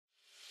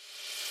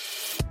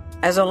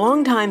As a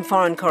longtime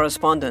foreign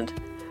correspondent,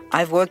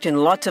 I've worked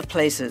in lots of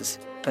places,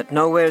 but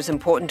nowhere as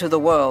important to the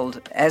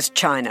world as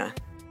China.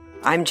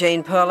 I'm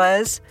Jane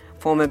Perlez,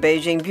 former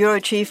Beijing bureau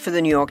chief for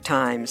the New York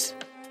Times.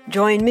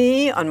 Join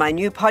me on my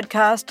new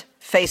podcast,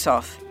 Face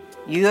Off,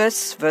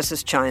 U.S.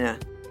 versus China,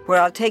 where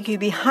I'll take you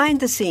behind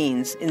the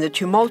scenes in the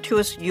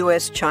tumultuous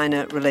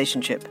U.S.-China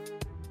relationship.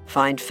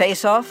 Find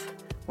Face Off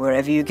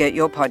wherever you get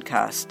your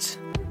podcasts.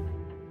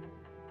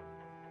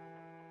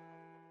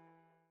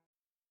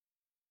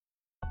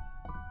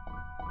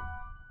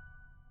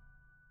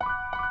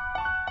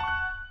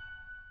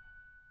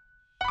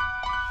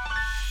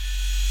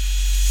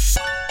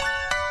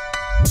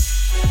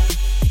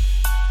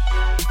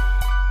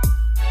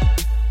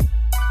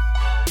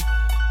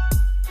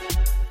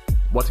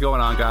 What's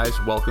going on, guys?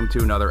 Welcome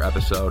to another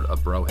episode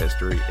of Bro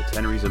History. It's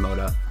Henry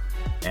Zamota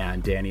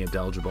and Danny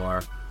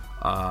Abdel-Jabbar.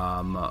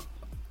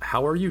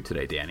 How are you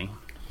today, Danny?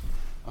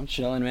 I'm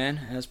chilling, man,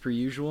 as per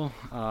usual.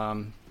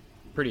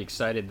 Pretty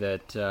excited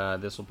that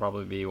this will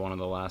probably be one of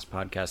the last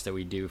podcasts that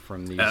we do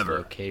from these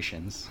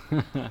locations.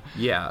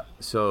 Yeah,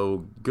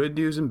 so good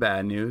news and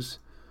bad news.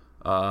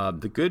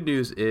 The good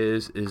news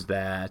is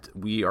that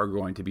we are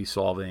going to be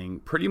solving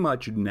pretty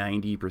much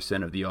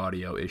 90% of the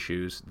audio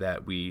issues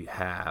that we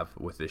have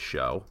with this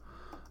show.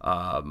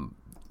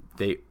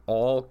 They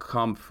all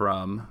come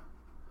from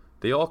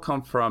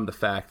the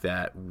fact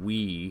that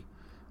we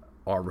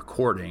are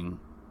recording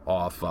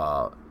off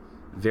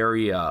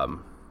very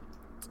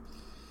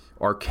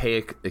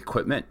archaic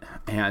equipment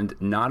and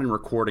not in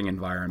recording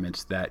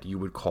environments that you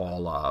would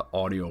call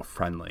audio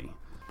friendly.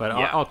 But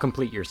yeah. I'll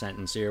complete your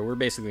sentence here. We're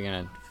basically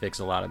going to fix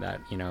a lot of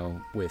that,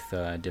 with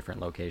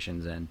different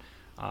locations. And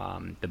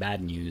the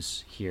bad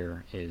news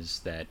here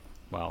is that,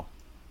 well,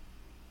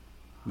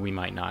 we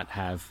might not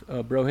have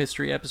a Bro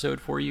History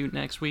episode for you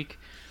next week.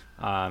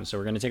 So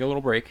we're going to take a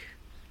little break.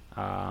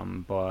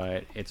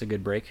 But it's a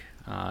good break.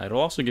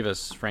 It'll also give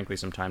us, frankly,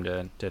 some time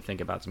to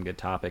think about some good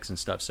topics and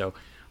stuff. So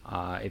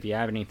if you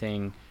have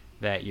anything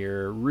that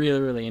you're really,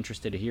 really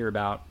interested to hear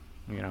about,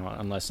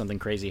 unless something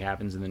crazy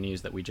happens in the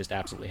news that we just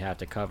absolutely have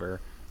to cover,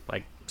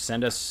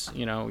 send us,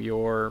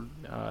 your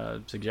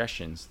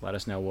suggestions. Let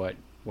us know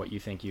what you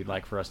think you'd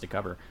like for us to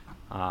cover.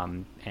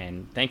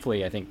 And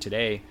thankfully, I think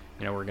today,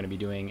 we're going to be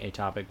doing a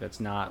topic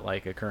that's not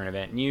like a current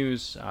event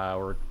news.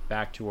 We're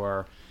back to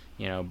our,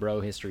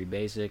 bro history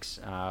basics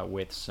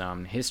with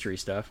some history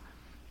stuff.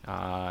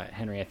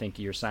 Henry, I think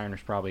your siren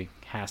probably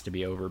has to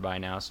be over by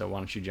now. So why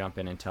don't you jump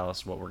in and tell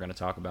us what we're going to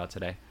talk about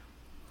today?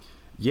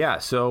 Yeah,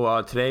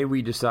 so today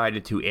we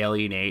decided to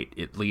alienate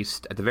at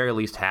the very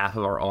least half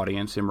of our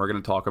audience, and we're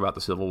going to talk about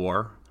the Civil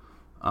War.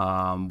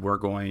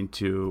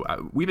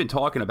 We've been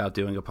talking about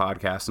doing a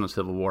podcast on the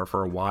Civil War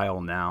for a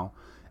while now,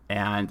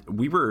 and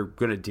we were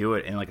going to do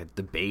it in like a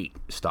debate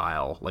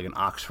style, like an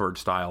Oxford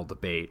style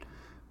debate.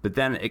 But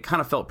then it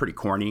kind of felt pretty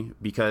corny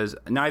because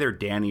neither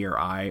Danny or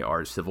I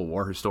are Civil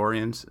War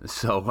historians,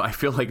 so I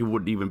feel like it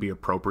wouldn't even be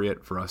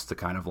appropriate for us to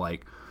kind of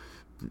like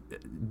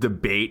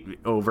debate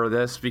over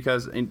this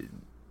because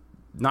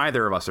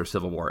neither of us are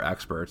Civil War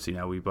experts.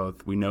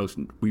 We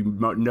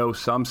know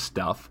some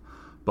stuff,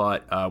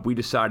 but we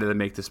decided to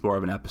make this more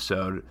of an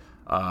episode,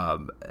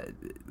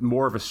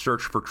 more of a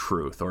search for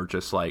truth, or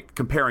just like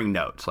comparing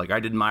notes. Like I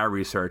did my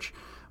research.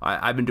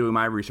 I've been doing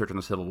my research on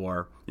the Civil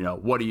War.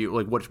 What do you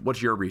like?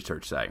 What's your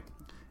research say?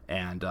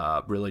 And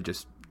really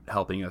just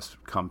helping us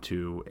come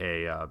to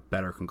a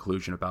better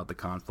conclusion about the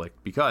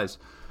conflict, because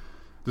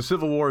the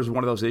Civil War is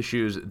one of those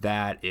issues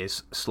that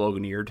is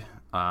sloganeered,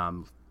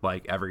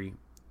 like every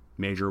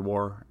major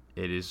war.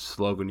 It is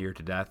sloganeered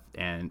to death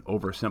and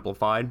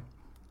oversimplified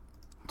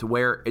to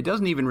where it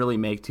doesn't even really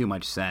make too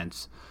much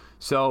sense.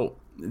 So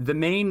the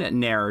main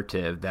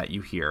narrative that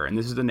you hear, and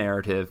this is the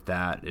narrative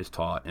that is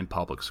taught in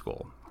public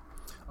school,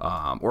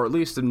 or at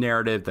least the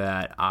narrative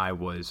that I don't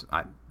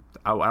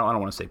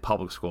want to say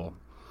public school,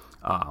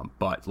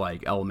 but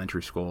like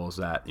elementary schools,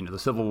 that the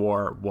Civil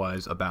War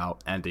was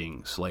about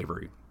ending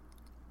slavery.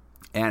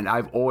 And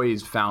I've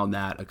always found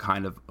that a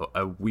kind of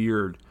a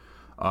weird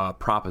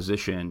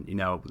proposition.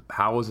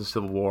 How was the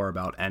Civil War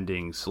about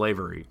ending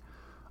slavery?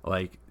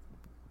 Like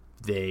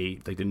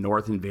the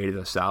North invaded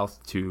the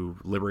South to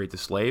liberate the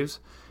slaves,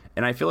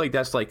 and I feel like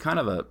that's like kind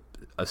of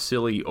a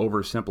silly,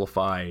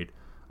 oversimplified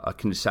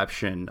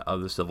conception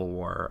of the Civil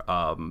War.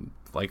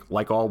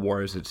 Like all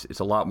wars, it's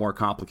a lot more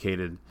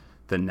complicated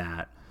than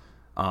that.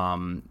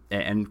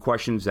 And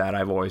questions that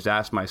I've always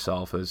asked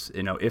myself is,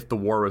 if the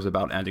war was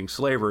about ending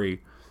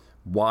slavery,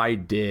 why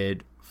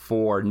did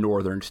 4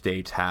 northern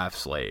states have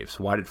slaves?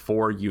 Why did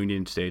 4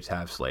 Union states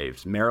have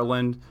slaves?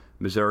 Maryland,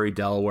 Missouri,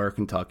 Delaware,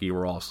 Kentucky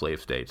were all slave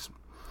states.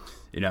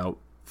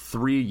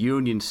 3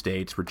 Union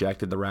states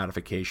rejected the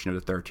ratification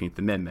of the 13th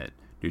Amendment: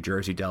 New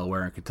Jersey,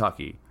 Delaware, and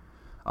Kentucky.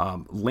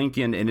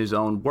 Lincoln, in his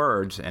own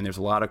words, and there's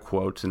a lot of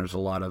quotes and there's a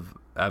lot of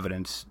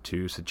evidence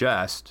to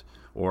suggest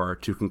or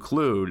to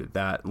conclude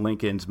that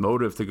Lincoln's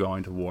motive to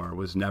going to war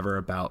was never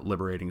about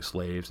liberating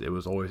slaves. It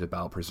was always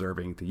about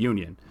preserving the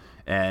Union.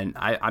 And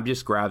I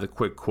just grabbed a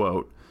quick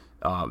quote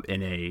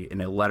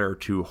in a letter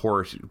to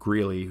Horace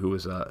Greeley, who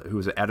was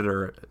an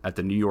editor at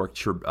the New York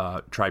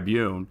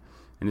Tribune,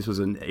 and this was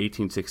in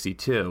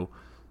 1862.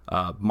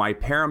 My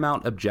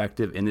paramount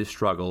objective in this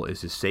struggle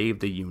is to save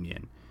the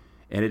Union,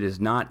 and it is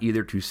not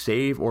either to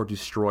save or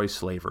destroy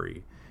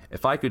slavery.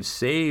 If I could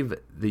save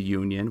the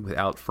Union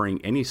without freeing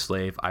any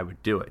slave, I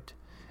would do it.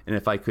 And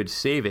if I could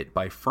save it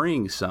by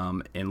freeing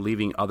some and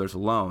leaving others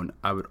alone,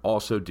 I would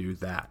also do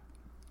that.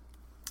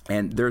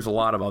 And there's a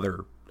lot of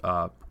other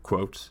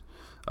quotes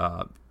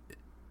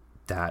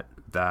that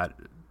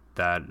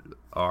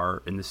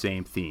are in the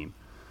same theme.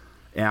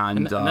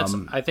 And that's,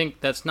 I think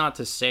that's not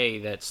to say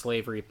that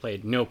slavery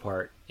played no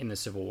part in the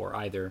Civil War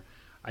either.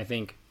 I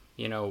think,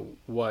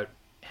 what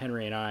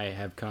Henry and I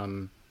have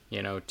come,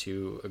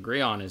 to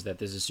agree on is that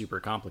this is super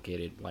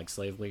complicated. Like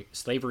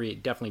slavery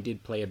definitely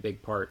did play a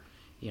big part,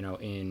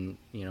 in,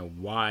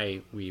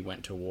 why we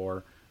went to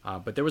war.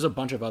 But there was a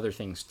bunch of other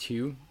things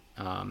too.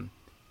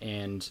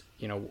 And,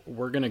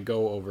 we're going to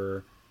go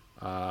over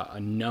a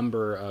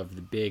number of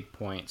the big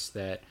points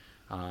that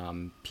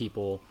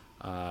people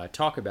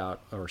talk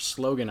about or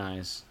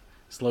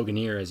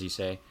sloganeer, as you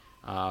say,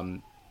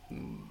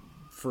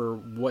 for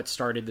what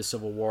started the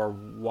Civil War.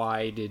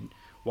 Why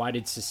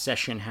did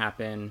secession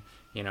happen?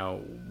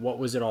 What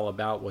was it all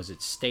about? Was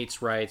it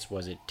states' rights?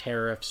 Was it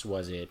tariffs?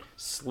 Was it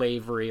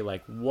slavery?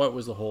 Like, what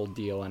was the whole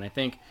deal? And I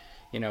think,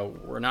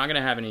 we're not going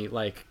to have any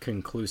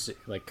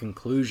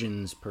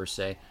conclusions per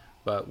se,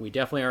 but we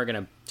definitely are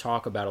going to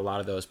talk about a lot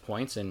of those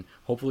points and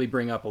hopefully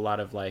bring up a lot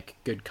of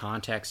good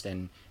context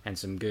and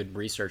some good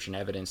research and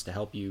evidence to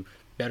help you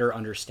better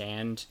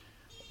understand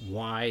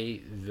why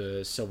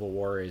the Civil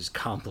War is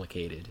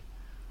complicated.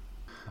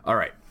 All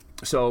right.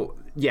 So,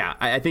 yeah,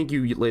 I think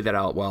you laid that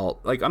out well.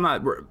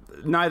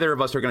 Neither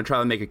of us are going to try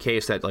to make a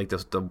case that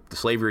the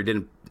slavery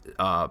didn't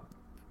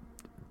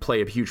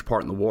play a huge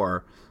part in the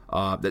war.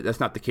 That's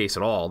not the case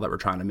at all that we're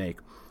trying to make.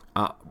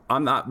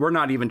 We're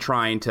not even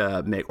trying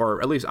to make,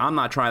 or at least I'm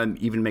not trying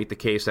to even make the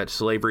case that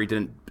slavery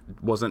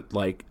wasn't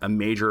a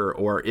major,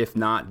 or if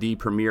not the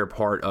premier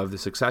part of the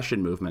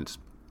secession movements.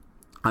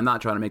 I'm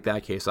not trying to make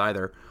that case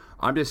either.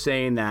 I'm just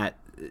saying that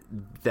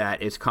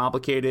it's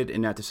complicated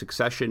and that the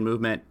secession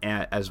movement,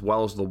 as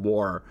well as the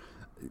war,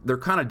 they're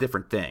kind of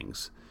different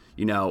things.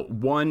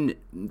 One,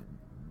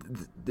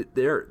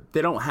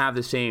 they don't have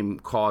the same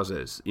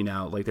causes.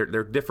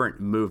 They're different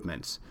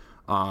movements.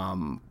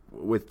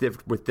 With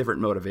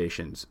different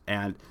motivations,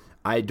 and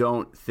I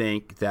don't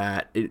think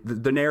that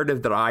the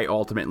narrative that I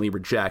ultimately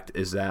reject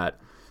is that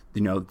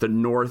the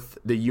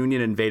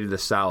Union invaded the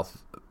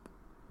South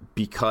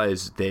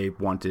because they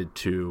wanted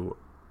to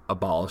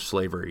abolish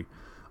slavery.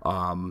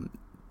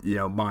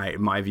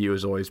 My view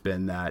has always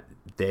been that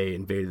they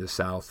invaded the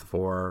South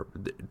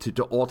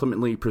to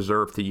ultimately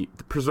preserve the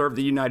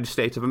United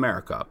States of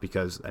America,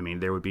 because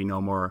there would be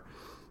no more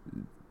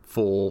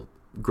full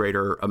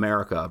Greater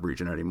America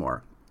region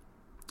anymore.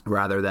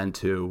 Rather than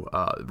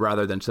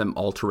some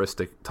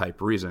altruistic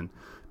type reason,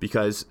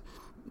 because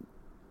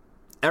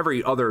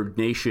every other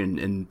nation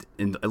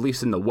in at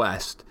least in the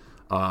West,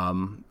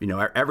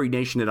 every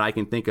nation that I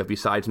can think of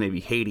besides maybe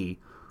Haiti,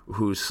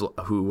 who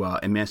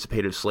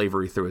emancipated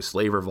slavery through a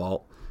slave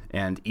revolt,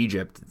 and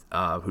Egypt,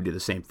 who did the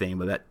same thing,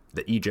 but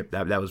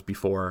that was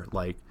before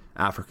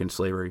African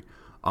slavery.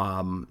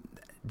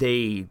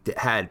 They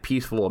had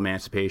peaceful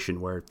emancipation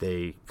where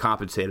they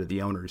compensated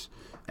the owners,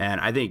 and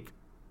I think.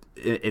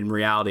 In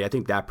reality, I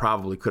think that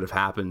probably could have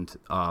happened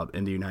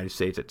in the United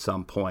States at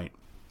some point,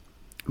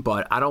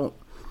 but I don't.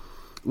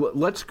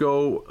 Let's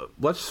go.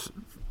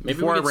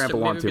 Before I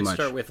ramble on too much. Maybe we could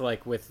start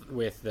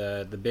with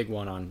the big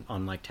one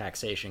on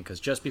taxation, because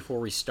just before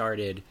we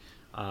started,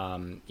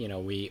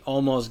 we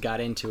almost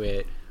got into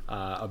it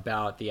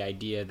about the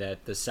idea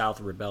that the South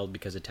rebelled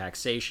because of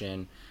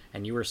taxation,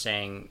 and you were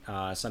saying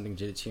something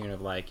to the tune of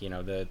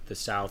the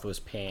South was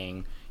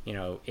paying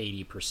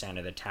 80%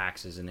 of the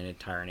taxes in the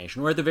entire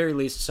nation, or at the very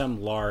least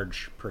some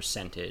large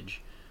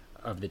percentage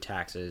of the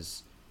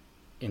taxes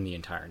in the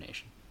entire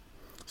nation.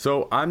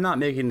 So I'm not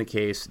making the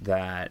case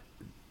that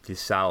the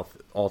South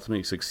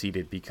ultimately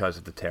succeeded because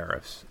of the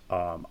tariffs.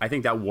 I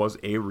think that was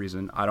a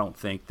reason. I don't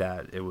think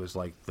that it was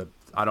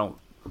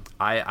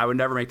I would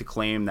never make the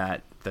claim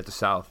that the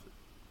South.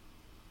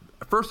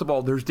 First of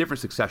all, there's different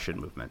succession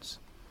movements.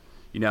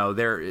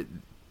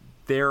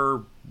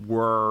 There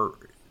were.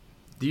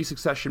 These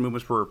succession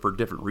movements were for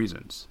different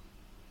reasons.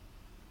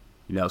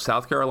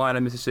 South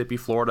Carolina, Mississippi,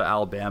 Florida,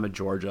 Alabama,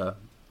 Georgia.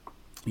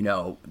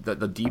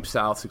 The Deep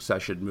South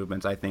succession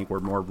movements, I think, were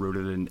more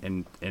rooted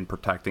in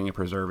protecting and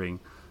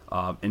preserving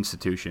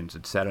institutions.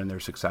 It's set in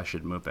their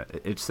succession movement.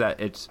 It's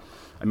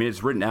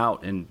written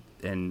out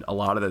in a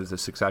lot of the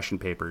succession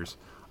papers.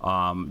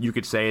 You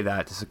could say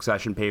that the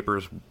succession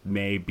papers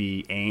may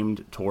be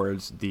aimed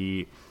towards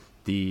the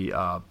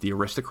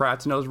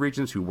aristocrats in those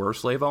regions who were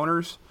slave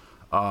owners.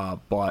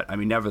 But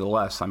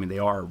nevertheless, they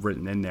are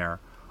written in there.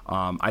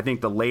 I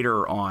think the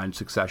later on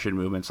succession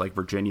movements like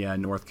Virginia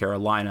and North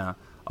Carolina,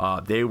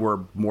 they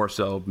were more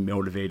so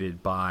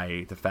motivated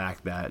by the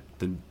fact that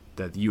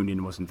the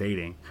Union was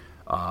invading.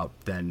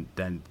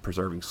 than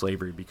preserving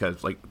slavery,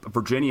 because like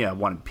Virginia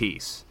wanted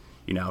peace.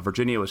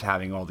 Virginia was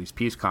having all these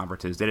peace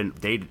conferences.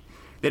 They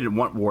didn't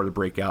want war to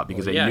break out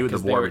because they knew the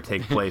war would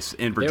take place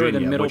in Virginia. They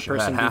were the middle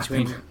person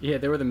between. Yeah,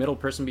 they were the middle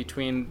person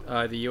between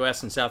the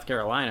U.S. and South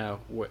Carolina,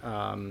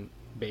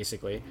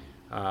 basically,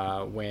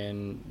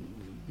 when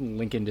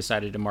Lincoln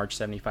decided to march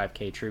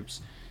 75,000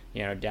 troops,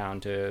 down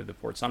to the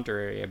Fort Sumter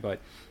area. But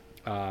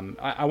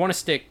I want to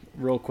stick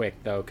real quick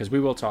though, because we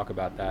will talk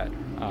about that,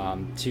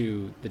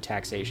 to the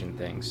taxation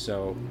thing.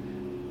 So,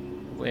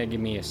 give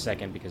me a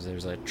second because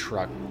there's a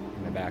truck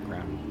in the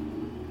background.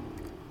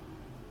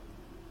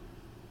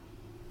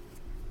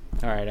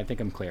 All right, I think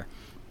I'm clear.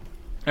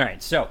 All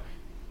right, so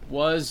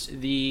was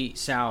the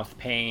South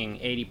paying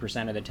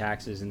 80% of the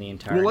taxes in the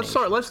entire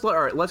nation?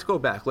 Let's go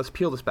back. Let's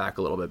peel this back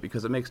a little bit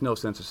because it makes no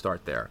sense to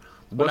start there.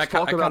 But I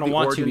kind of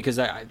want to, because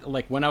I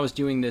when I was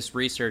doing this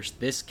research,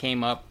 this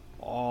came up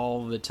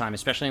all the time,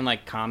 especially in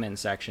like comment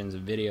sections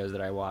of videos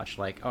that I watched.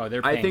 Like, oh,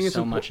 they're paying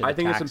so much of the taxes. I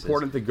think it's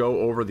important to go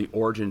over the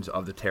origins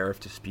of the tariff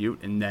dispute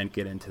and then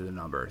get into the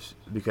numbers,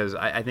 because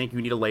I think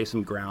you need to lay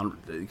some ground,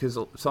 because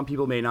some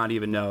people may not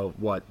even know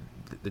what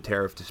the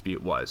tariff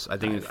dispute was. I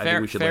think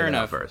we should lay that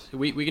out first.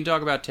 We can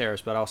talk about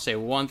tariffs, but I'll say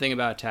one thing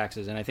about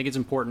taxes, and I think it's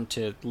important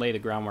to lay the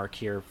groundwork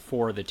here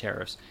for the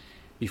tariffs.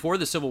 Before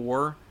the Civil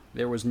War,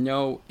 there was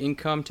no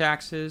income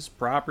taxes,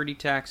 property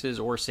taxes,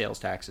 or sales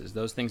taxes.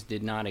 Those things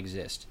did not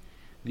exist.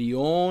 The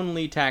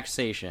only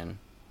taxation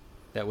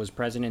that was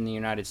present in the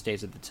United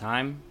States at the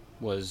time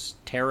was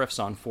tariffs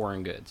on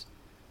foreign goods.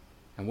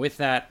 And with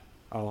that,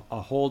 I'll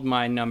hold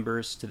my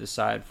numbers to the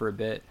side for a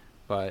bit,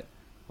 but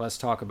let's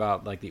talk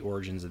about like the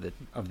origins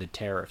of the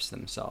tariffs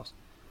themselves.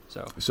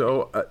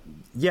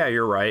 Yeah,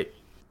 you're right.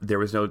 There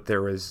was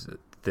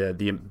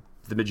the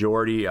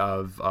majority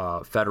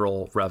of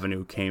federal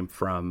revenue came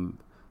from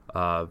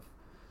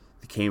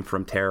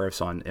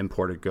tariffs on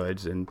imported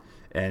goods,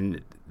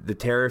 and the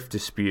tariff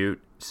dispute,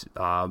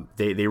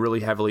 they really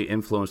heavily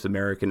influenced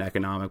American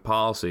economic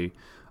policy.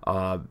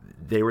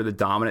 They were the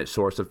dominant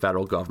source of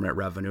federal government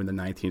revenue in the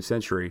 19th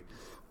century.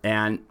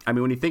 And I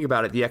mean, when you think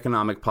about it, the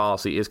economic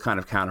policy is kind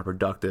of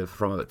counterproductive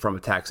from a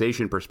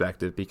taxation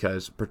perspective,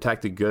 because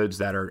protected goods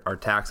that are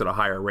taxed at a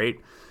higher rate,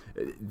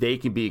 they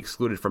can be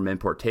excluded from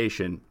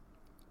importation.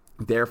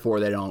 Therefore,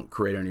 they don't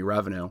create any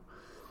revenue.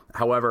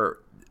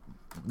 However,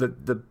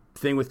 the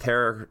thing with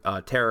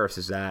tariffs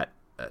is that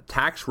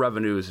tax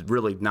revenue is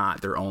really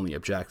not their only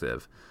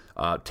objective.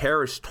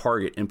 Tariffs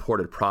target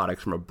imported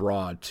products from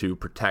abroad to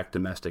protect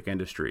domestic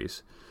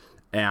industries.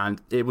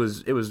 And it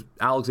was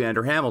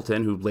Alexander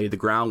Hamilton who laid the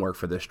groundwork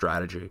for this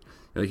strategy.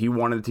 He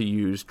wanted to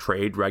use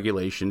trade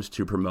regulations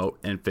to promote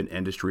infant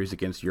industries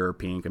against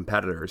European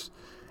competitors.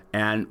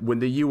 And when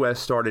the U.S.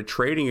 started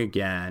trading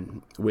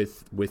again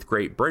with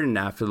Great Britain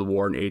after the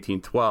war in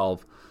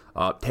 1812,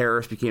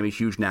 tariffs became a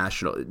huge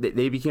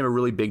they became a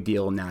really big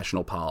deal in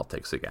national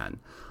politics again.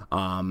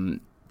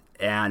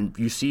 And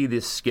you see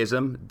this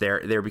schism.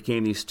 There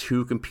became these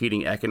two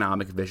competing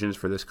economic visions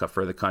for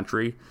the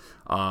country.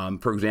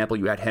 For example,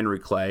 you had Henry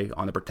Clay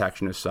on the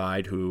protectionist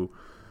side, who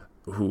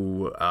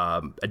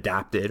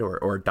adapted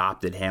or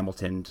adopted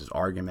Hamilton's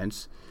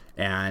arguments,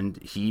 and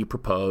he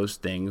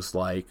proposed things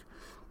like,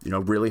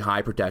 really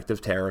high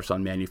protective tariffs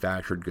on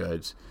manufactured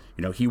goods.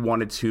 He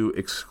wanted to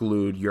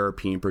exclude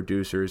European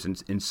producers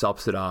and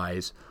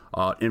subsidize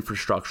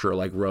infrastructure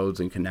like roads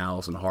and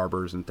canals and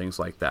harbors and things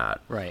like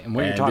that. Right, and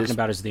what you're talking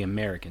about is the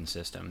American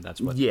system. That's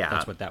what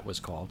that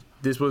was called.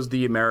 This was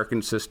the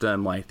American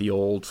system, like the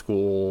old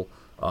school,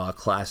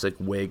 classic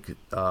Whig,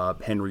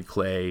 Henry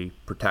Clay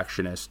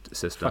protectionist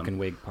system. Fucking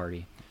Whig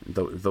party.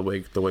 The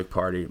Whig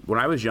party. When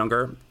I was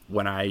younger,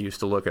 when I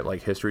used to look at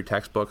like history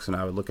textbooks and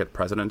I would look at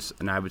presidents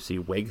and I would see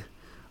Whig,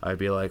 I'd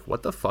be like,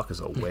 what the fuck is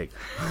a Whig?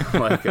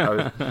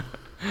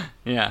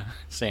 Yeah,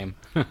 same.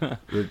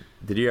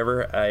 Did you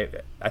ever? I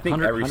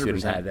think every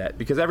student had that,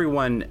 because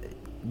everyone,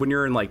 when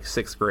you're in like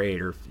 6th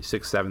grade or 6th,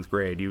 7th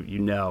grade, you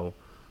know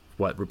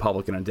what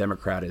Republican and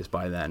Democrat is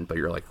by then, but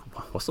you're like,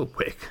 what's a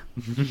Whig?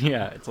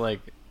 Yeah, it's like,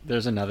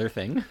 there's another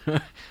thing.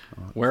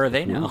 Where are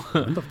they now?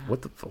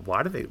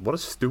 What a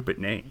stupid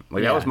name.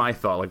 Like, that was my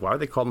thought. Like, why do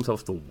they call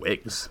themselves the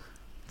Whigs?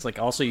 It's like,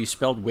 also, you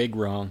spelled wig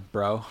wrong,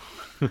 bro.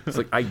 It's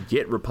like, I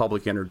get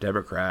Republican or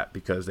Democrat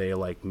because they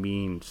like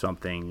mean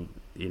something,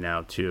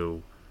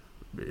 to,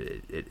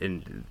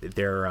 and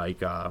they're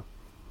like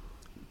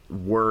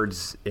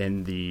words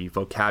in the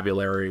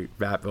vocabulary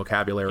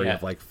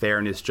of like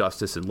fairness,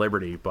 justice, and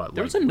liberty. But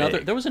there was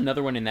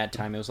another one in that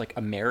time. It was like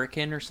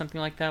American or something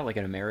like that, like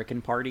an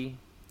American party.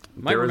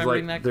 Am I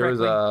remembering that correctly?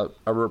 There was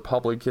a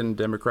Republican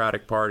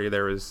Democratic Party.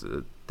 There was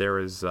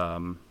those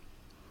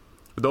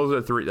are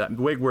the three.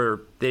 Whig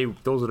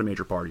those are the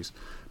major parties.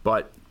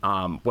 But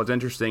what's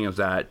interesting is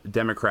that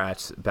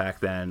Democrats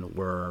back then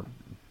were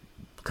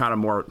kind of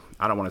more,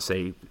 I don't want to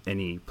say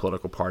any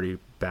political party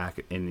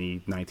back in the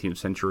 19th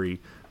century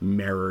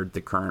mirrored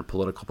the current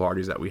political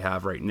parties that we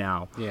have right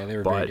now. Yeah, they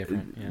were very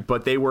different. Yeah.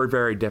 But they were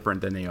very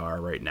different than they are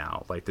right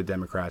now, like the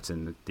Democrats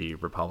and the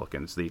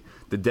Republicans. The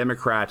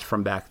Democrats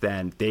from back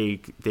then, they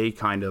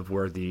kind of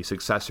were the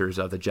successors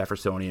of the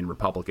Jeffersonian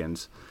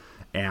Republicans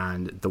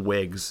and the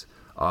Whigs,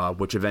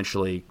 which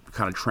eventually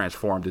kind of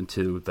transformed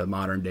into the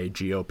modern day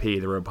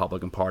GOP, the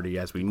Republican Party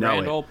as we know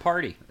Grand it. old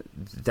party.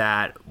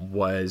 That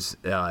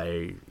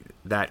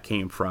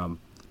came from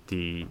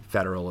the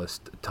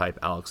Federalist type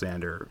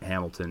Alexander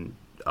Hamilton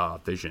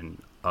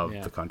vision of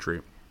the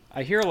country.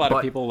 I hear a lot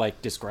of people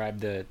like describe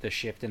the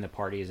shift in the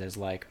parties as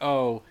like,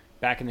 oh,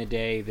 back in the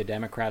day the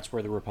Democrats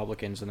were the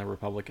Republicans and the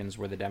Republicans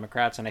were the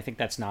Democrats, and I think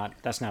that's not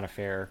a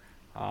fair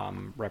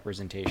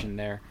representation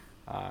there.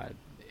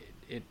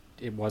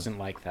 It wasn't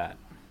like that.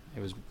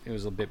 It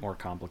was a bit more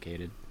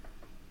complicated.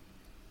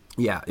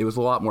 Yeah, it was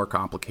a lot more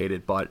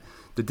complicated, but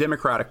the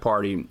Democratic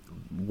Party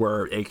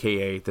were,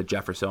 AKA the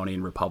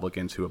Jeffersonian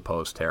Republicans, who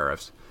opposed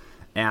tariffs.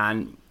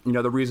 And,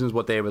 the reasons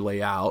what they would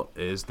lay out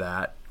is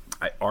that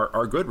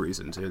are good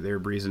reasons. They're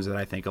reasons that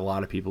I think a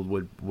lot of people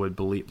would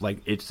believe. Like,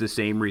 it's the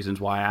same reasons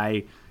why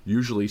I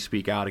usually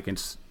speak out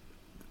against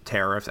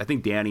tariffs. I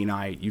think Danny and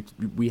I,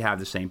 we have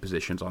the same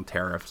positions on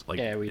tariffs. Like,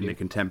 yeah, we in do. the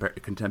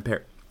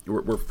contemporary,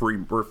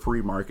 we're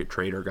free market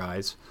trader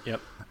guys.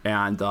 Yep.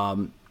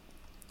 And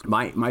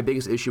my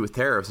biggest issue with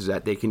tariffs is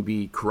that they can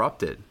be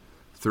corrupted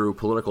through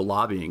political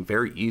lobbying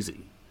very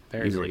easily.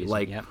 Very easy.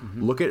 Like, yep.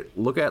 look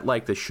at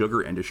like the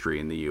sugar industry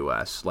in the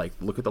U.S. Like,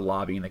 look at the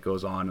lobbying that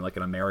goes on in, like,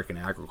 in American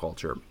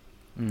agriculture.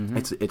 Mm-hmm.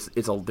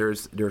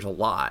 There's a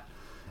lot,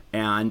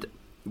 and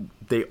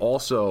they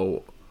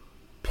also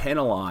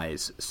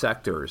penalize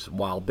sectors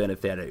while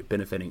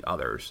benefiting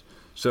others.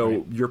 So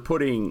right. You're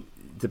putting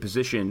the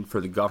position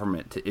for the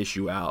government to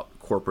issue out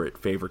corporate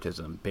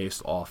favoritism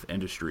based off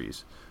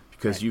industries,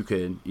 because right. you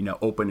can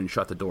open and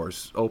shut the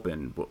doors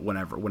open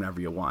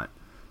whenever you want.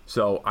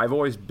 So I've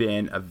always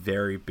been a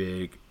very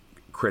big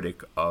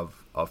critic of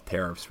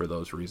tariffs for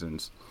those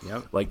reasons.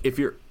 Yep. Like, if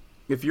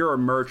you're a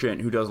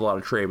merchant who does a lot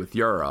of trade with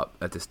Europe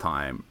at this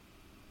time,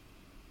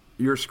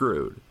 you're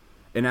screwed.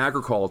 And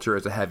agriculture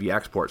is a heavy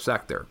export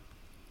sector.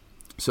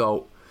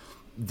 So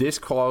this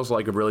caused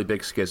like a really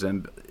big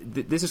schism.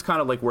 This is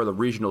kind of like where the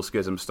regional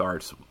schism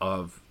starts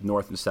of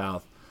North and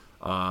South.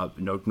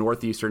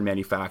 Northeastern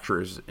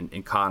manufacturers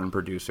and cotton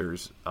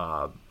producers,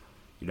 along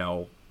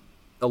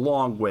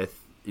with,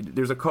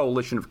 there's a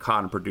coalition of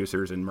cotton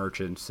producers and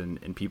merchants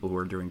and people who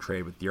are doing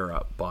trade with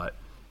Europe, but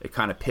it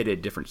kind of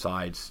pitted different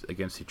sides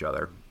against each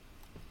other.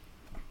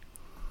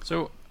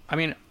 So, I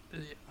mean,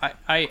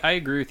 I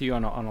agree with you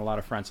on a lot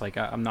of fronts. Like,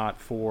 I'm not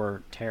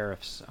for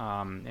tariffs.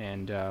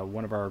 And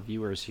one of our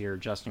viewers here,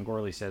 Justin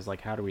Gorley, says,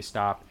 like, how do we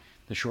stop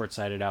the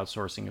short-sighted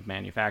outsourcing of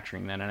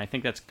manufacturing then? And I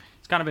think it's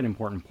kind of an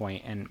important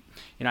point. And,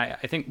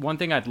 I think one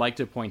thing I'd like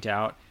to point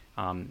out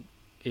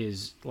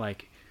is,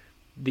 like,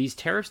 these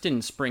tariffs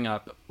didn't spring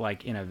up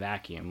like in a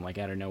vacuum, like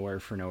out of nowhere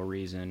for no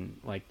reason.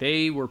 Like,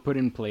 they were put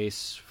in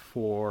place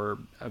for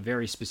a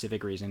very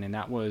specific reason, and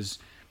that was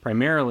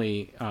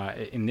primarily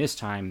in this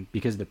time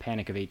because of the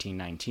Panic of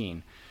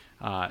 1819.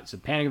 So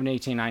the Panic of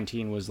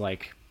 1819 was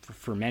like,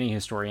 for many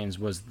historians,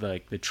 was the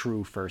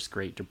true first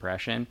Great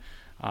Depression.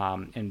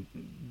 And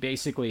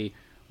basically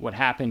what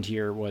happened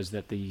here was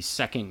that the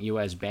second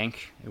U.S.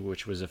 bank,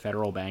 which was a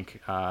federal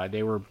bank,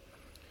 they were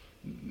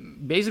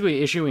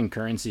basically issuing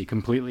currency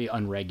completely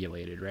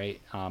unregulated,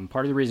 right?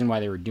 Part of the reason why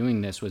they were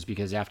doing this was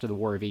because after the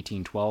War of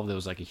 1812, there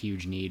was like a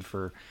huge need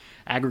for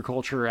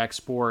agriculture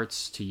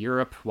exports to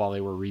Europe while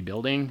they were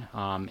rebuilding.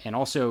 And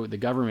also the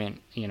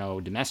government,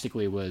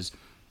 domestically was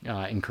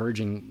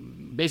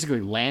encouraging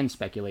basically land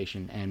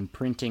speculation and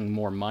printing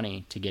more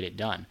money to get it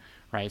done,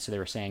 right? So they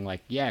were saying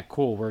like, yeah,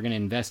 cool, we're going to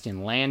invest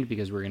in land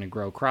because we're going to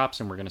grow crops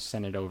and we're going to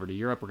send it over to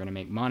Europe. We're going to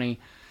make money.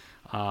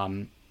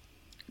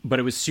 But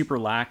it was super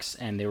lax,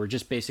 and they were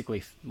just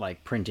basically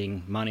like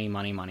printing money.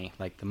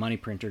 Like the money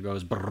printer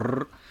goes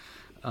brrr.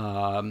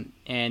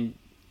 And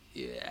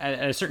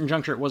at a certain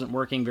juncture, it wasn't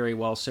working very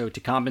well. So to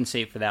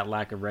compensate for that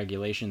lack of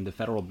regulation, the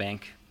federal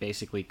bank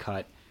basically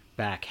cut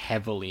back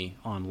heavily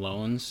on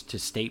loans to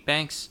state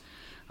banks.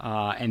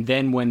 And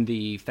then when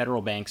the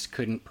federal banks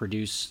couldn't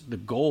produce the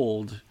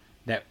gold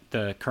that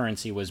the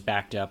currency was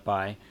backed up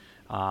by,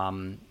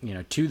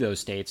 to those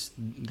states,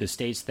 the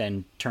states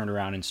then turned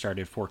around and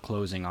started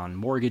foreclosing on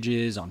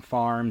mortgages, on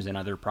farms and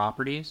other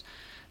properties,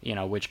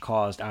 which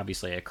caused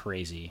obviously a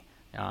crazy,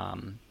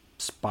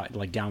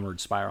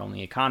 downward spiral in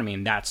the economy.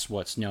 And that's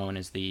what's known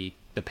as the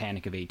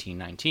Panic of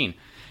 1819.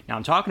 Now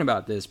I'm talking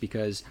about this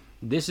because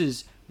this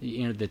is,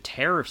 the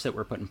tariffs that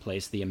were put in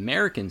place, the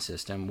American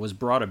system was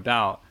brought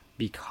about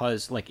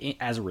because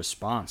as a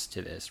response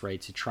to this,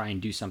 right, to try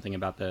and do something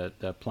about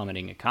the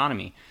plummeting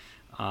economy.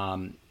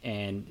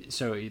 And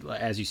so,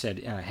 as you said,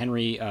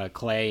 Henry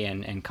Clay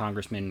and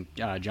Congressman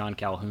John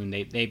Calhoun,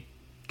 they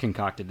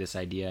concocted this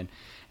idea,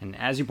 and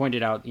as you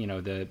pointed out,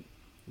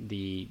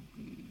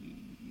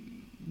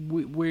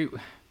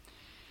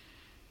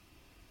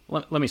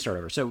 let me start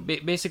over. So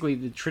basically,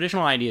 the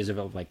traditional ideas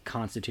of like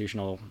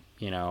constitutional,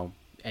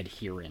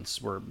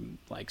 adherence were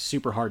like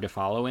super hard to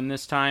follow in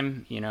this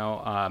time.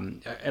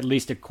 At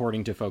least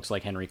according to folks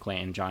like Henry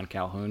Clay and John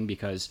Calhoun,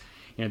 because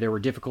there were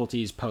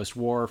difficulties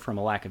post-war from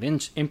a lack of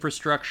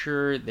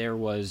infrastructure. There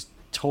was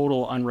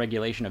total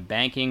unregulation of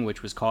banking,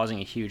 which was causing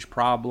a huge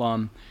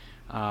problem.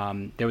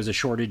 There was a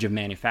shortage of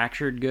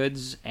manufactured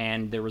goods,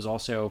 and there was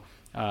also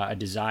a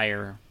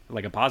desire,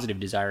 like a positive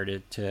desire,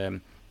 to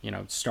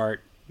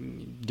start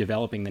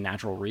developing the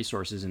natural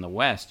resources in the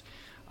West.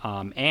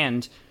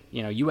 And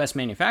U.S.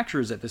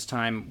 manufacturers at this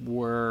time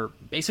were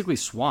basically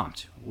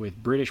swamped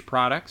with British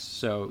products.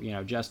 So,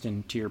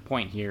 Justin, to your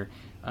point here,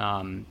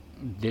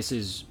 this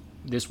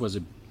was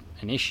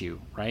an issue,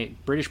 right?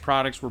 British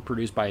products were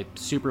produced by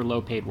super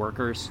low-paid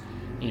workers,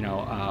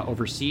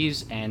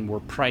 overseas, and were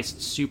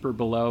priced super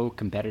below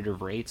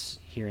competitive rates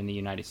here in the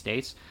United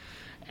States.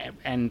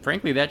 And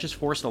frankly, that just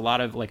forced a lot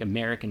of like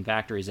American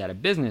factories out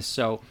of business.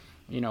 So,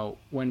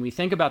 when we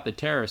think about the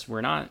tariffs,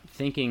 we're not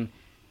thinking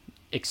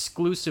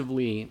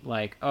exclusively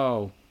like,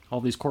 oh,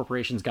 all these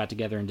corporations got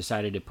together and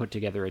decided to put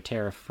together a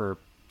tariff for,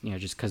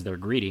 just because they're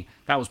greedy.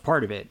 That was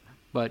part of it.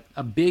 But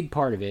a big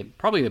part of it,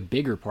 probably the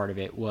bigger part of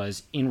it,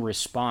 was in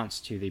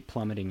response to the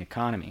plummeting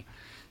economy.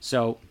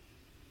 So,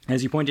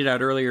 as you pointed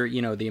out earlier,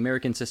 the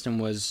American system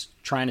was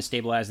trying to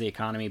stabilize the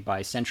economy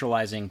by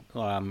centralizing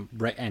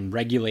and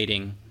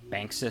regulating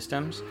bank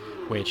systems,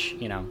 which,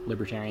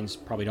 libertarians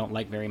probably don't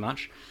like very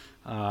much.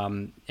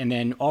 And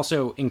then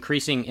also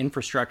increasing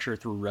infrastructure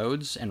through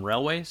roads and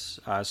railways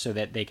so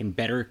that they can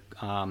better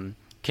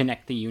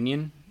connect the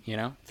Union,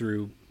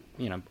 through,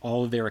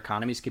 all of their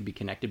economies could be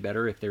connected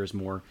better if there's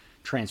more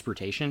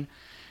transportation.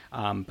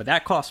 But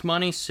that costs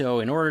money.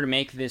 So in order to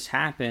make this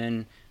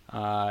happen,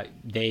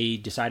 they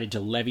decided to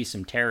levy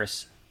some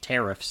tariffs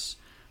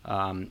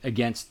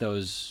against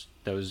those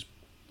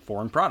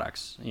foreign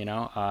products,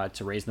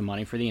 to raise the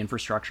money for the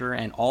infrastructure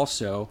and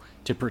also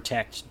to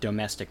protect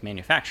domestic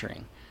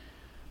manufacturing.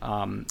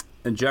 And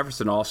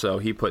Jefferson also,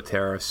 he put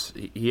tariffs.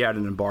 He had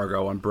an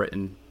embargo on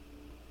Britain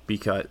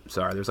because,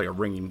 sorry, there's like a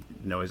ringing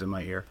noise in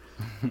my ear.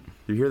 Do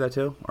you hear that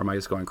too? Or am I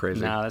just going crazy?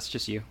 No, that's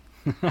just you.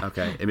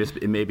 Okay.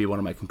 It may be one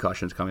of my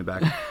concussions coming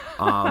back.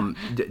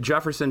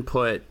 Jefferson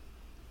put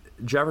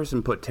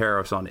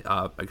tariffs on,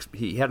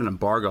 he had an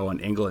embargo on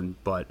England,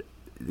 but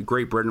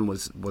Great Britain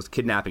was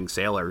kidnapping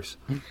sailors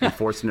and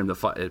forcing them to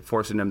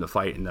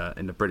fight in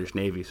the British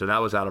Navy. So that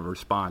was out of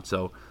response.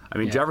 So I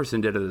mean, yeah.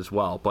 Jefferson did it as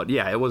well. But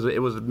yeah, it was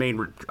a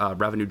main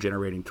revenue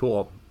generating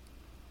tool.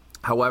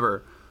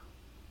 However,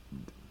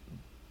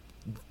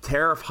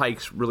 tariff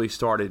hikes really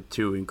started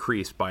to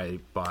increase by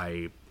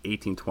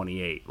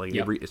 1828. Like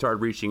yep. It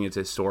started reaching its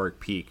historic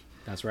peak.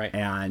 That's right.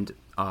 And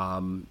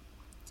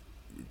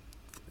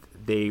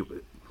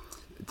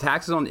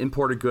taxes on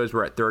imported goods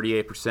were at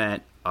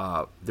 38%.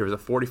 There was a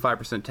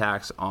 45%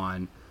 tax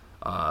on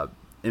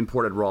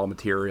imported raw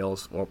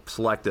materials or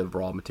selective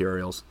raw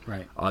materials.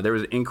 Right. There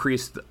was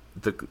increased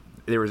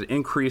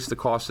the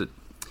cost. It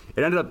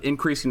ended up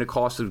increasing the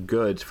cost of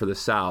goods for the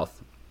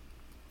South,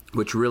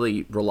 which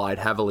really relied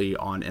heavily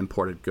on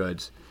imported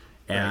goods,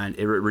 and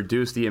right. It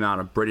reduced the amount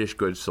of British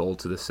goods sold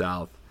to the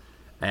South,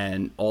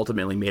 and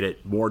ultimately made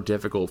it more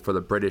difficult for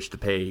the British to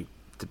pay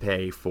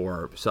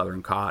for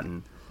Southern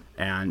cotton.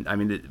 And I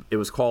mean, it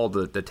was called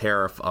the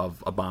tariff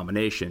of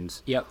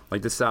abominations. Yep.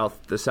 Like the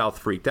South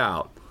freaked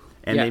out,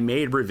 and they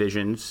made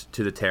revisions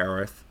to the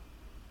tariff.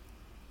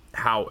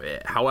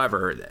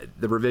 However,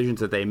 the revisions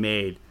that they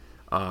made,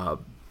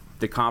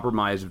 the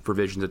compromise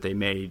provisions that they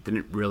made,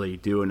 didn't really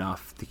do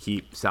enough to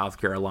keep South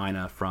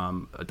Carolina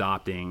from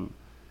adopting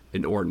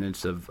an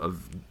ordinance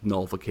of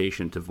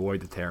nullification to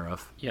void the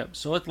tariff. Yep.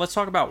 So let's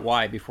talk about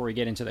why before we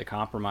get into the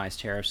compromise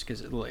tariffs,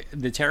 because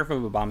the tariff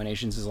of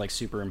abominations is like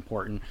super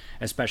important,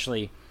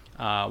 especially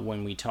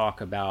when we talk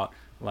about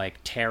like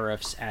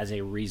tariffs as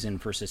a reason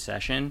for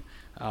secession.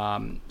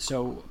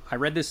 So I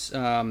read this,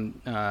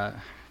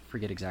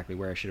 forget exactly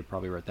where, I should have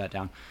probably wrote that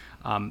down.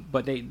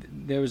 But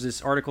there was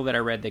this article that I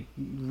read that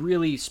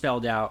really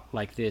spelled out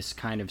like this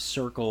kind of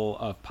circle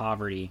of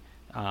poverty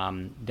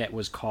that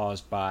was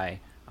caused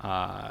by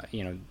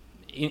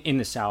in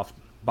the South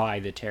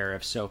by the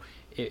tariffs. So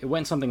it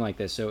went something like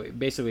this. So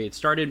basically it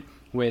started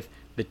with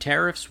the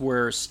tariffs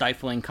were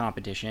stifling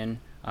competition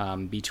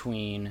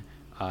between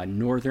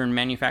northern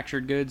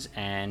manufactured goods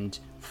and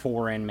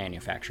foreign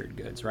manufactured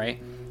goods, right?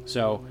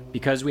 So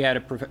because we had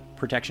a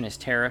protectionist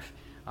tariff,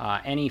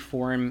 any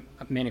foreign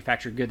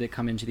manufactured good that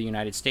come into the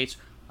United States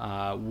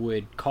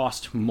would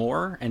cost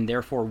more and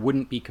therefore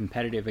wouldn't be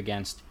competitive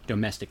against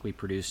domestically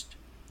produced,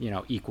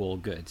 equal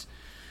goods.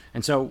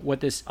 And so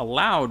what this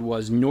allowed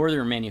was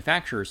northern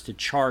manufacturers to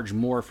charge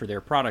more for their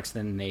products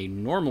than they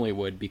normally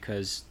would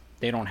because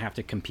they don't have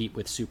to compete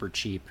with super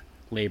cheap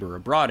labor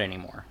abroad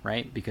anymore,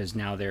 right? Because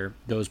now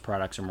those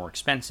products are more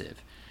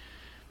expensive.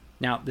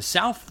 Now, the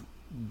South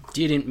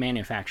didn't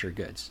manufacture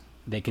goods.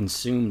 They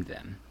consumed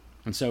them.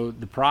 And so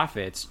the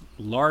profits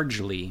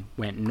largely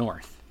went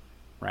north,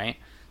 right?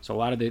 So a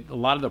lot of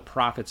the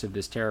profits of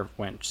this tariff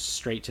went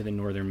straight to the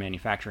northern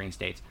manufacturing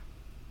states.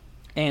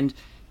 And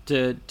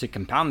to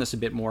compound this a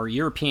bit more,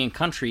 European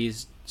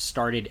countries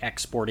started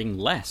exporting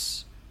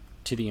less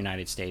to the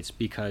United States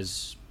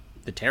because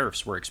the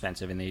tariffs were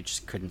expensive and they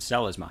just couldn't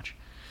sell as much.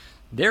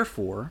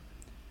 Therefore,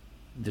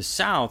 the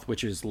South,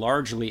 which is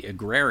largely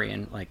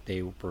agrarian, like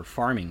they were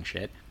farming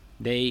shit,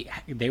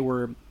 they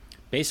were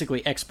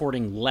basically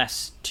exporting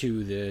less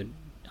to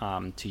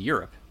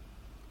Europe,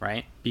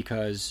 right?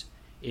 Because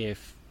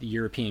if the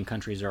European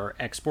countries are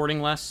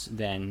exporting less,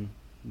 then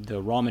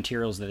the raw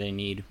materials that they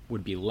need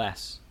would be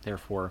less.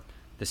 Therefore,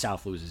 the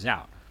South loses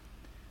out.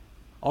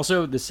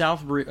 Also, the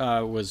South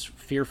was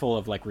fearful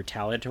of like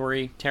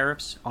retaliatory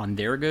tariffs on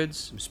their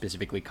goods,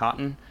 specifically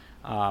cotton.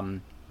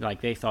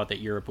 Like they thought that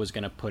Europe was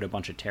going to put a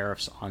bunch of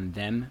tariffs on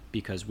them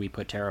because we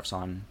put tariffs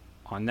on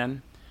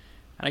them.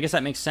 And I guess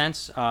that makes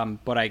sense,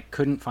 but I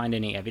couldn't find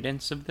any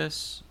evidence of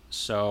this.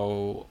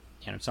 So,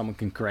 someone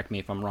can correct me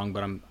if I'm wrong,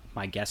 but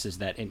my guess is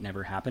that it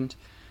never happened.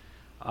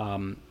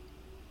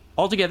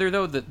 Altogether,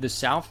 though, the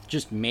South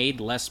just made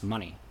less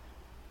money,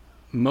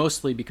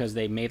 mostly because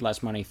they made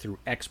less money through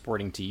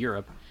exporting to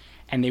Europe,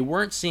 and they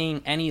weren't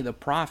seeing any of the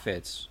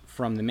profits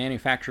from the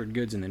manufactured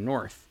goods in the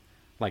North,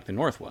 like the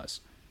North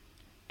was.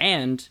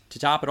 And to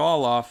top it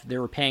all off, they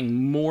were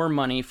paying more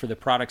money for the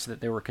products that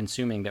they were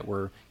consuming that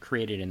were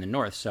created in the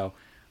North. So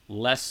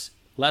less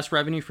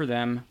revenue for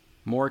them,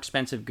 more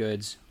expensive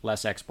goods,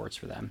 less exports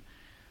for them.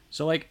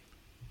 So, like,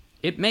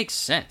 it makes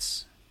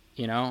sense.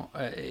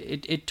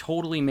 It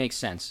totally makes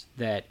sense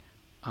that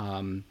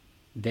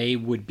they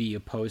would be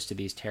opposed to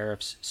these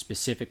tariffs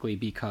specifically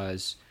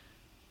because,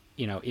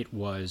 it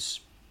was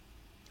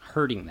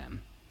hurting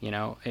them,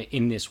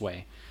 in this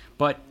way.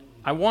 But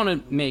I want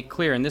to make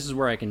clear, and this is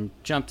where I can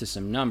jump to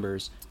some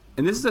numbers.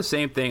 And this is the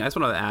same thing. I just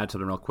want to add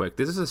something real quick.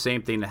 This is the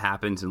same thing that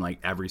happens in like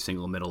every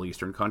single Middle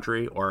Eastern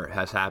country, or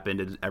has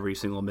happened in every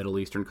single Middle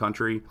Eastern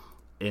country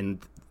in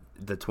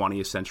the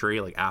 20th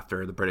century, like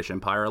after the British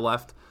Empire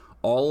left.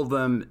 All of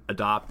them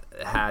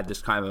had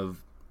this type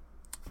of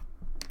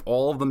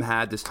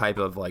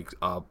like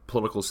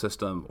political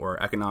system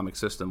or economic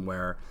system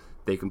where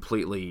they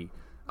completely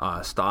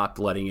stopped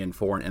letting in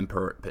foreign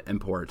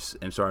imports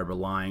and started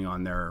relying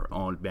on their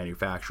own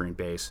manufacturing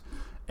base.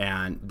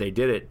 And they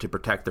did it to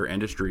protect their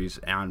industries.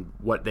 And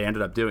what they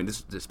ended up doing,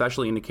 this,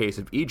 especially in the case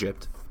of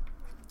Egypt,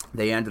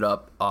 they ended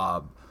up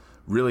there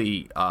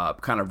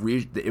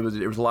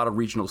was a lot of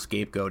regional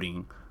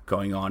scapegoating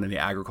going on in the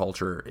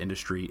agriculture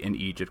industry in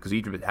Egypt, because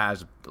Egypt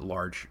has a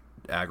large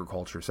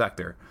agriculture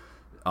sector.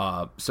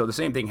 So the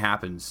same thing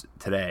happens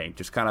today.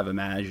 Just kind of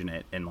imagine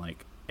it in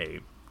like a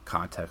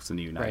context in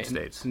the United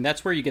States. And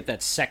that's where you get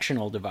that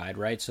sectional divide,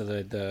 right? So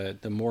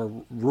the more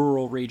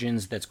rural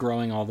regions that's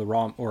growing all the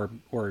raw or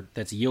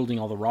that's yielding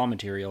all the raw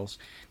materials,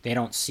 they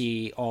don't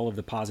see all of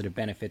the positive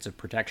benefits of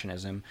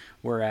protectionism,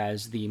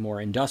 whereas the more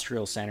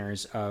industrial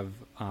centers of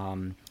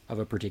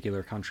a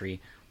particular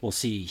country will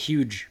see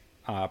huge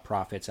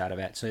profits out of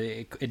it. So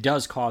it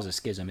does cause a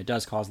schism. It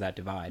does cause that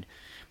divide.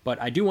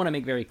 But I do want to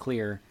make very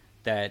clear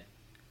that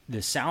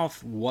the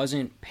South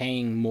wasn't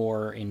paying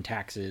more in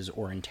taxes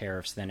or in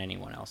tariffs than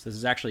anyone else. This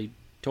is actually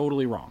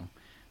totally wrong.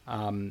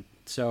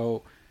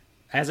 So,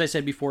 as I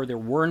said before, there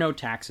were no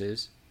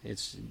taxes.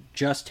 It's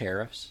just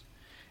tariffs.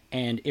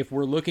 And if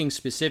we're looking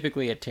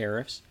specifically at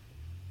tariffs,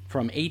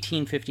 from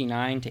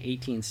 1859 to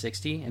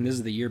 1860, and this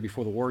is the year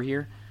before the war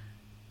here,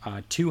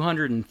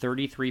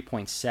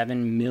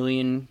 $233.7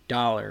 million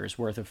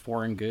worth of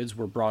foreign goods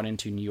were brought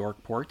into New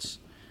York ports.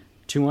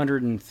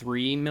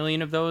 203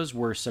 million of those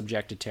were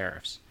subject to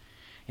tariffs.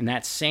 In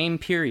that same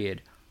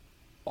period,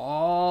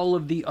 all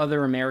of the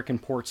other American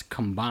ports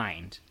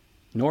combined,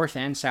 North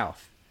and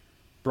South,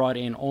 brought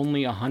in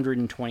only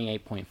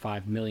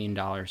 $128.5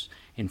 million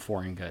in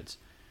foreign goods,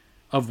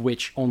 of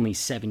which only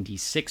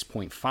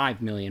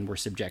 $76.5 million were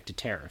subject to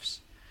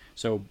tariffs.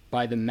 So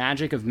by the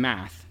magic of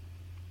math,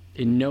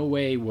 in no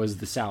way was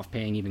the South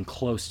paying even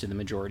close to the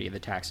majority of the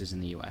taxes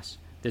in the U.S.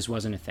 This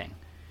wasn't a thing.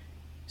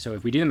 So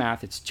if we do the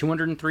math, it's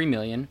 203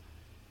 million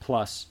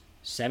plus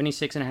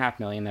 76.5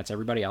 million, that's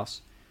everybody else,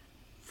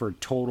 for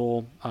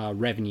total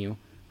revenue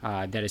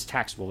that is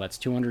taxable. That's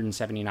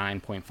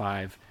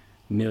 279.5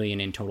 million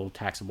in total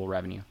taxable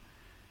revenue.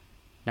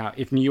 Now,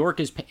 if New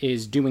York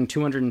is doing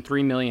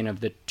 203 million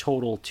of the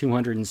total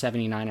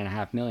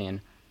 279.5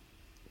 million,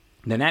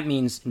 then that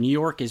means New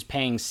York is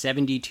paying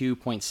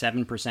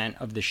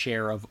 72.7% of the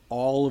share of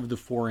all of the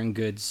foreign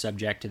goods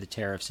subject to the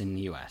tariffs in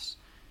the U.S.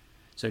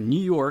 So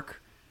New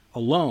York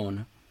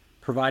alone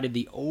provided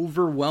the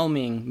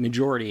overwhelming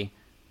majority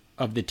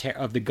of the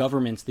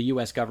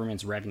U.S.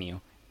 government's revenue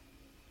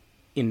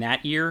in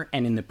that year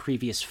and in the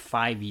previous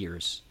 5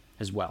 years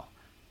as well.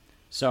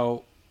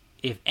 So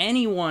if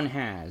anyone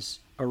has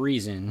a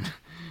reason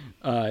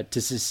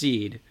to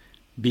secede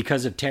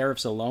because of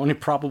tariffs alone, it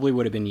probably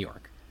would have been New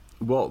York.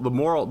 Well, the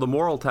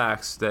moral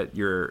tax that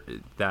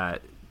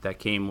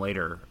came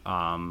later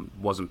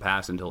wasn't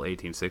passed until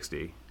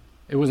 1860.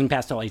 It wasn't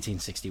passed until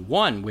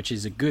 1861, which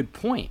is a good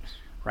point.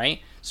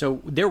 right?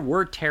 So there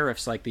were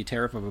tariffs like the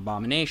tariff of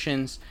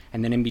abominations,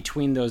 and then in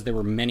between those there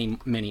were many,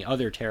 many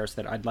other tariffs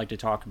that I'd like to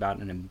talk about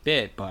in a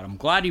bit, but I'm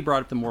glad you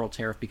brought up the moral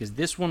tariff because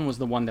this one was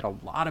the one that a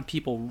lot of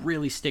people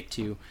really stick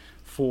to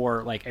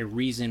for like a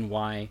reason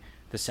why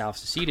the South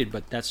seceded,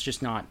 but that's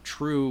just not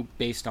true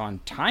based on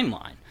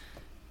timeline,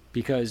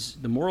 because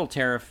the moral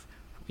tariff,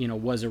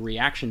 was a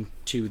reaction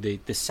to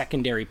the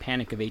secondary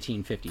panic of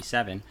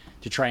 1857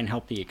 to try and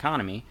help the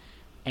economy,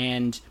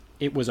 and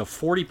it was a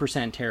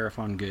 40% tariff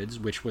on goods,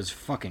 which was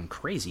fucking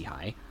crazy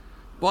high,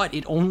 but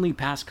it only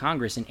passed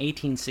Congress in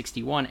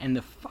 1861, and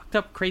the fucked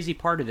up crazy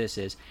part of this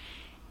is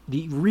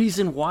the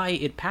reason why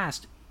it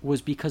passed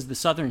was because the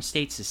southern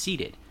states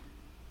seceded.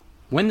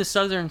 When the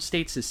southern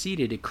states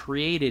seceded, it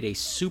created a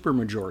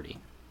supermajority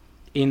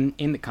in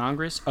the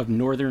Congress of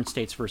northern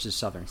states versus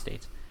southern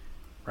states,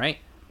 right?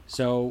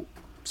 So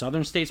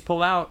southern states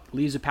pull out,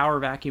 leaves a power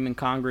vacuum in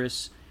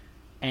Congress,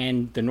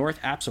 and the North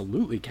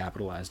absolutely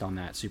capitalized on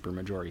that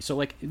supermajority. So,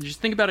 like, just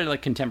think about it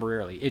like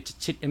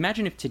contemporarily.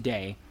 Imagine if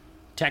today,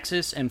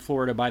 Texas and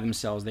Florida by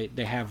themselves,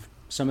 they have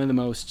some of the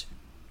most,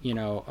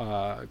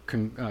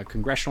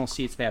 congressional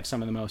seats. They have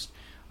some of the most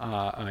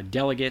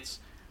delegates,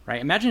 right?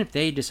 Imagine if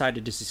they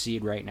decided to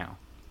secede right now,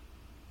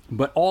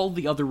 but all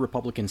the other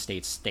Republican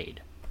states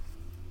stayed,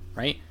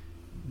 right?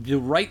 The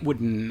right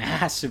would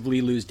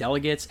massively lose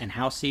delegates and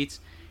House seats.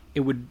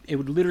 It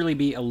would literally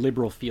be a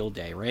liberal field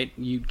day, right?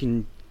 You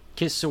can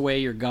kiss away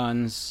your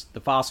guns,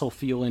 the fossil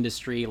fuel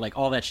industry, like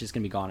all that shit's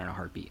gonna be gone in a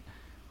heartbeat,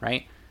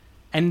 right?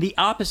 And the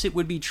opposite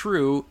would be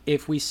true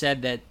if we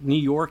said that New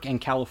York and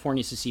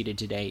California seceded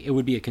today. It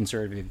would be a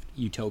conservative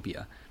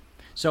utopia.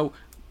 So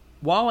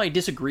while I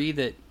disagree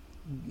that,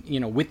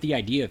 with the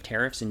idea of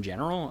tariffs in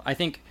general, I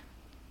think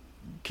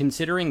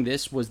considering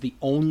this was the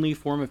only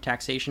form of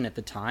taxation at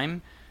the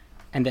time,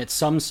 and that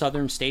some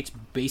southern states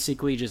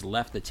basically just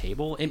left the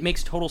table, it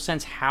makes total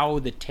sense how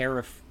the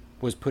tariff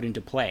was put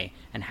into play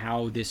and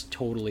how this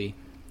totally,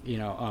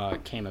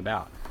 came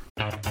about.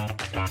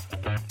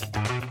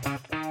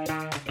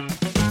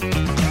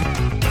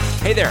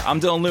 Hey there, I'm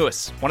Dylan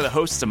Lewis, one of the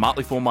hosts of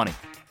Motley Fool Money.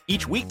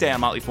 Each weekday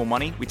on Motley Fool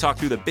Money, we talk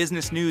through the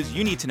business news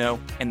you need to know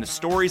and the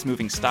stories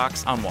moving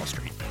stocks on Wall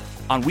Street.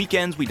 On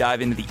weekends, we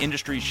dive into the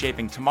industries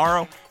shaping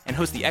tomorrow and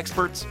host the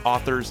experts,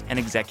 authors, and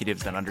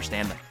executives that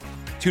understand them.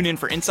 Tune in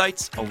for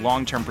insights, a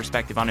long-term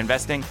perspective on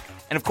investing,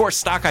 and of course,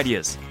 stock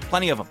ideas.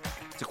 Plenty of them.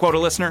 To quote a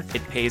listener,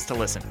 it pays to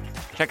listen.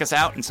 Check us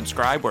out and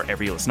subscribe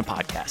wherever you listen to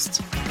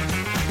podcasts.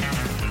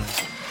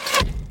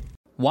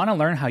 Want to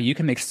learn how you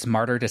can make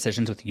smarter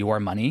decisions with your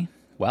money?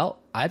 Well,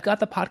 I've got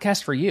the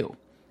podcast for you.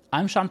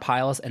 I'm Sean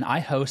Piles, and I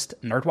host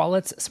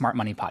NerdWallet's Smart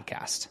Money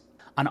Podcast.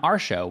 On our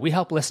show, we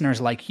help listeners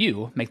like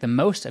you make the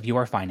most of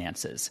your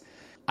finances.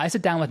 I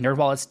sit down with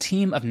NerdWallet's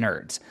team of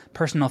nerds,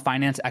 personal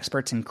finance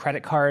experts in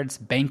credit cards,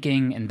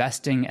 banking,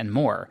 investing, and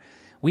more.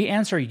 We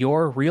answer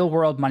your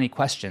real-world money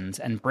questions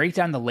and break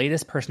down the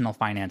latest personal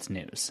finance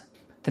news.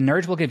 The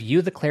nerds will give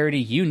you the clarity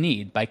you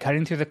need by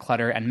cutting through the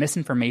clutter and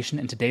misinformation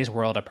in today's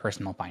world of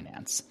personal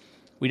finance.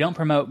 We don't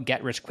promote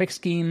get-rich-quick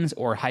schemes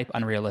or hype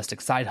unrealistic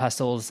side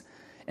hustles.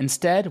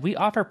 Instead, we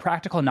offer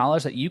practical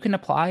knowledge that you can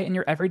apply in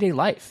your everyday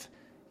life.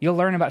 You'll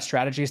learn about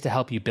strategies to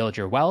help you build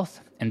your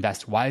wealth,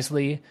 invest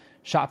wisely,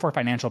 shop for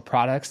financial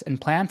products,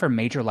 and plan for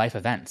major life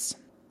events.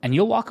 And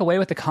you'll walk away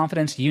with the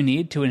confidence you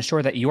need to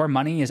ensure that your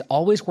money is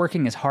always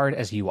working as hard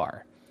as you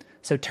are.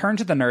 So turn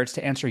to the nerds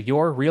to answer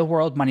your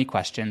real-world money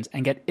questions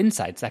and get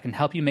insights that can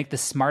help you make the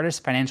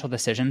smartest financial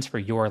decisions for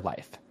your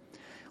life.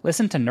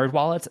 Listen to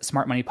NerdWallet's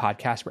Smart Money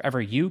Podcast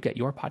wherever you get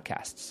your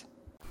podcasts.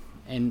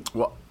 And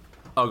Well,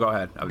 go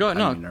ahead. Go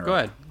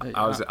ahead.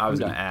 I was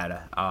going to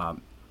add.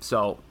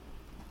 So,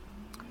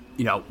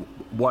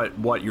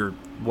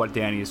 what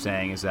Danny is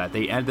saying is that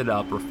they ended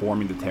up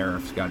reforming the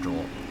tariff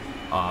schedule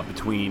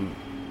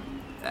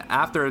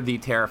after the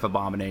tariff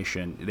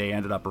abomination. They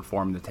ended up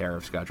reforming the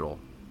tariff schedule,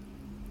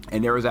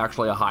 and there was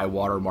actually a high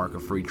watermark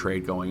of free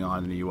trade going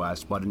on in the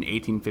U.S. But in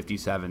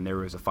 1857, there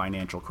was a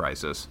financial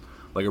crisis,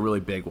 like a really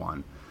big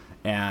one.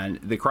 And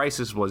the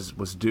crisis was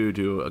due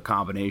to a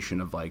combination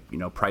of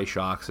price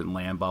shocks and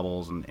land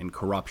bubbles and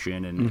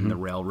corruption and in the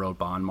railroad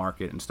bond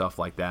market and stuff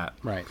like that.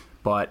 Right.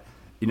 But,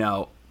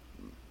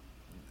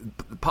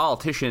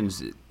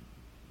 politicians,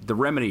 the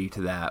remedy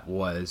to that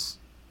was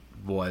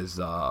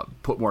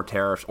put more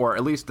tariffs, or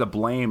at least the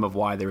blame of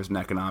why there was an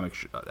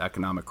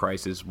economic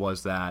crisis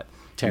was that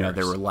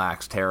there were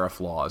lax tariff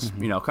laws.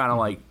 Kind of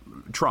like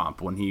Trump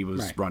when he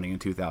was running in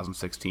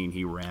 2016,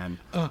 he ran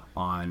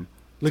on.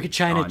 Look at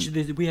China.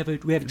 We have a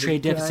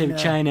trade deficit with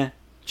China.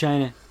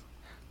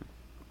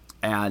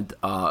 And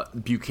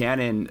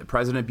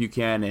President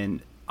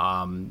Buchanan,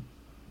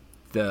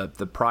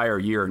 the prior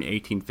year in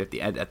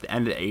 1850, at the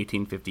end of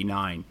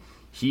 1859,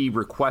 he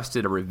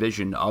requested a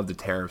revision of the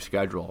tariff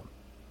schedule,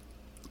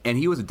 and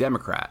he was a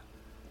Democrat,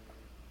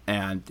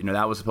 and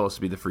that was supposed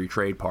to be the Free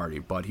Trade Party,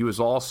 but he was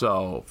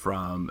also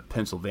from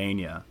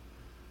Pennsylvania,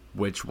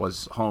 which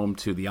was home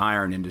to the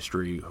iron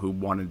industry, who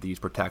wanted these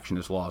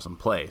protectionist laws in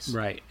place.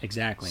 Right,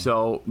 exactly.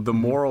 So the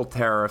moral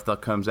tariff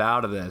that comes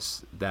out of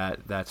this,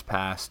 that's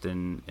passed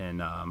in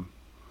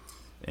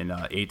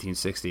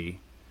 1860,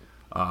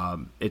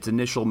 its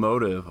initial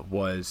motive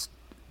was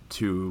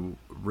to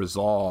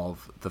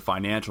resolve the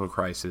financial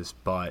crisis,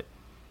 but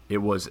it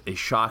was a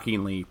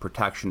shockingly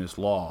protectionist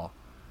law.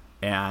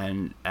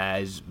 And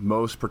as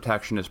most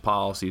protectionist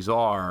policies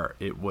are,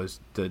 it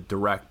was the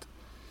direct,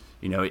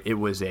 it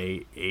was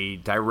a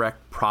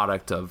direct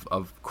product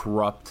of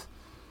corrupt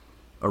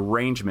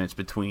arrangements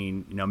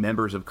between,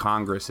 members of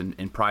Congress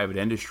and private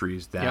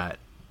industries that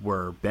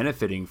were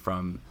benefiting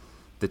from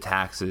the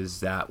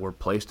taxes that were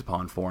placed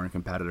upon foreign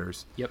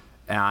competitors. Yep.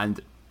 And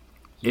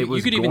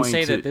you could even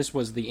say that this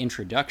was the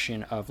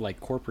introduction of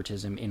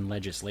corporatism in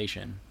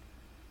legislation.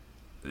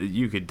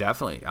 You could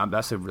definitely.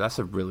 That's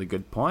a really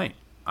good point.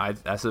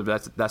 That's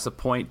a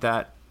point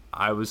that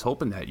I was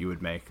hoping that you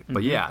would make.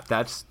 But yeah,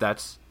 that's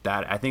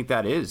I think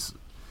that is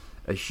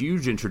a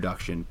huge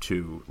introduction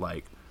to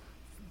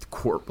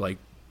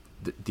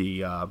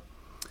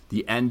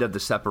the end of the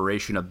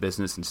separation of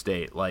business and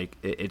state.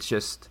 It's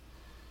just,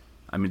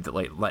 I mean,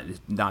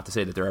 not to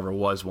say that there ever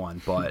was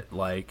one, but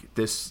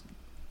this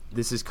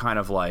is kind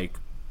of like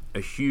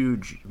a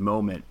huge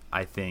moment,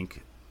 I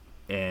think,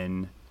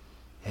 in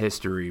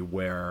history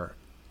where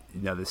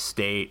the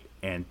state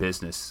and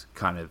business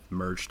kind of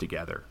merged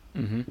together.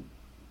 Mm-hmm.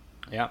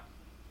 Yeah,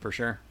 for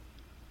sure.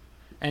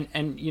 And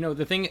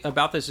the thing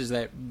about this is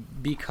that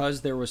because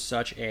there was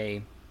such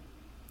a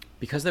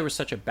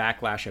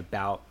backlash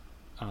about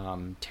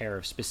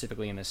tariffs,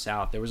 specifically in the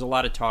South, there was a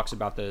lot of talks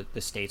about the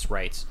states'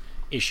 rights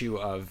issue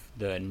of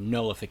the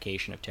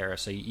nullification of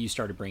tariffs. So you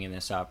started bringing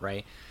this up,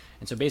 right?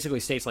 And so basically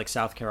states like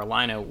South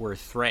Carolina were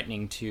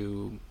threatening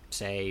to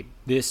say,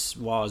 this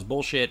law is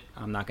bullshit,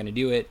 I'm not going to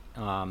do it,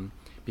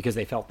 because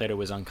they felt that it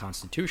was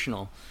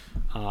unconstitutional.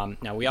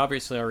 Now, we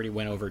obviously already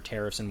went over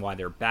tariffs and why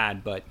they're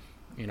bad, but,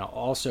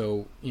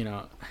 also,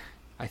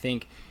 I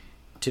think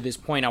to this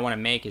point I want to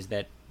make is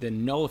that the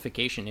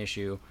nullification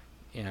issue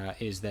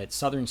is that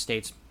southern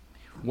states,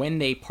 when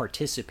they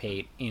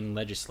participate in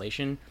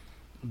legislation,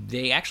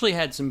 they actually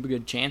had some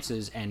good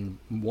chances and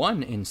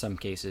won in some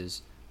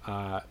cases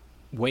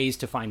ways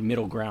to find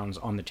middle grounds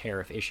on the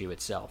tariff issue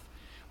itself,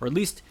 or at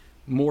least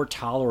more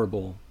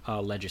tolerable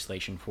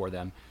legislation for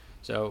them.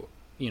 So,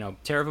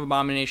 tariff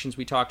abominations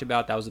we talked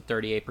about, that was a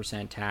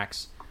 38%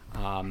 tax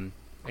and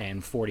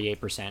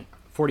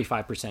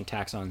 45%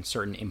 tax on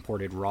certain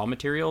imported raw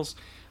materials,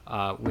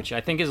 which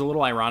I think is a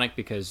little ironic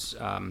because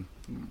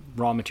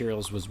raw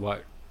materials was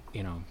what,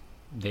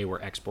 they were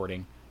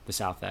exporting, the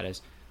South that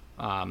is,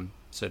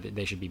 so that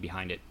they should be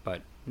behind it,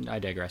 but I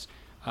digress.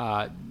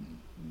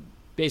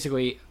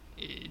 Basically,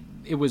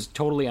 it was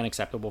totally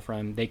unacceptable for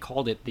them. They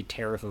called it the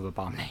tariff of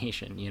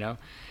abomination,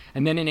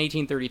 And then in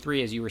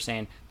 1833, as you were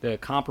saying, the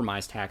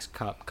compromise tax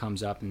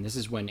comes up, and this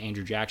is when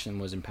Andrew Jackson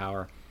was in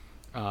power.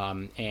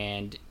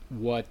 And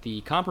what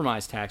the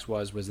compromise tax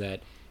was that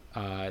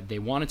they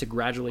wanted to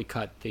gradually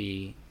cut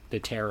the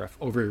tariff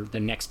over the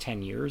next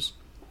 10 years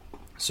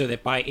so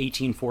that by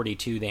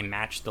 1842 they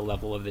matched the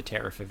level of the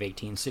tariff of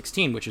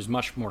 1816, which is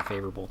much more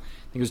favorable.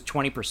 I think it was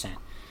 20%.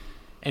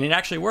 And it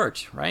actually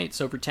worked, right?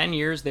 So for 10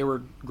 years, they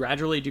were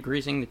gradually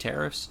decreasing the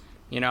tariffs,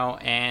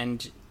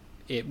 and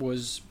it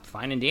was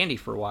fine and dandy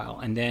for a while.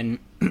 And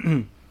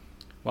then,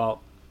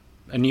 well,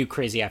 a new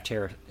crazy-ass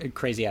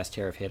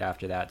tariff hit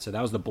after that. So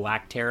that was the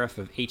black tariff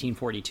of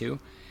 1842.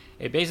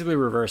 It basically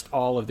reversed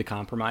all of the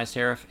compromise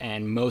tariff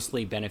and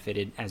mostly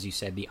benefited, as you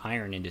said, the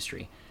iron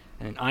industry.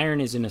 And iron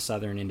is in a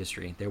southern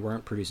industry. They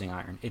weren't producing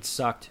iron. It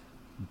sucked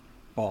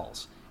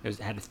balls. It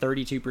had a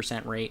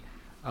 32% rate.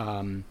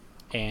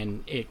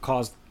 And it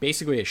caused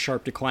basically a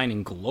sharp decline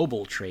in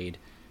global trade,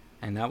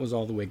 and that was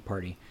all the Whig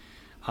Party.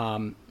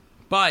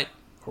 But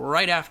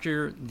right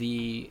after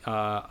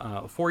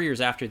 4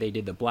 years after they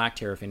did the black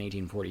tariff in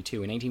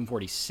 1842, in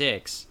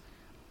 1846,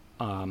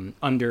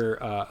 under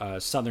a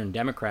Southern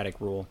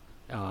Democratic rule,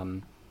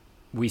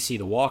 we see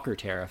the Walker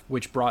tariff,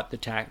 which brought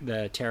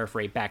the tariff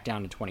rate back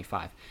down to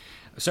 25.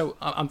 So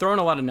I'm throwing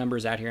a lot of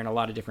numbers out here and a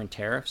lot of different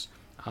tariffs,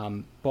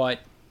 but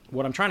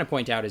what I'm trying to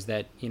point out is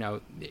that,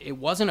 it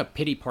wasn't a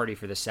pity party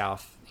for the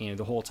South,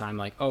 the whole time,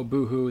 like, oh,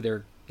 boo-hoo,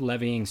 they're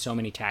levying so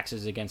many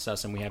taxes against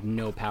us and we have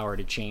no power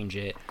to change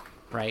it,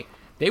 right?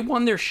 They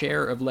won their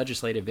share of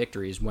legislative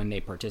victories when they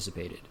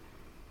participated,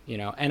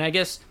 and I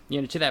guess,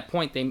 to that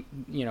point, they,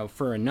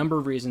 for a number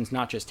of reasons,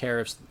 not just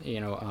tariffs,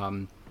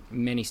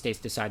 many states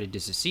decided to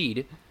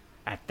secede.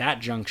 At that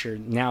juncture,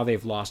 now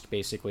they've lost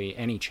basically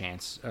any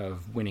chance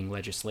of winning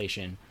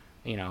legislation,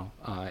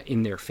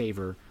 in their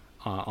favor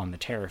on the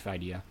tariff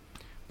idea.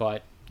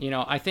 But,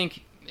 I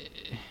think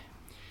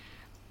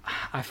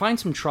I find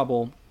some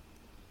trouble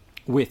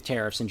with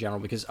tariffs in general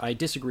because I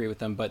disagree with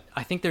them, but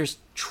I think there's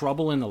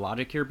trouble in the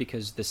logic here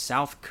because the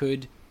South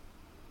could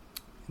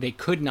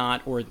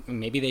not, or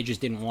maybe they just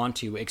didn't want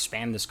to,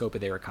 expand the scope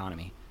of their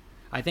economy.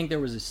 I think there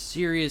was a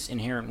serious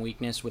inherent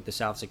weakness with the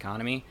South's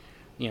economy,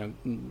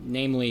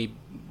 namely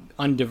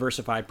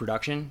undiversified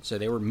production, so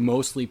they were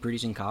mostly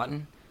producing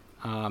cotton.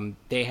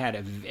 They had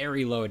a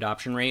very low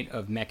adoption rate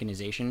of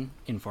mechanization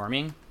in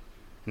farming,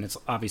 and it's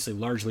obviously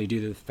largely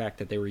due to the fact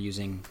that they were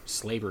using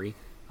slavery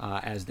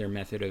as their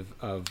method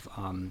of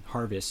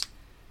harvest.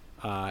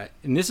 And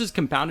this is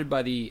compounded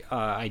by the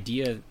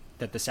idea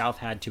that the South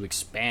had to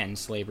expand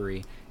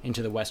slavery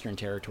into the Western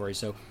territory.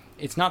 So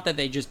it's not that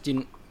they just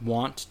didn't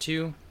want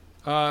to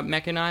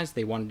mechanize,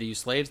 they wanted to use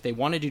slaves. They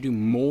wanted to do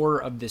more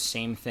of the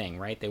same thing,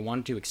 right? They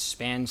wanted to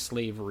expand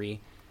slavery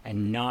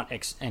and not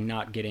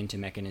get into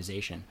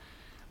mechanization.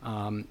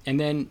 And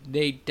then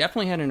they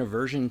definitely had an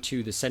aversion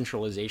to the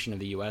centralization of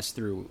the U.S.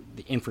 through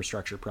the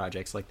infrastructure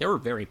projects. Like, they were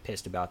very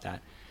pissed about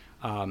that,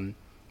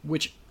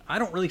 which I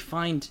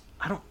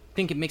don't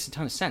think it makes a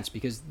ton of sense,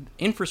 because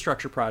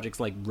infrastructure projects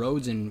like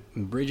roads and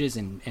bridges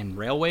and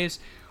railways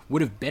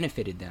would have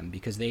benefited them,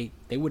 because they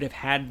would have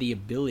had the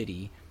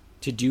ability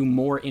to do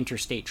more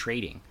interstate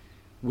trading,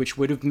 which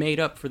would have made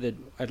up for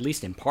at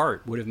least in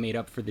part, would have made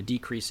up for the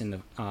decrease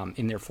in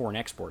their foreign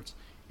exports.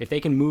 If they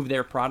can move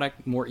their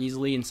product more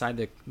easily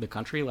inside the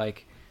country,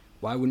 like,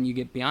 why wouldn't you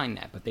get behind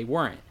that? But they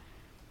weren't.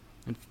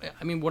 And,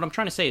 I mean, what I'm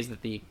trying to say is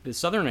that the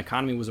Southern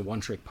economy was a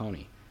one-trick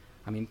pony.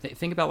 I mean,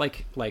 think about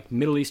like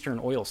Middle Eastern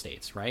oil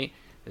states, right?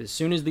 As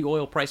soon as the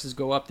oil prices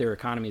go up, their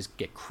economies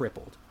get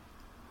crippled,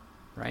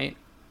 right?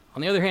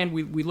 On the other hand,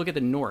 we look at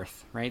the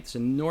North, right? So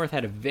the North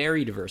had a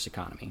very diverse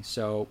economy.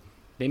 So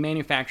they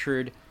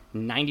manufactured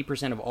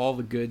 90% of all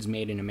the goods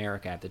made in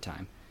America at the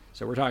time.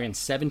 So we're talking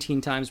 17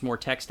 times more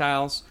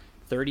textiles,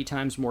 30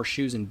 times more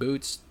shoes and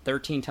boots,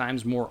 13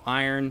 times more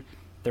iron,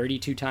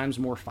 32 times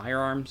more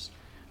firearms.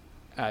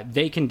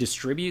 They can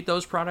distribute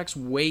those products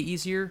way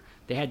easier.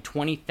 They had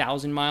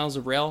 20,000 miles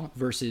of rail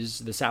versus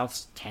the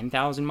South's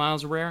 10,000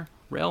 miles of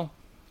rail.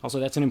 Also,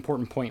 that's an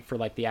important point for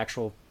like the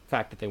actual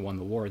fact that they won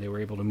the war. They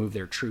were able to move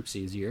their troops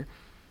easier.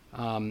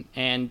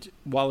 And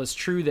while it's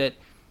true that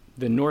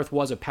the North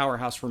was a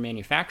powerhouse for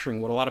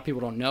manufacturing, what a lot of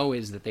people don't know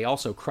is that they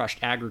also crushed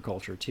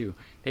agriculture too.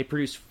 They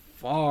produced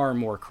far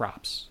more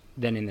crops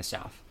than in the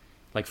South,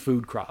 like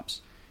food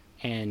crops,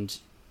 and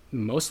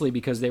mostly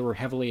because they were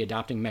heavily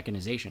adopting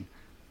mechanization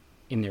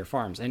in their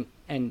farms.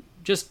 And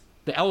just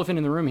the elephant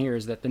in the room here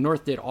is that the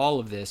North did all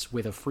of this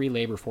with a free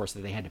labor force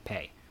that they had to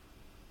pay.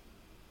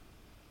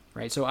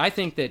 Right? So I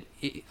think that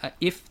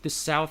if the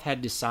South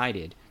had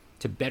decided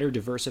to better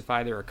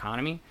diversify their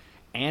economy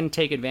and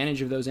take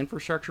advantage of those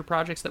infrastructure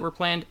projects that were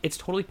planned, it's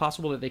totally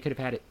possible that they could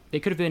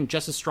have been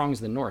just as strong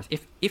as the North,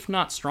 if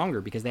not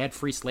stronger, because they had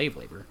free slave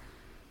labor.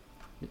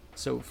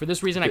 So for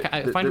this reason, I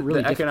find it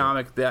really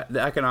difficult.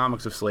 The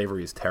economics of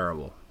slavery is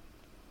terrible.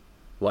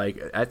 Like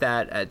at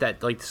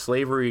that like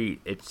slavery,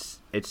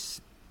 it's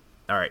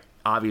all right.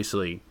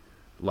 Obviously,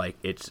 like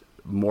it's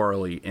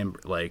morally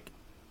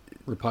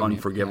repugnant,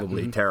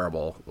 unforgivably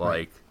terrible.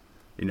 Like,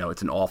 right.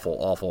 It's an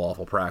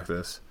awful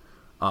practice.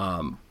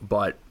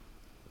 But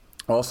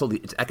also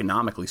it's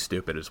economically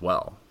stupid as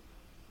well.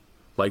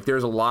 Like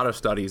there's a lot of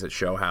studies that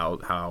show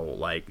how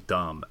like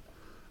dumb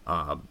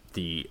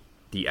the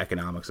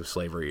economics of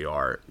slavery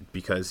are,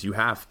 because you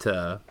have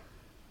to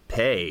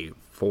pay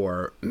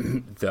for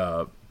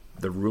the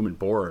room and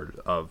board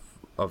of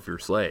your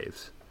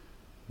slaves,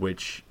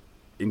 which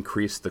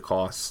increase the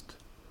cost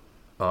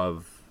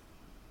of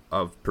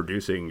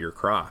producing your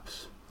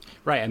crops.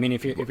 Right. I mean,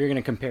 if you're going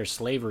to compare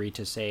slavery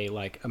to, say,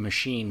 like a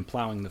machine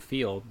plowing the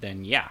field,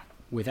 then yeah,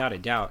 without a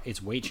doubt,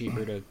 it's way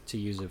cheaper to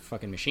use a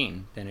fucking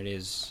machine than it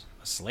is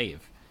a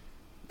slave.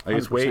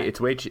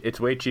 100%. It's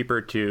way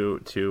cheaper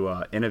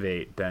to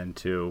innovate than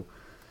to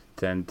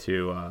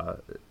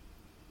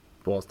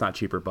well, it's not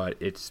cheaper, but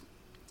it's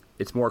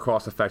more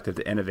cost effective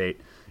to innovate.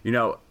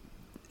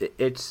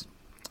 It's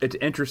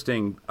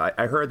interesting.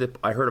 I heard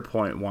a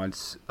point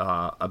once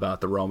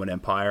about the Roman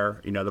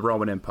Empire. The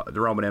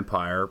Roman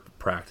Empire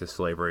practiced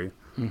slavery.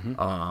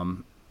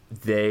 Mm-hmm.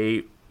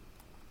 They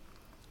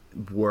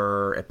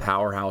were a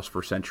powerhouse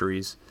for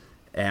centuries,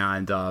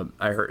 and I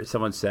heard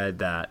someone said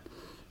that.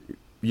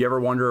 You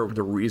ever wonder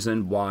the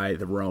reason why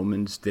the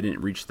Romans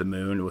didn't reach the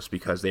moon was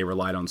because they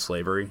relied on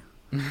slavery?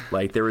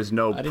 Like there was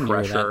no I didn't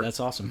pressure. Hear that. That's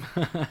awesome.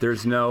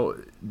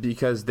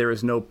 because there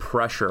is no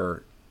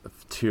pressure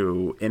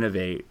to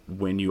innovate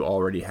when you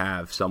already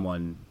have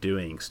someone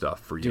doing stuff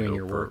for you, doing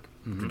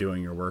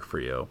your work for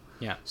you.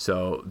 Yeah.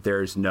 So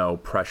there's no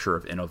pressure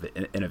of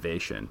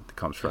innovation that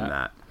comes from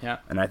that. Yeah.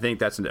 And I think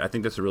that's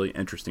a really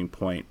interesting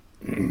point.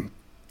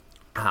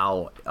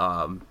 How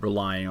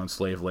relying on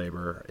slave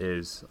labor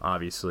is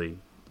obviously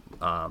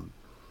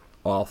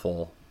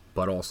awful,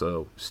 but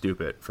also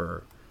stupid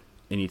for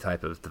any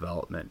type of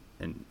development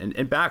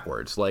and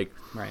backwards. Like,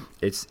 right.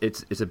 It's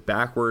a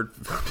backward.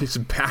 It's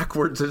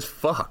backwards as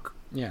fuck.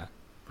 Yeah.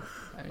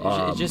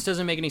 It just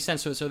doesn't make any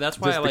sense. So that's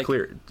why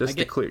to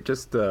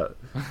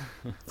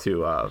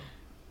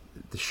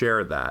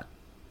share that.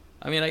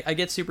 I mean, I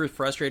get super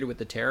frustrated with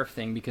the tariff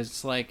thing, because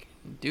it's like,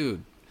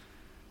 dude,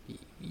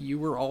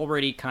 you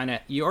already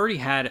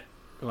had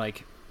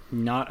like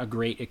not a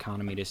great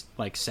economy to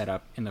like set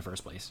up in the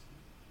first place.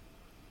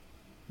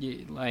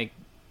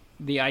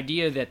 the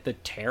idea that the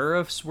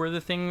tariffs were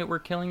the thing that were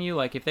killing you,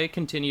 like if they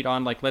continued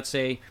on, like let's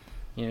say,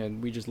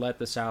 we just let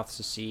the South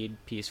secede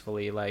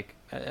peacefully, like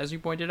as you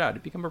pointed out,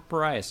 it become a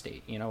pariah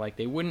state. Like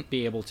they wouldn't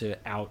be able to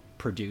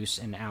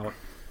outproduce and out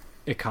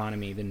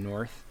economy the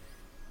North.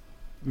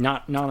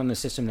 Not on the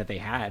system that they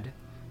had.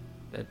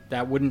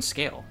 That wouldn't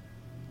scale.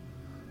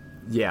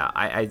 Yeah,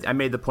 I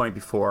made the point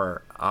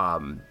before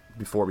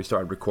we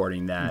started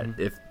recording that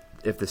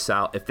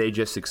if they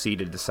just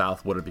succeeded, the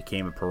South would have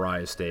became a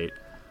pariah state.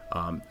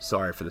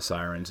 Sorry for the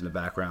sirens in the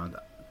background.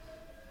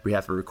 We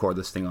have to record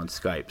this thing on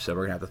Skype, so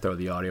we're gonna have to throw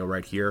the audio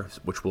right here,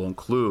 which will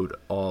include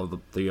all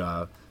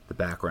the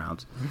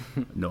background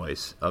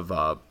noise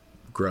of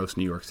gross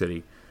New York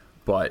City.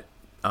 But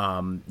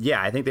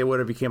I think they would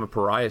have became a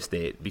pariah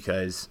state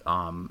because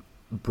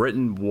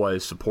Britain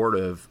was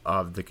supportive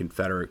of the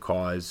Confederate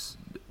cause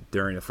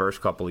during the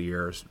first couple of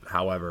years.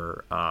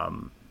 However,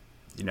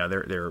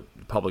 their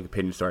public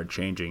opinion started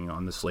changing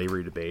on the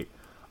slavery debate.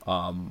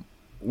 I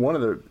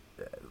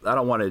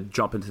don't want to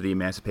jump into the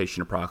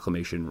Emancipation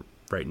Proclamation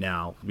right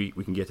now. We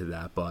can get to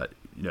that, but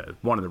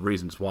one of the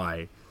reasons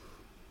why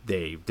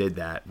they did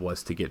that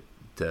was to get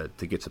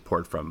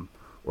support from,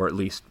 or at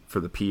least for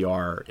the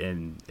PR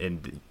in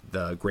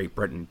the Great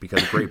Britain,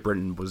 because Great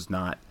Britain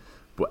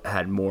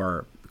had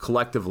more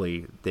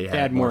collectively. They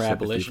had more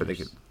sympathy for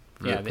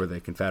the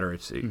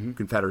Confederacy. Mm-hmm.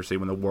 Confederacy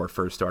when the war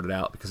first started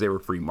out, because they were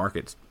free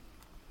markets.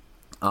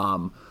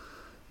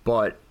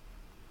 But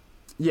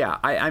yeah,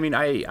 I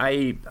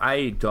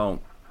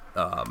don't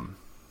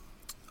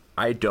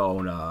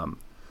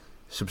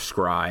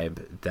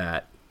subscribe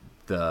that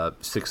the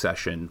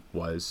secession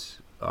was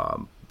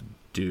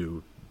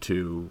due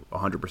to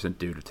 100%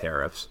 due to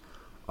tariffs.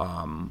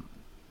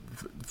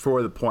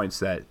 For the points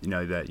that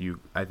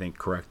I think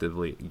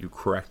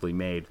correctly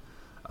made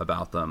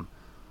about them.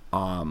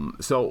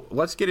 So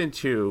let's get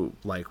into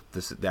like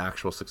the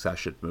actual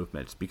secession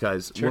movements,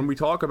 because when we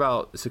talk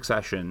about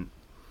secession,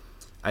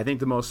 I think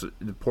the most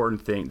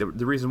important thing,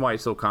 the reason why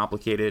it's so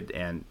complicated,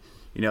 and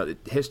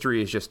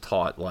history is just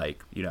taught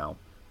like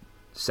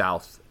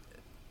South,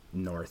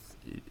 North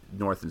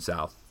and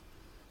South,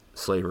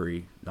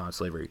 slavery,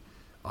 non-slavery.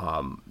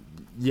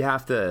 You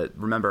have to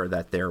remember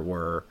that there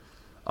were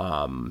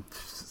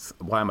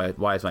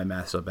why is my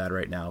math so bad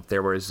right now?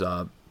 There was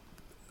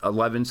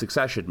 11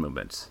 secession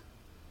movements.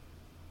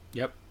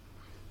 Yep.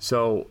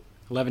 So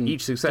 11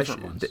 each succession,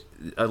 different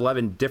ones.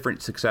 11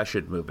 different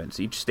secession movements.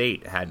 Each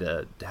state had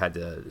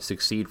to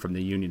succeed from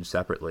the Union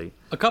separately.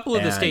 A couple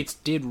of the states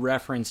did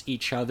reference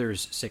each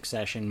other's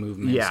secession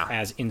movements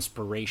as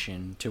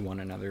inspiration to one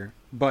another.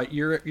 But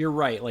you're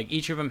right. Like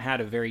each of them had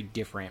a very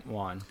different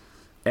one.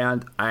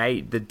 And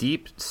the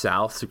Deep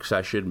South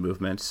secession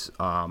movements,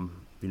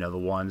 the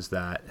ones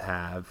that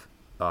have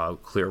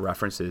clear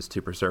references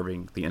to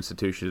preserving the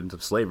institutions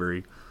of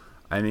slavery,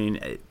 I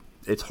mean,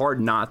 it's hard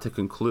not to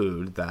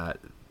conclude that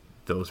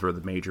those were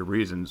the major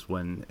reasons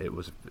when it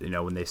was,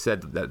 when they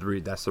said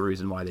that's the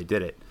reason why they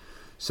did it.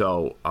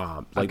 So,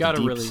 like the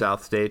Deep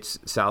South states,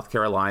 South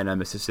Carolina,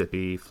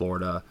 Mississippi,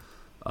 Florida,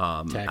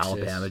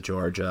 Alabama,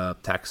 Georgia,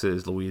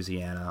 Texas,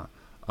 Louisiana,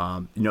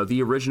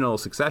 the original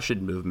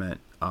secession movement,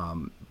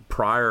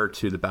 prior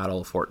to the Battle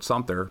of Fort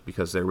Sumter,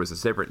 because there was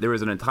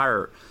an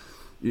entire,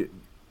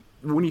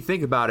 when you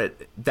think about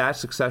it, that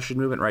secession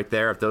movement right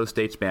there, if those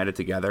states banded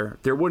together,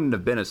 there wouldn't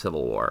have been a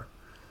civil war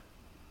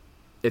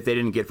if they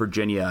didn't get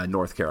Virginia and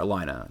North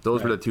Carolina.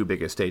 Those were the two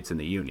biggest states in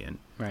the Union.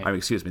 Right.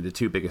 The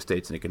two biggest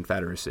states in the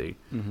Confederacy.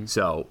 Mm-hmm.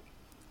 So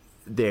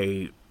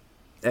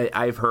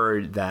I've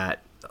heard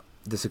that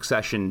the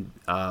secession,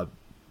 a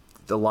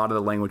lot of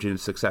the language in the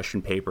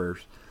secession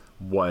papers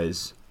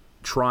was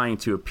trying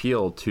to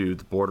appeal to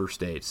the border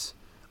states,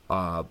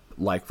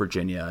 like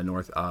Virginia,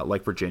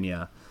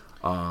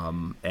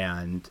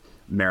 and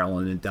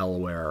Maryland and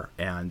Delaware,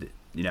 and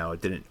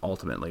it didn't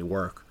ultimately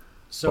work.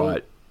 So,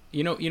 but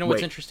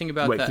what's interesting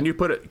about that? Can you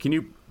put a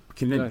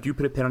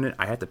pin on it?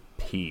 I had to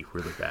pee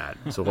really bad,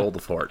 so hold the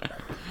fort.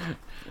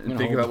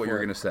 Think about what you're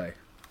going to say.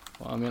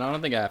 Well, I mean, I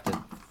don't think I have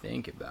to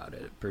think about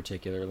it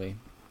particularly.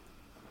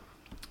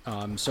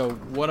 So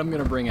what I'm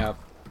going to bring up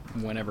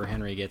whenever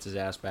Henry gets his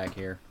ass back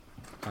here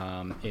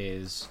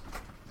is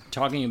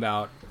talking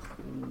about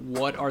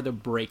what are the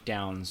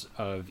breakdowns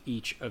of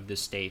each of the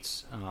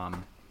states,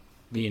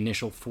 the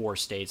initial 4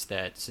 states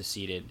that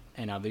seceded.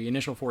 And now the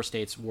initial 4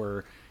 states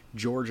were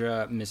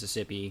Georgia,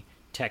 Mississippi,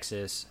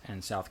 Texas,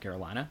 and South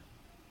Carolina.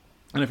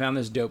 And I found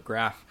this dope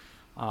graph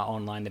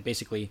online that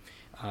basically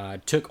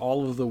took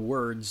all of the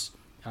words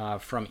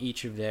from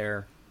each of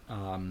their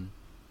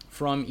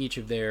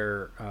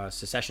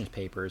secession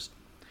papers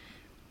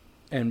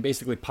and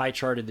basically pie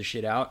charted the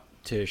shit out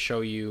to show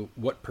you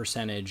what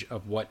percentage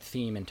of what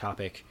theme and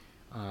topic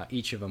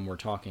each of them were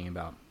talking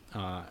about.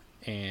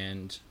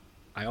 And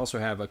I also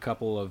have a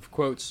couple of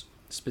quotes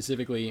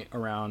specifically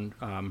around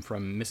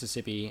from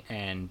Mississippi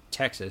and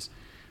Texas,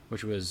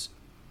 which was,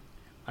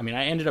 I mean,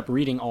 I ended up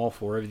reading all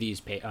 4 of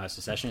these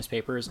secessionist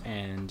papers,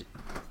 and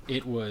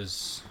it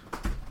was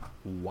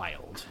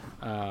wild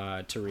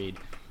to read.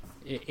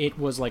 it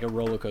was like a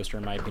roller coaster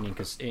in my opinion,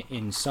 because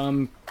in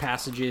some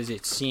passages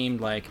it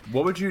seemed like...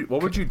 What would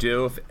you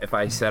do if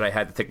I said I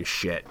had to take a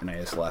shit and I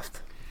just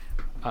left?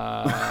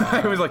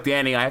 I was like,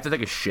 Danny, I have to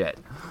take a shit.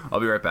 I'll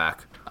be right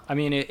back. I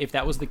mean, if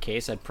that was the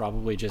case, I'd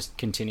probably just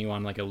continue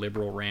on like a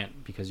liberal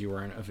rant because you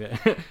weren't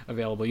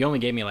available. You only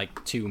gave me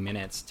like 2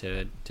 minutes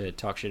to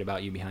talk shit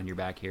about you behind your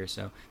back here,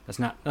 so that's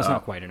not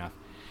quite enough.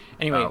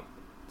 Anyway,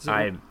 so,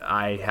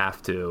 I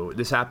have to.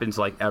 This happens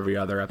like every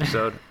other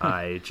episode.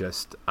 I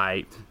just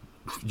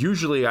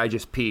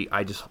pee.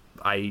 I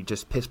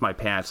just piss my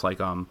pants like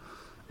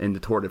in the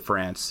Tour de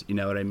France. You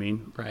know what I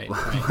mean? Right.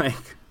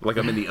 like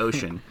I'm in the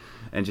ocean,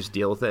 and just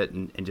deal with it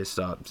and just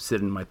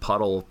sit in my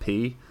puddle of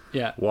pee.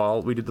 Yeah.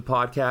 While we did the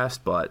podcast,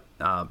 but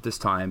this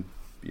time,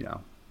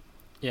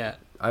 Yeah.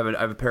 I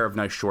have a pair of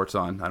nice shorts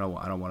on. I don't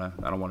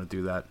want to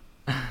do that.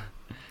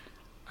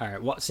 All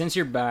right. Well, since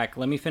you're back,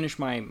 let me finish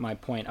my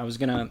point. I was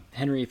gonna,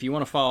 Henry, if you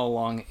want to follow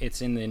along,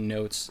 it's in the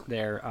notes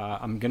there.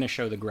 I'm gonna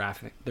show the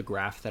graph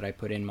that I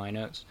put in my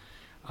notes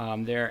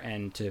there,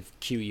 and to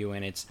cue you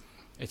in, it's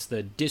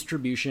the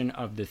distribution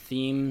of the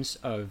themes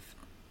of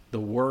the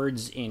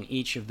words in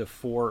each of the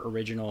 4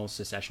 original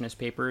secessionist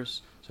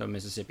papers. So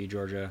Mississippi,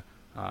 Georgia.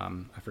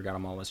 I forgot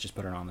them all. Let's just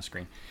put it on the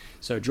screen.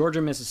 So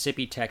Georgia,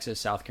 Mississippi, Texas,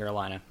 South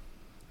Carolina.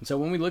 And so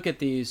when we look at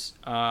these,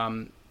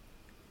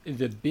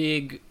 the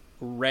big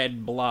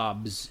red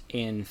blobs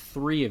in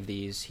 3 of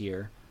these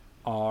here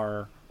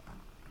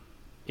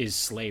is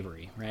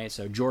slavery, right?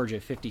 So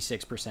Georgia,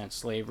 56%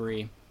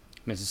 slavery.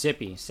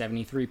 Mississippi,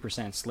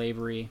 73%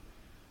 slavery.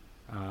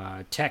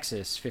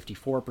 Texas,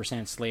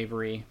 54%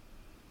 slavery.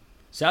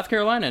 South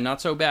Carolina, not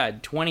so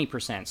bad,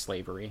 20%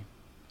 slavery.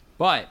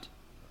 But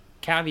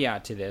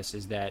caveat to this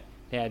is that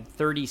they had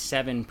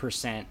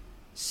 37%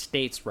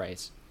 states'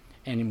 rights.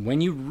 And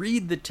when you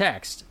read the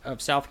text of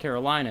South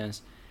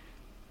Carolina's,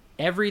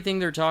 everything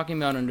they're talking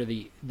about under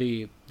the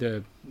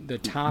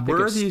topic Where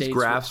are of these states'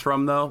 graphs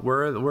from, though?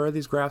 Where are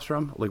these graphs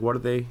from? Like, what are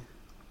they?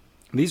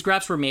 These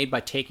graphs were made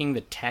by taking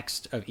the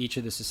text of each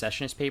of the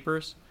secessionist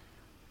papers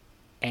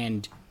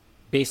and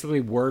basically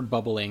word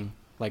bubbling,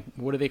 like,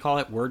 what do they call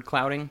it? Word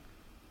clouding?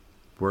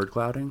 Word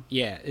clouding?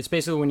 Yeah, it's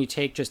basically when you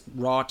take just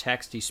raw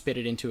text, you spit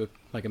it into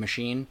a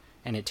machine,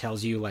 and it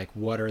tells you like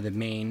what are the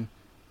main,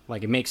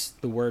 like it makes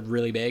the word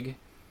really big,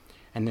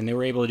 and then they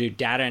were able to do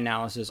data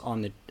analysis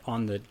on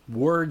the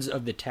words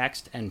of the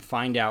text and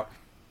find out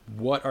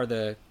what are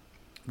the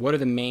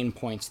main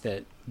points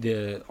that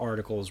the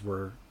articles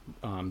were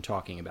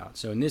talking about.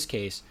 So in this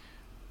case,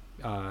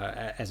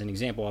 as an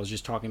example, I was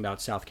just talking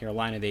about South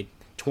Carolina.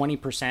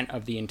 20%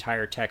 of the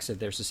entire text of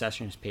their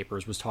secessionist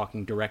papers was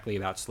talking directly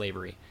about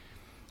slavery.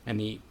 And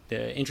the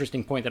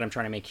interesting point that I'm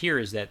trying to make here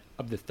is that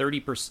of the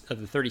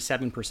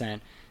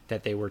 37%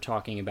 that they were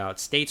talking about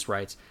states'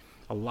 rights,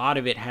 a lot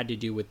of it had to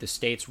do with the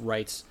states'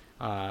 rights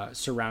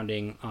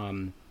surrounding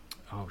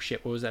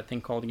what was that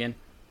thing called again?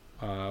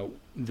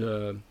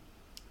 There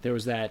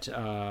was that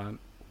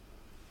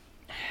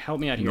help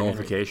me out here.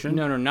 Nullification?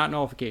 Henry. No, not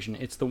nullification.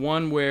 It's the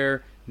one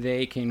where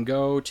they can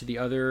go to the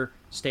other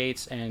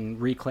states and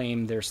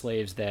reclaim their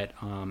slaves that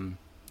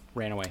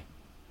ran away.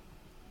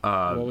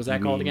 What was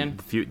that called again?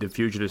 The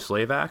Fugitive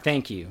Slave Act?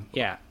 Thank you.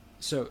 Yeah.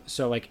 So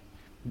like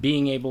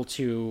being able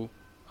to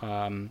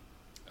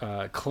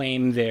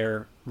claim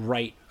their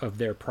right of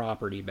their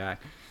property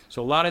back.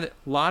 So a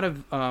lot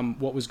of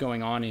what was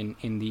going on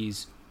in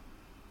these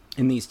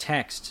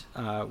texts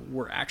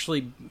were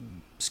actually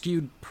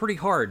skewed pretty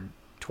hard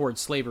towards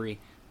slavery,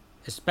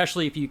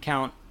 especially if you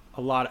count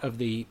a lot of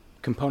the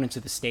components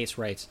of the states'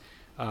 rights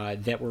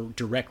that were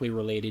directly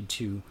related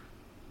to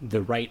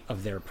the right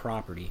of their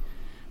property.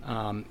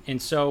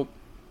 And so,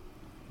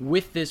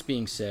 with this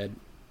being said,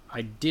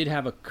 I did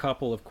have a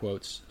couple of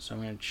quotes, so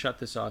I'm going to shut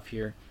this off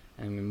here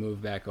and I'm going to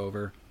move back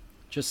over.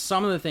 Just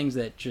some of the things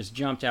that just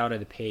jumped out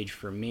of the page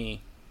for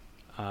me.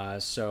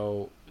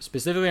 So,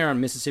 specifically around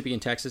Mississippi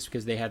and Texas,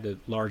 because they had the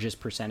largest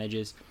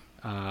percentages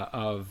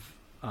of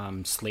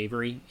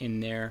slavery in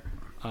their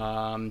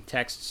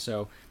texts.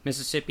 So,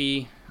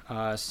 Mississippi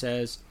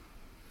says...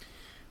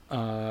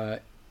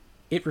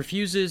 it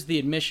refuses the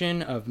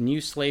admission of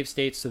new slave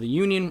states to the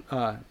Union.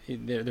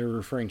 They're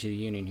referring to the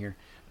Union here.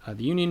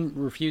 The Union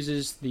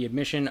refuses the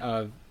admission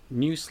of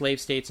new slave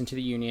states into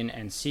the Union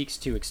and seeks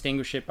to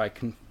extinguish it by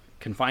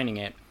confining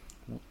it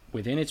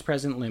within its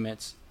present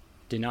limits,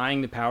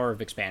 denying the power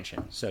of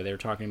expansion. So they're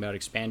talking about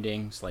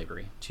expanding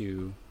slavery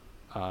to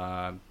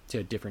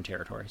different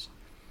territories.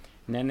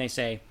 And then they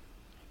say,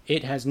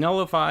 it has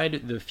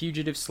nullified the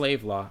fugitive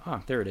slave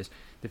law. There it is.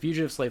 The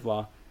fugitive slave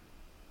law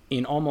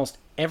in almost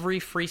every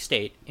free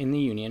state in the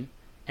Union,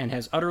 and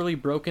has utterly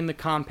broken the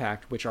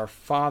compact which our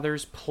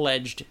fathers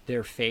pledged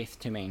their faith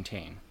to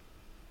maintain.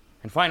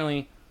 And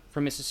finally,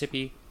 from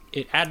Mississippi,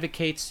 it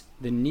advocates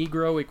the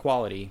Negro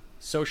equality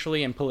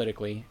socially and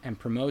politically, and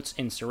promotes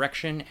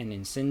insurrection and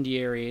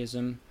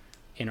incendiarism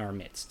in our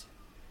midst.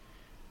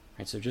 All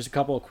right, so just a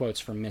couple of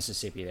quotes from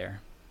Mississippi there.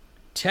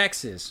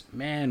 Texas,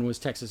 was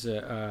Texas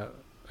a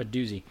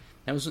doozy.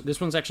 This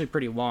one's actually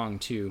pretty long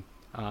too.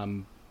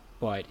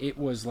 but it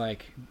was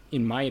like,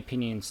 in my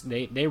opinion,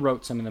 they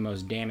wrote some of the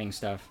most damning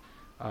stuff,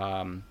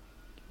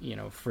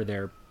 for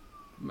their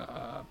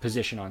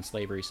position on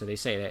slavery. So they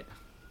say that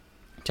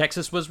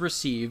Texas was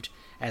received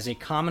as a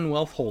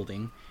Commonwealth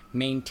holding,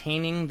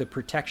 maintaining and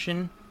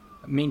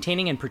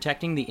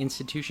protecting the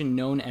institution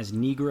known as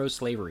Negro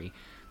slavery,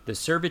 the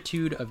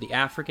servitude of the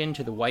African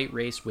to the white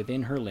race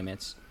within her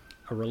limits,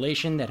 a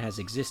relation that has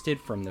existed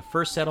from the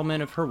first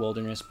settlement of her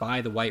wilderness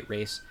by the white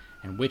race,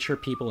 and which her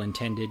people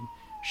intended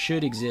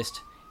should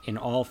exist in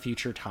all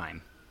future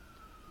time.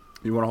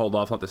 You want to hold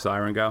off, let the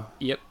siren go?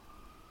 Yep.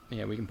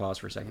 Yeah, we can pause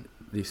for a second.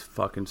 These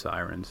fucking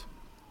sirens.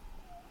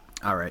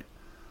 All right.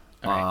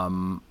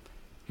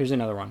 Here's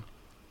another one.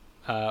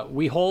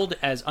 We hold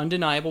as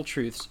undeniable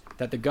truths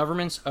that the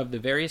governments of the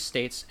various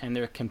states and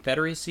their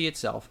confederacy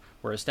itself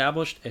were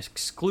established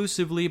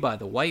exclusively by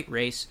the white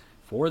race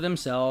for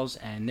themselves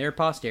and their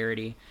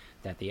posterity,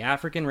 that the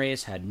African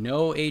race had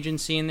no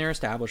agency in their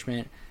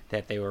establishment,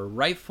 that they were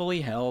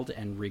rightfully held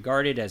and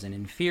regarded as an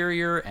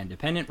inferior and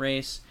dependent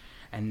race,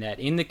 and that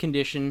in the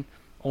condition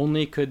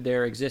only could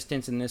their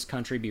existence in this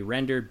country be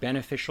rendered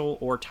beneficial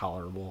or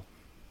tolerable.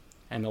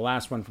 And the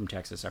last one from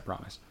Texas, I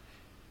promise.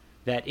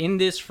 That in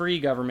this free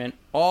government,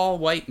 all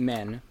white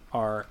men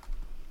are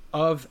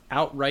of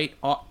outright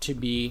ought to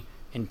be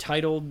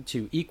entitled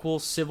to equal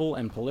civil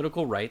and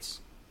political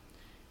rights,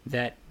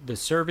 that the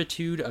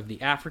servitude of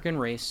the African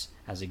race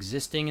as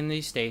existing in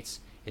these states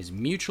is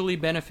mutually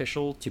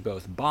beneficial to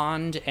both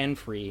bond and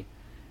free,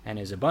 and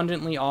is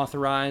abundantly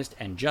authorized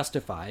and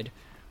justified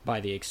by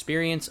the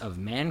experience of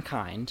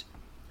mankind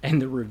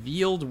and the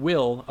revealed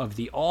will of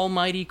the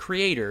Almighty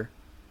Creator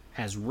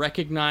as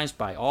recognized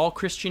by all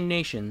Christian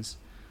nations,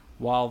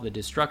 while the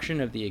destruction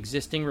of the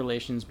existing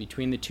relations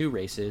between the two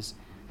races,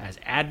 as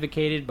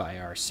advocated by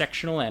our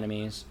sectional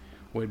enemies,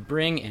 would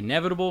bring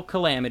inevitable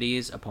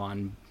calamities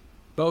upon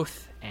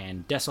both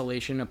and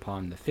desolation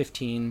upon the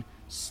 15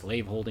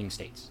 slaveholding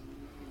states.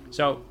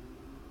 So,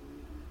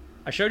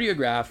 I showed you a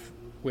graph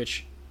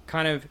which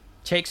kind of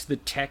takes the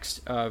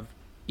text of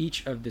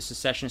each of the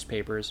secessionist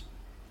papers,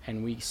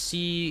 and we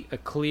see a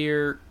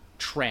clear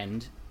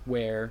trend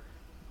where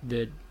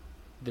the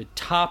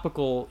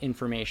topical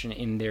information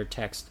in their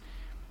text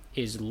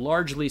is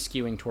largely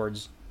skewing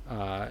towards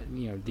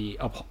the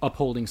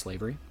upholding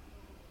slavery,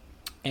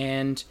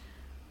 and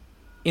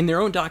in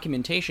their own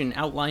documentation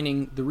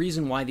outlining the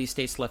reason why these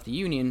states left the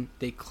Union,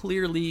 they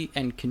clearly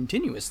and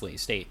continuously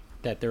state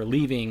that they're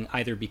leaving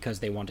either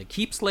because they want to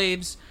keep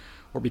slaves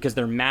or because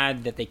they're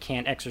mad that they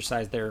can't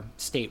exercise their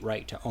state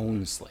right to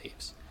own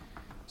slaves.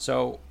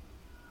 So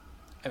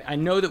I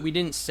know that we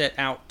didn't set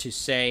out to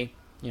say,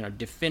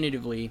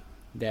 definitively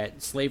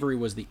that slavery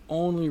was the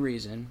only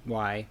reason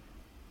why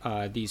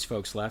these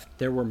folks left.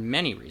 There were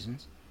many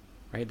reasons,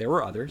 right? There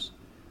were others.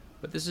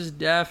 But this is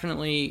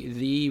definitely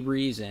the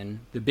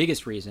reason, the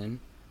biggest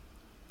reason,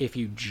 if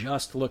you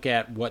just look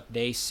at what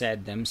they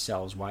said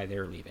themselves why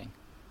they're leaving.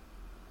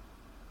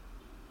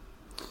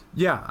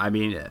 Yeah, I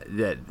mean,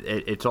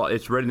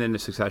 it's written in the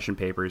secession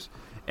papers,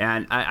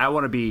 and I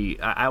want to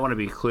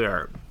be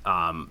clear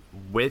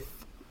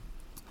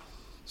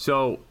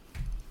so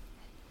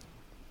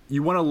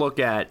you want to look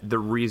at the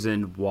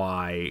reason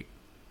why.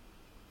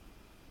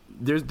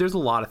 There's a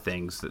lot of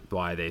things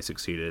why they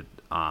succeeded,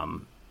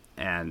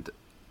 and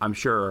I'm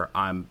sure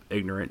I'm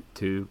ignorant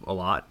to a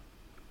lot,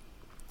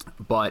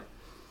 but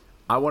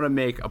I want to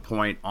make a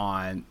point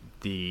on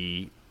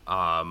the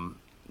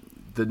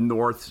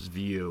North's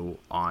view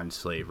on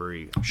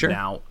slavery. Sure.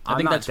 Now,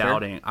 I'm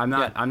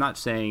not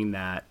saying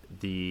that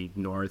the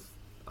North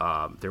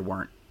there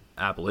weren't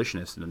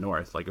abolitionists in the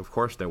North. Like, of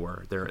course there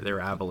were. There were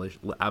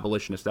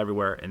abolitionists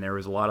everywhere, and there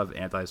was a lot of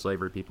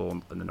anti-slavery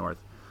people in the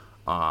North.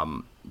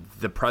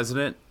 The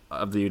president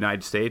of the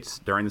United States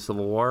during the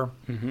Civil War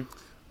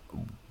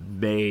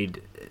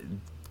made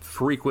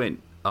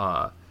frequent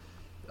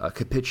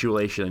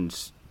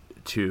capitulations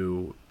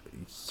to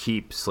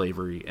keep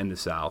slavery in the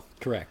South.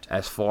 Correct.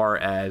 As far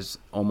as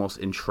almost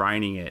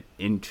enshrining it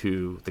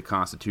into the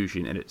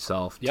Constitution in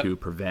itself to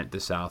prevent the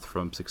South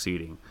from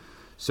succeeding.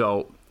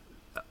 So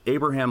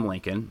Abraham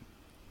Lincoln,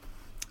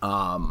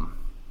 I'm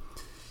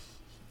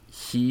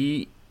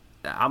going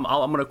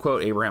to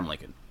quote Abraham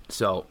Lincoln.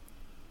 So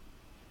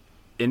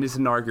in his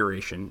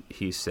inauguration,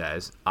 he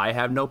says, "I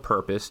have no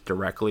purpose,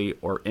 directly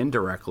or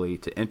indirectly,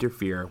 to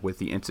interfere with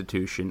the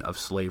institution of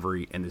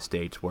slavery in the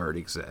states where it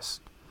exists.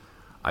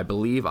 I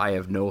believe I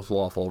have no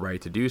lawful right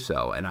to do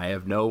so, and I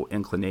have no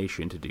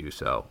inclination to do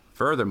so.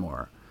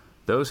 Furthermore,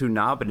 those who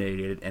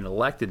nominated and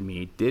elected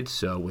me did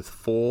so with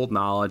full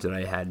knowledge that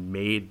I had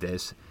made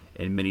this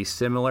and many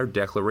similar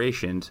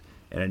declarations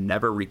and had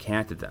never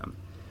recanted them.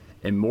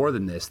 And more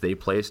than this, they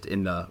placed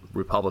in the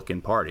Republican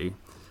Party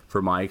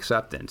for my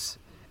acceptance,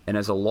 and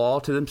as a law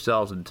to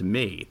themselves and to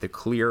me, the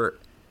clear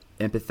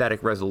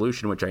empathetic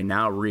resolution, which I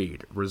now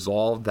read,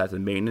 resolved that the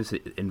maintenance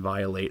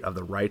inviolate of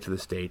the rights of the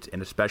states,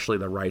 and especially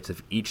the rights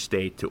of each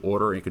state to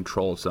order and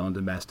control its own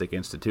domestic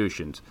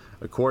institutions,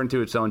 according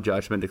to its own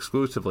judgment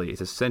exclusively,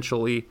 is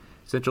essential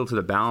to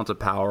the balance of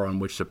power on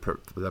which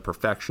the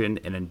perfection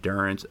and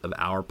endurance of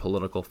our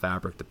political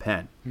fabric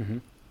depend. Mm-hmm.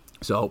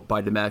 So by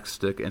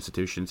domestic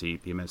institutions, he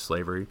meant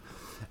slavery.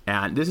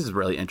 And this is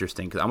really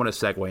interesting because I want to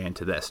segue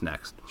into this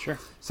next. Sure.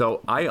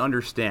 So I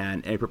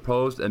understand a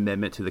proposed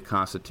amendment to the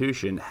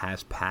Constitution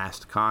has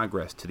passed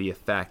Congress to the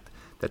effect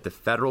that the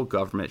federal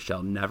government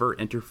shall never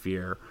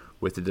interfere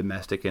with the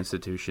domestic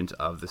institutions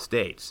of the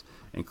states,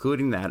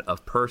 including that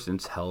of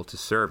persons held to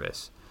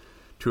service.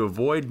 To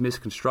avoid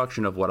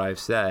misconstruction of what I've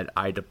said,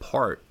 I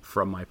depart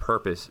from my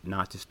purpose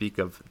not to speak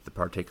of the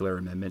particular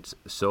amendments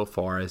so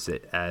far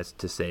as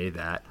to say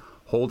that,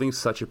 holding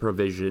such a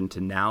provision to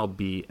now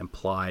be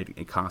implied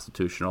in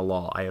constitutional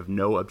law, I have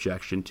no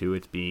objection to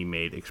its being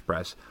made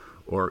express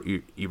or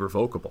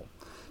irrevocable.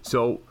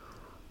 So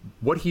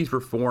what he's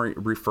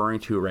referring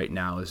to right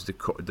now is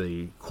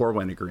the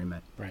Corwin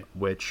Agreement, right,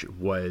 which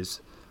was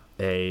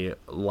a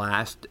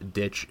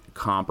last-ditch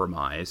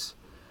compromise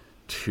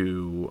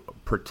to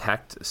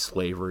protect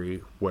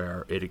slavery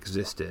where it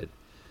existed.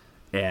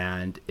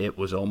 And it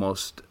was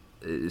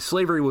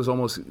slavery was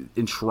almost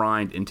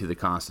enshrined into the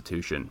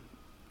Constitution.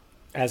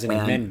 As an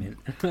amendment.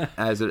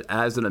 as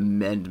an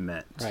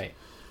amendment. Right.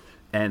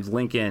 And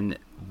Lincoln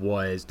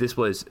this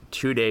was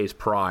 2 days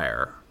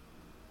prior.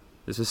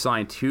 This was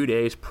signed 2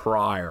 days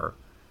prior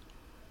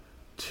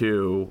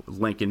to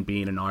Lincoln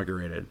being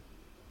inaugurated.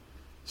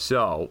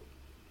 So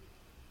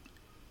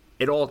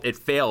it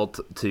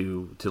failed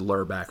to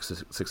lure back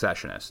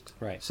secessionists.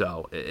 Right.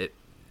 So it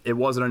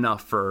wasn't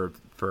enough for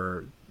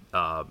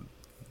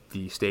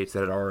the states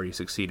that had already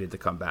succeeded to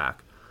come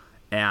back.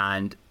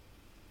 And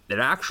it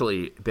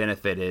actually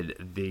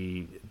benefited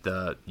the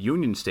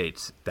Union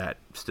states that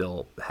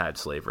still had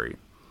slavery.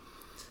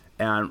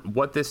 And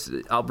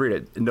I'll read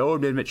it. No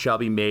amendment shall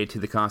be made to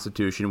the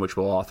Constitution which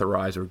will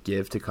authorize or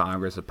give to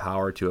Congress a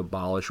power to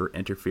abolish or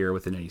interfere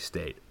within any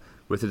state,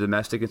 with the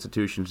domestic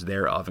institutions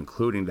thereof,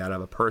 including that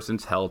of a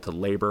persons held to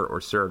labor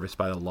or service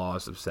by the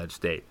laws of said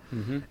state.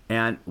 Mm-hmm.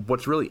 And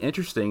what's really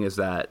interesting is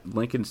that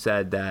Lincoln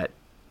said that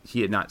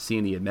he had not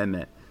seen the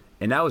amendment,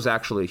 and that was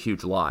actually a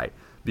huge lie,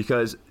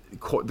 because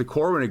the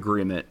Corwin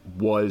Agreement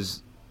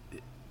was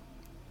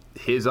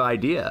his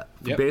idea.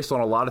 Yep. Based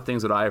on a lot of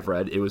things that I've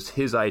read, it was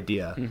his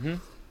idea. Mm-hmm.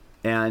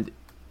 And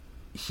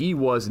he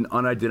was an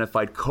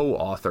unidentified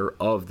co-author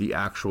of the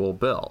actual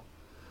bill.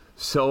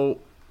 So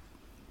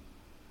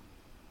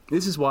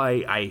this is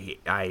why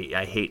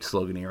I hate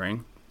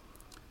sloganeering.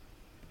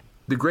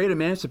 The Great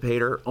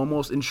Emancipator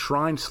almost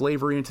enshrined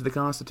slavery into the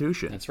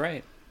Constitution. That's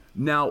right.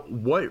 Now,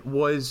 what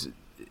was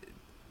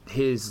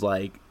his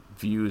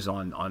views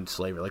on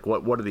slavery?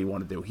 What did he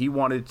want to do? He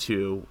wanted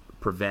to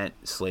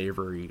prevent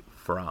slavery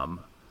from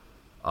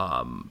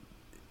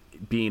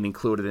being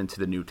included into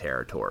the new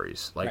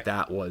territories. Right.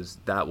 that was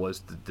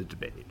the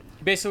debate.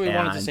 He basically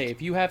wanted to say,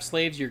 if you have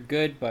slaves, you're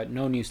good, but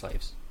no new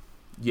slaves.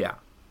 Yeah,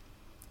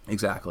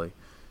 exactly.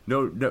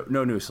 No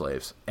new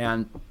slaves.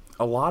 And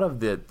a lot of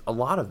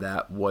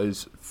that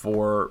was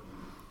for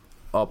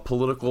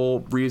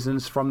political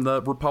reasons from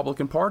the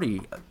Republican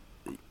Party.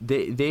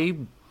 They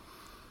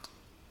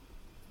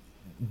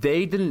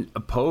didn't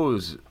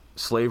oppose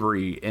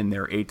slavery in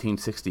their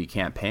 1860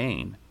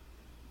 campaign.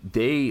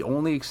 They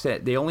only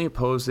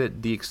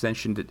opposed the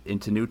extension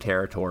into new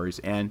territories,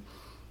 and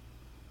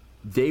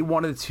they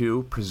wanted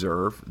to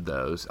preserve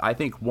those. I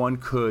think one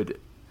could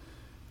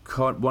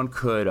come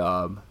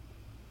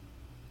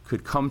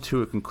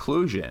to a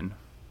conclusion,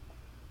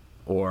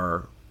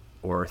 or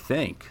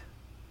think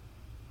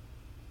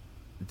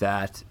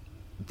that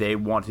they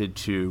wanted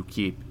to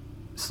keep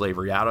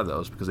slavery out of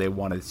those because they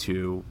wanted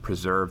to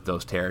preserve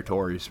those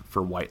territories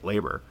for white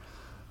labor.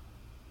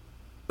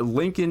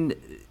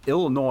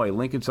 Illinois,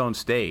 Lincoln's own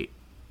state.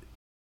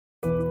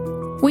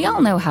 We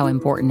all know how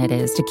important it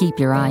is to keep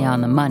your eye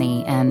on the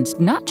money, and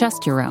not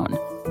just your own.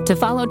 To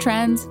follow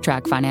trends,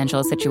 track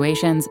financial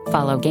situations,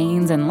 follow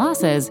gains and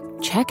losses,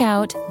 check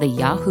out the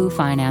Yahoo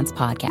Finance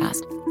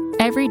podcast.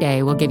 Every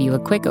day, we'll give you a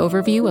quick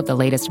overview of the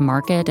latest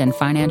market and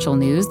financial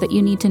news that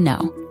you need to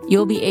know.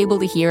 You'll be able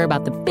to hear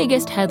about the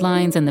biggest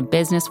headlines in the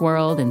business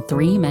world in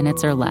 3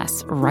 minutes or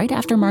less, right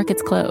after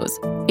markets close.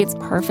 It's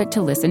perfect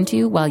to listen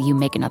to while you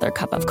make another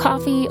cup of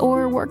coffee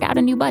or work out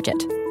a new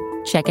budget.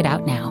 Check it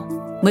out now.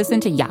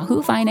 Listen to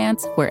Yahoo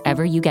Finance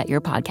wherever you get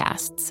your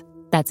podcasts.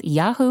 That's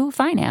Yahoo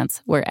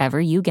Finance wherever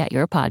you get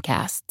your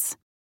podcasts.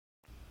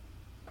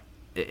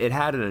 It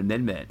had an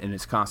amendment in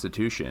its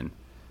constitution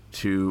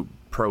to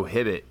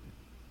prohibit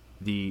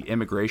the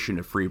immigration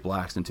of free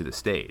blacks into the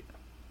state.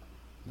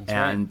 That's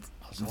and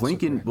right.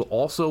 Lincoln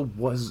also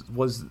was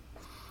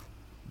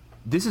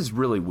this is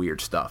really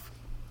weird stuff.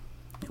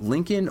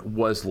 Lincoln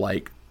was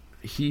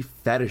he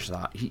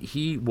fetishized.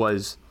 He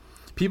was,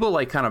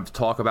 people kind of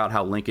talk about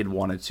how Lincoln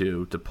wanted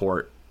to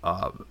deport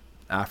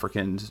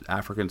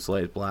African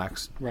slave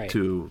blacks right.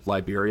 to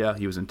Liberia.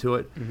 He was into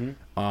it.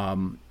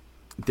 Mm-hmm.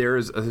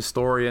 there's a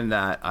historian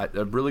a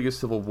really good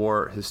Civil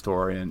War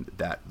historian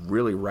that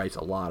really writes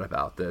a lot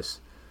about this.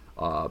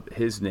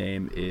 His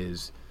name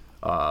is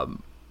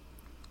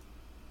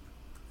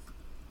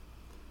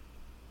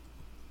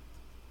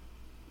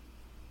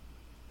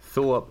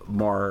Philip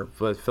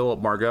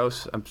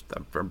Margos.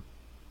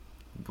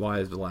 Why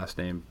is the last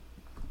name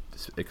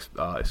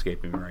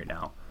escaping me right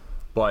now?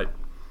 But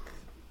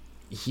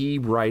he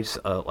writes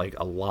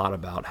a lot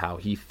about how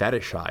he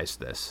fetishized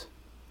this.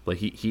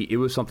 Like it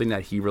was something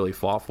that he really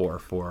fought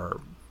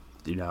for,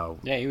 you know.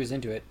 Yeah, he was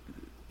into it.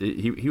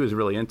 He was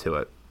really into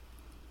it.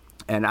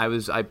 And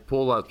I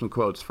pulled out some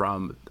quotes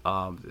from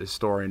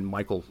historian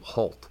Michael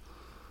Holt,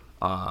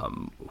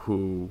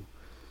 who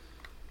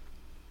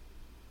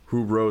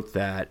wrote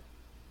that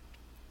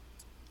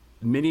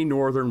many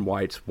northern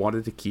whites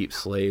wanted to keep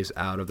slaves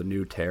out of the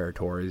new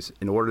territories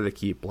in order to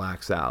keep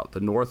blacks out. The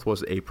North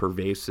was a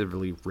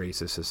pervasively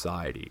racist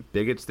society.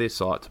 Bigots they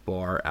sought to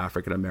bar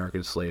African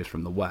American slaves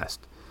from the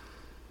West.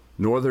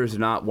 Northerners did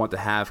not want to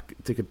have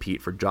to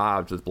compete for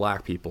jobs with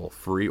black people,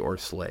 free or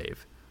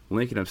slave.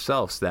 Lincoln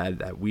himself said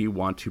that we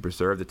want to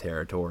preserve the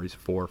territories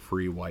for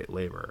free white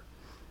labor.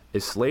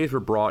 If slaves were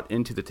brought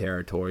into the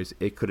territories,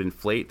 it could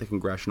inflate the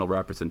congressional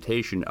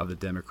representation of the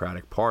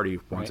Democratic Party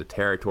once a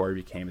territory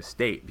became a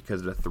state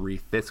because of the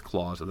 3/5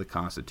 clause of the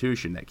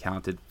Constitution that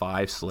counted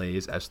 5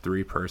 slaves as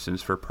 3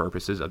 persons for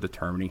purposes of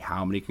determining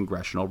how many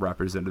congressional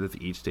representatives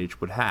each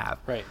state would have.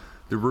 Right.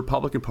 The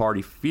Republican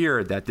Party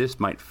feared that this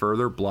might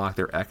further block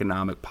their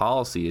economic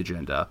policy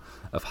agenda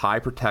of high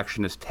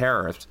protectionist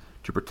tariffs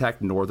to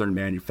protect northern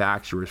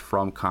manufacturers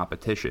from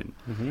competition.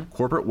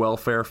 Corporate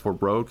welfare for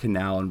road,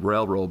 canal, and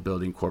railroad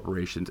building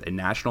corporations, a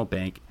national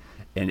bank,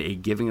 and a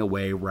giving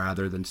away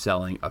rather than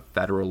selling of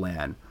federal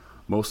land,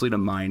 mostly to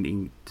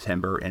mining,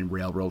 timber, and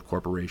railroad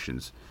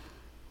corporations.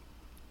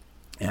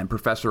 And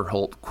Professor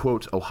Holt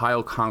quotes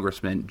Ohio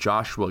Congressman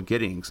Joshua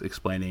Giddings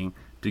explaining,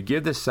 to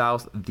give the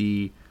South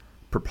the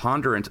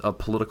preponderance of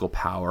political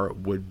power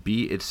would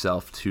be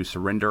itself to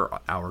surrender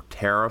our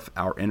tariff,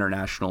 our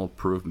international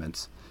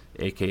improvements,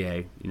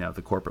 aka,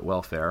 the corporate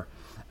welfare,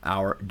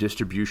 our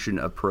distribution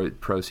of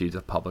proceeds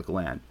of public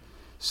land.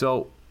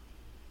 So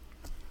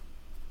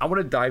I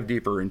want to dive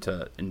deeper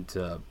into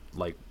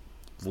like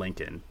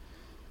Lincoln,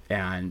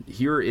 and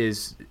here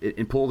is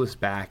and pull this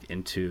back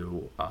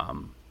into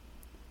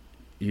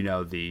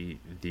the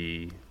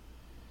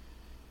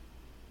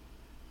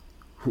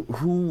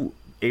who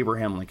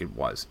Abraham Lincoln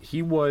was.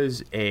 He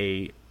was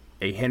a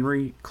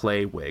Henry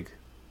Clay Whig.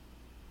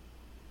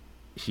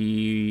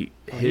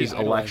 His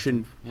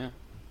election,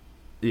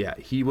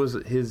 he was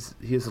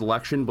his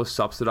election was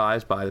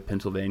subsidized by the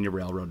Pennsylvania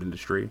railroad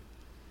industry,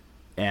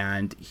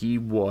 and he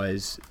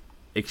was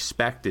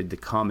expected to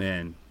come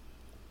in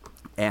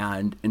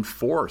and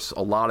enforce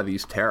a lot of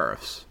these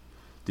tariffs,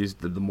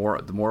 the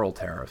moral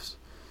tariffs.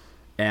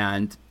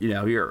 And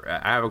here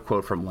I have a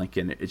quote from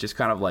Lincoln. It just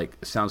kind of like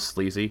sounds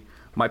sleazy.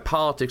 My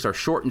politics are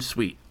short and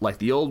sweet, like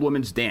the old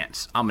woman's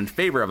dance. I'm in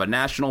favor of a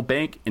national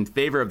bank, in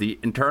favor of the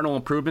internal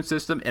improvement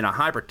system, and a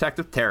high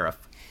protective tariff.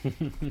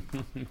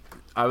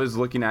 I was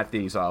looking at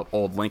these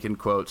old Lincoln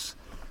quotes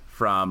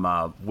from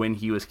when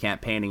he was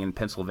campaigning in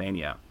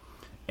Pennsylvania,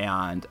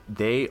 and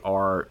they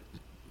are,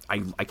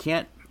 I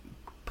can't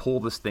pull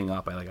this thing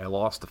up. I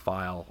lost the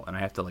file, and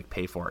I have to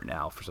pay for it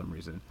now for some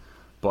reason.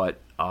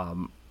 But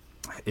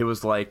it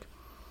was like,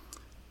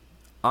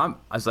 I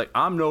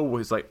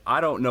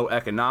don't know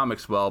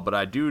economics well, but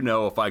I do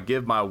know if I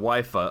give my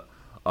wife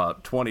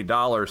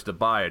 $20 to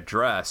buy a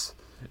dress,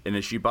 and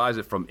if she buys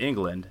it from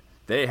England,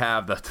 they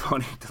have the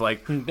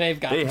they've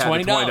got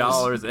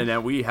 $20, and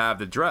then we have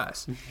the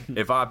dress.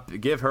 If I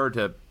give her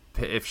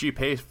if she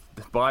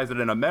buys it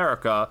in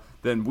America,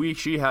 then we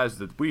have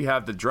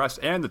the dress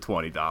and the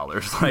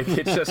 $20.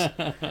 It's just,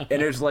 and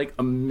there's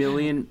a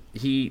million.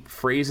 He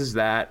phrases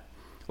that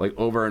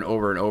over and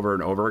over and over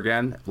and over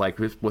again,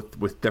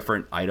 with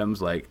different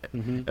items.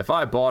 If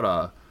I bought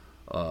a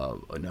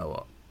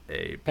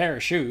pair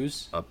of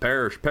shoes, a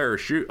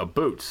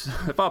boots.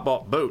 If I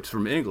bought boots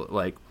from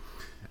England,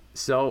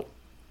 so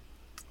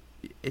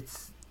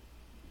it's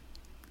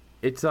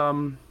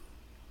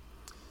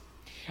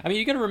I mean,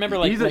 you got to remember,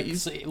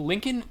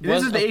 Lincoln.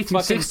 This is the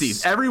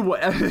 1860s. Everyone.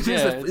 This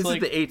is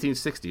the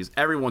 1860s.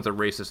 Everyone's a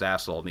racist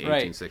asshole in the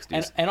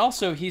 1860s. And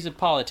also, he's a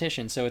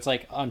politician, so it's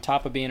on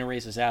top of being a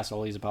racist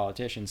asshole, he's a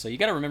politician. So you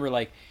got to remember,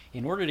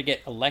 in order to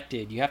get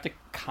elected, you have to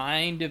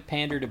kind of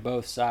pander to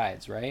both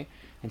sides, right?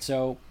 And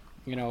so,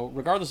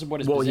 regardless of what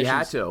his position. Well, he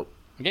had to.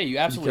 Yeah, you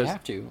absolutely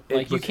have to.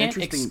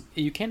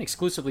 You can't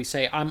exclusively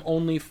say I'm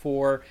only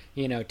for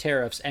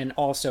tariffs and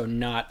also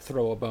not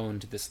throw a bone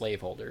to the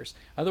slaveholders.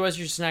 Otherwise,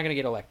 you're just not going to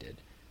get elected.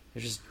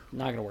 It's just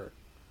not going to work.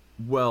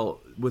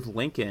 Well, with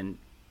Lincoln,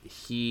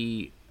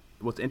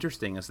 what's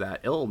interesting is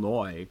that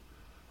Illinois,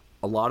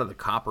 a lot of the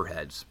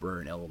Copperheads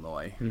were in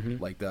Illinois,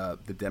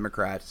 the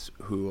Democrats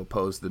who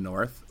opposed the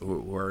North, who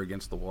were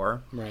against the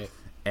war, right?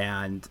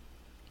 And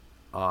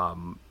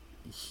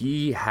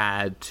he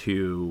had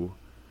to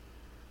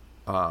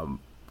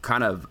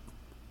kind of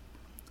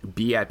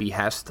be at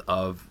behest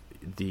of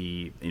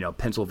the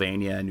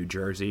Pennsylvania and New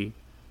Jersey,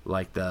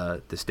 like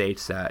the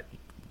states that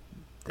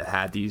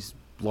had these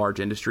large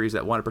industries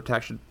that wanted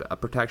protection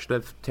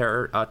of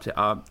terror.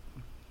 I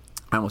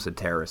almost said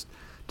terrorists,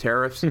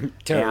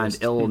 and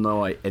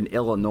Illinois,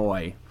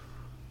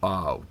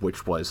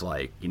 which was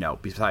like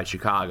besides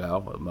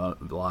Chicago,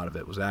 a lot of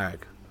it was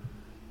ag,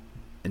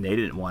 and they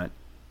didn't want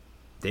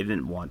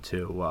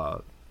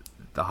to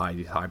the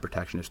high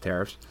protectionist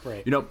tariffs.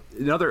 Right.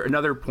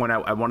 Another point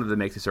I wanted to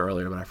make this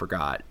earlier, but I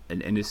forgot,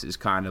 and this is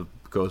kind of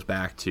goes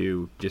back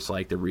to just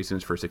like the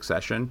reasons for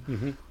secession.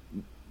 Mm-hmm.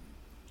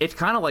 It's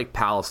kind of like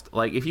Palestine.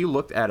 Like if you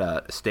looked at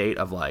a state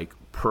of like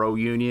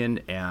pro-Union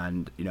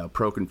and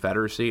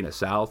pro-Confederacy in the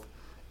South,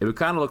 it would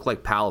kind of look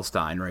like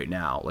Palestine right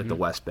now, like the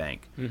West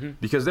Bank,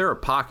 because there are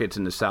pockets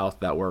in the South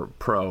that were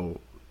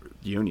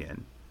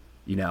pro-Union.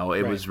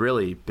 It was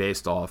really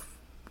based off,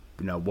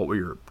 what were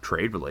your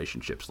trade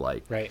relationships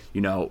like? Right.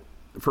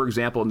 For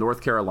example,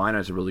 North Carolina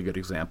is a really good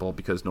example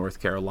because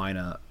North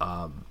Carolina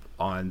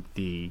on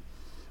the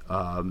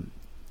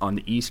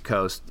East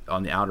Coast,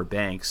 on the Outer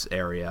Banks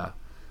area,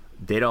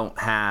 they don't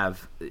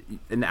have,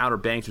 in the Outer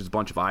Banks, there's a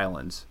bunch of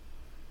islands.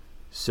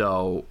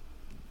 So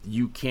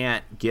you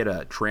can't get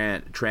a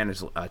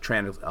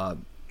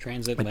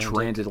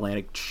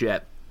transatlantic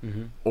ship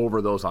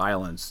over those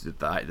islands.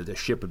 The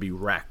ship would be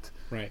wrecked.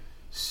 Right.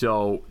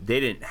 So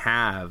they didn't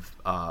have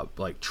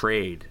like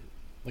trade,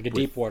 like a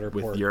deep water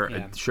with port. your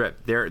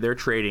ship. Their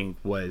trading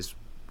was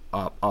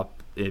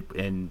up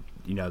in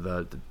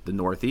the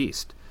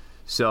Northeast.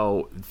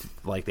 So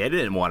like they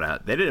didn't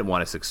want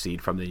to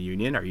succeed from the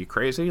Union. Are you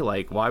crazy?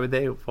 Like why would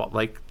they?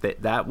 Like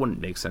that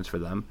wouldn't make sense for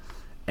them.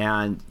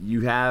 And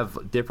you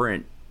have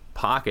different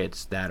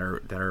pockets that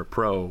are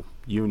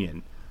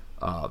pro-Union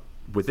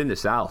within the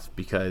South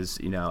because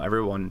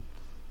everyone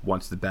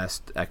wants the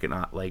best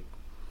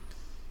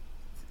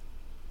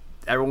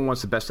everyone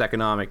wants the best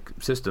economic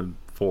system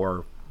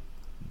for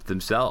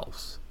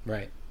themselves.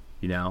 Right.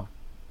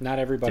 Not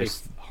everybody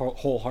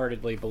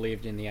wholeheartedly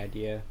believed in the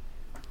idea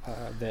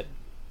that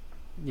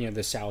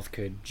the South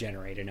could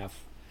generate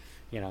enough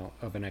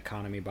of an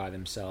economy by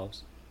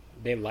themselves.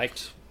 They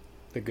liked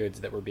the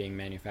goods that were being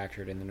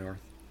manufactured in the North.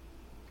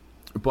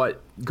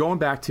 But going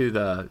back to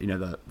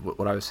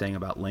what I was saying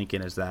about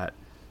Lincoln is that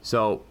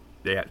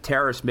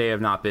tariffs may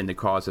have not been the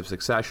cause of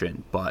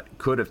secession, but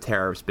could have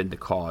tariffs been the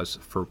cause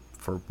for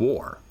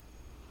war?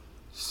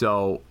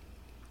 So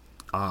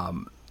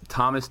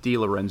Thomas D.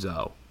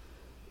 Lorenzo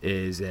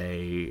is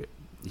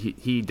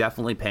he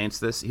definitely paints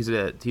this. He's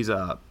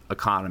a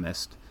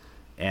economist,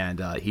 and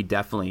he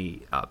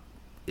definitely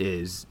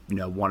is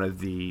one of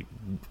the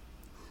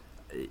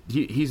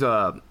he's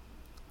a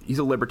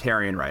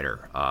libertarian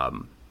writer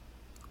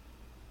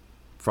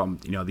from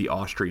the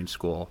Austrian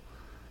school,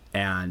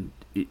 and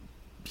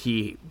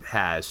he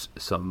has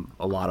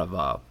a lot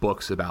of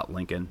books about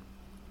Lincoln,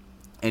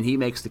 and he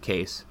makes the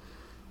case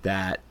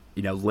that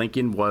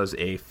Lincoln was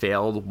a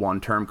failed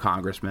one-term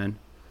congressman,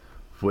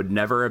 would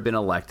never have been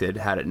elected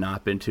had it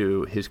not been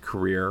to his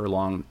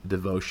career-long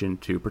devotion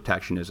to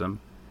protectionism,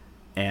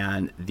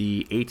 and the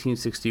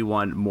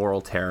 1861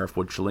 moral tariff,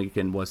 which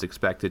Lincoln was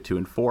expected to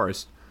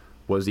enforce,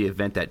 was the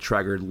event that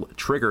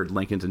triggered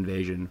Lincoln's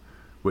invasion,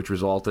 which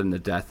resulted in the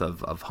death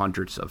of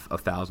hundreds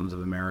of thousands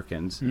of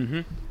Americans.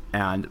 Mm-hmm.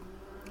 And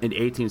in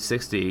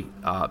 1860,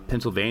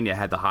 Pennsylvania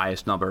had the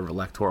highest number of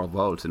electoral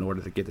votes. In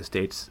order to get the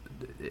state's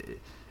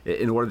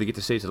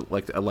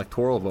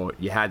electoral vote,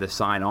 you had to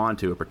sign on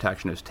to a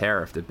protectionist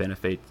tariff to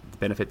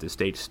benefit the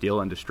state's steel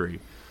industry.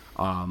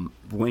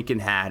 Lincoln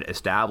had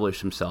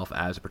established himself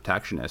as a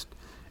protectionist,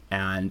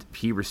 and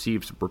he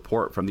received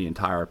support from the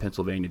entire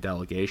Pennsylvania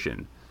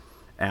delegation.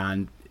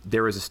 And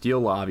there was a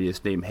steel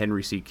lobbyist named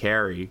Henry C.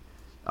 Carey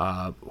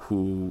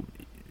who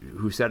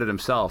said it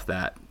himself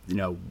that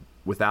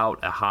without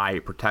a high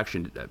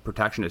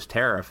protectionist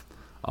tariff,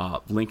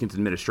 Lincoln's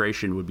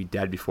administration would be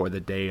dead before the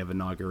day of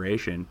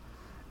inauguration.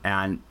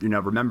 And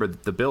remember,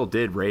 the bill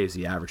did raise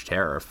the average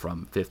tariff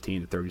from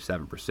 15% to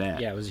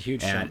 37%. Yeah, it was a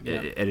huge and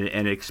jump. And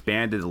it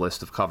expanded the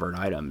list of covered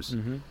items.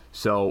 Mm-hmm.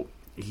 So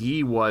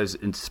he was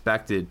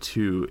inspected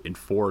to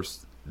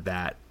enforce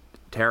that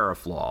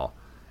tariff law.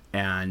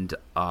 And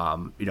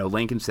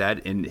Lincoln said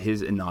in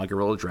his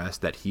inaugural address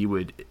that he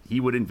would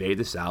invade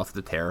the South if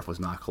the tariff was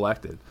not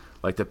collected.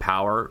 Like, the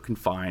power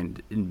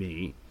confined in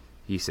me,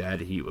 he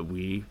said,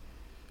 we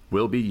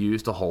will be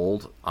used to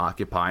hold,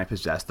 occupy, and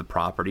possess the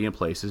property and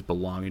places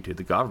belonging to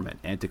the government,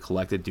 and to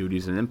collect the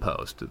duties and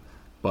imposts.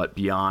 But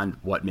beyond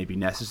what may be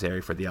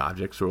necessary for the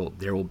objects,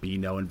 there will be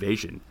no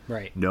invasion.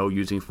 Right. No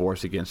using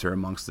force against or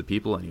amongst the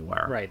people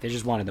anywhere. Right. They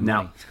just wanted the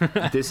money.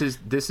 Now, this is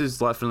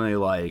definitely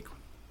like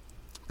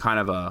kind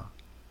of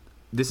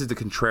this is the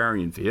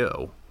contrarian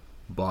view,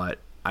 but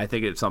I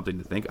think it's something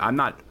to think. I'm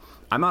not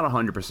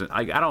 100%.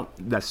 I don't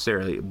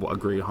necessarily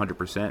agree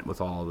 100%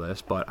 with all of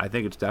this, but I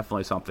think it's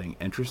definitely something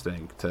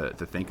interesting to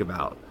think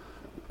about,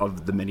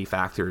 of the many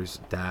factors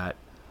that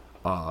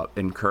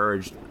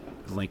encouraged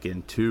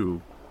Lincoln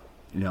to,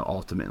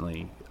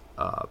 ultimately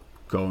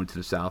go into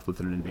the South with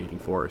an invading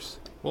force.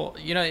 Well,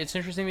 it's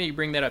interesting that you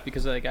bring that up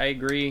because, like, I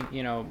agree.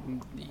 You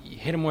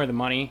hit them where the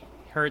money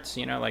hurts.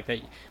 Like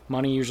that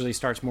money usually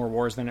starts more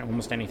wars than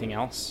almost anything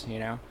else.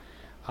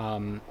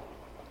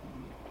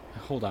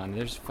 Hold on,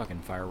 there's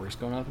fucking fireworks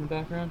going off in the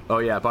background. Oh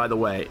yeah, by the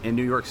way, in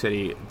New York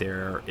City,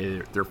 there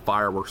are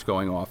fireworks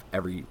going off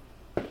every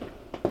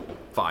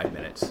 5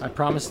 minutes. I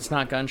promise it's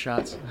not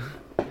gunshots.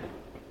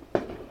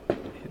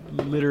 It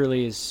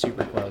literally is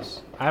super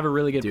close. I have a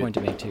really good point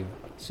to make too.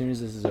 As soon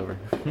as this is over.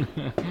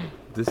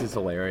 This is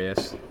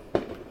hilarious.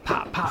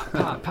 Pop, pop,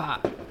 pop,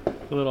 pop.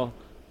 A little,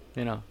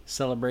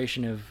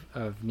 celebration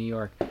of New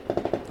York.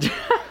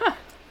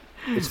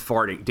 It's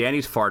farting.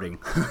 Danny's farting.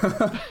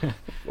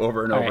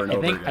 Over and over and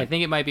over again. I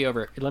think it might be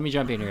over. Let me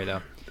jump in here,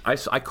 though.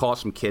 I caught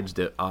some kids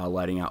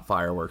lighting out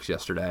fireworks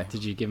yesterday.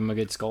 Did you give them a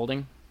good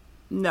scolding?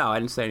 No, I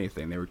didn't say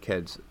anything. They were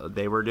kids.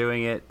 They were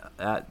doing it.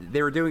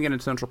 They were doing it in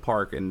Central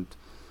Park, and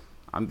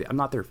I'm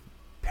not their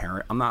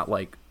parent. I'm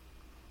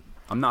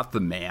not the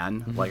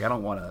man. Like, I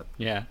don't want to.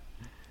 Yeah.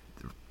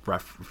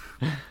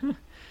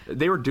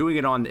 They were doing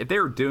it if they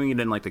were doing it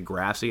in like the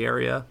grassy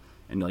area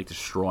and like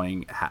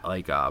destroying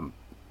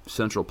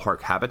Central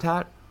Park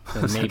habitat.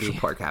 Central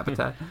Park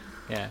habitat.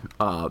 Yeah.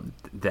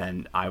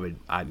 Then I would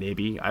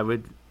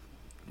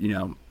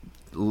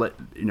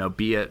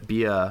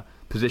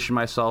position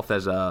myself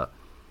as a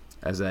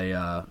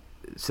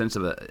sense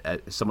of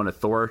someone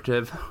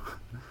authoritative,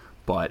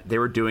 but they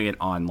were doing it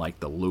on like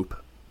the loop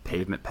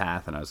pavement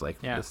path, and I was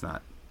like, that's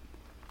not.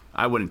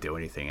 I wouldn't do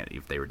anything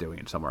if they were doing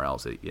it somewhere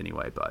else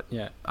anyway, but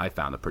I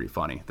found it pretty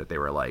funny that they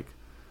were like,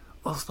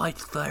 let's light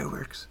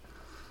fireworks.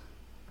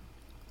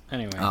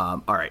 Anyway.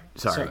 All right.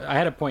 Sorry. So I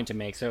had a point to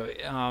make. So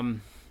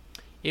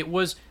it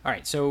was all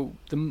right. So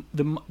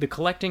the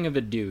collecting of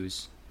the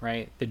dues,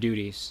 right? The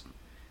duties,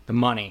 the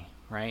money,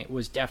 right,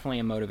 was definitely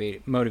a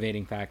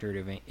motivating factor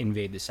to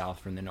invade the South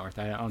from the North.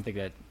 I don't think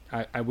that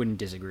I wouldn't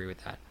disagree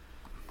with that.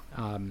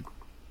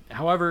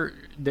 However,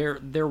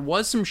 there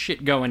was some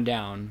shit going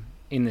down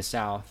in the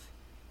South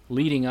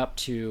leading up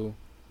to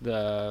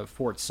the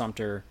Fort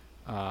Sumter,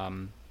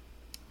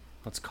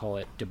 let's call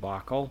it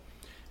debacle,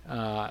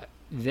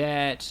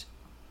 that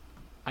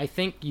I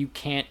think you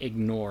can't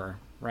ignore,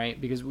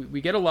 right? Because we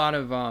get a lot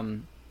of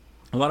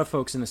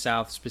folks in the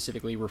South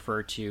specifically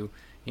refer to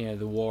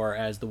the war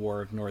as the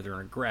War of Northern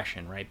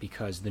Aggression, right?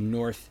 Because the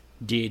North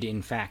did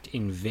in fact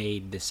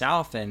invade the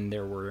South, and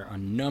there were a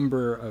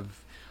number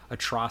of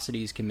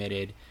atrocities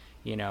committed,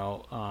 in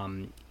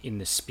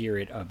the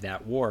spirit of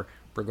that war,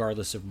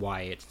 regardless of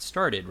why it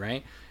started,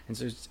 right? And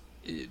so,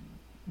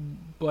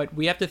 but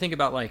we have to think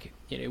about, like,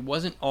 it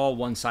wasn't all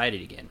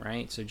one-sided again,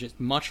 right? So just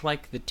much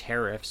like the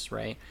tariffs,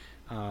 right,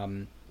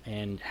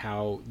 and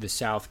how the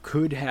South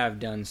could have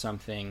done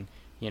something,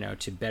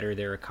 to better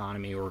their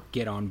economy or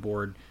get on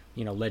board,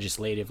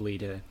 legislatively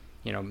to,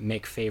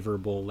 make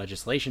favorable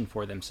legislation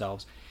for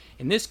themselves.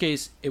 In this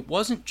case, it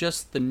wasn't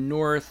just the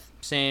North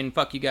saying,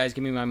 fuck you guys,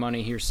 give me my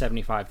money, here's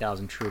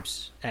 75,000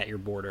 troops at your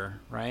border,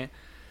 right?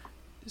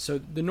 So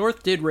the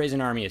North did raise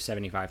an army of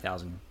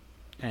 75,000,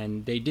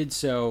 and they did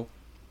so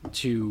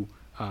to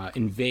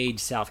invade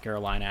South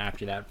Carolina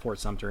after that Fort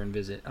Sumter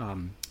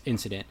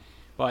incident.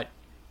 But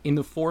in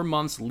the 4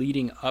 months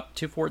leading up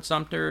to Fort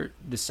Sumter,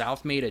 the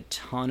South made a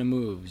ton of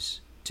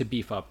moves to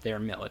beef up their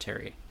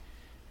military.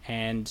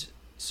 And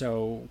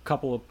so a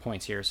couple of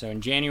points here. So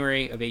in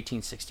January of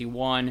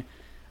 1861,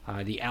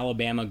 the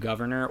Alabama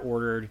governor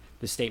ordered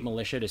the state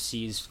militia to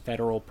seize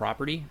federal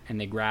property, and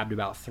they grabbed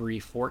about 3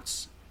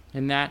 forts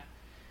in that.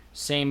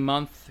 Same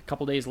month, a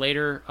couple days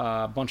later,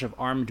 a bunch of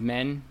armed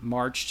men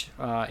marched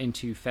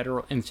into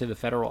the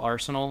federal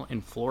arsenal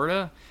in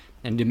Florida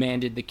and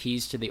demanded the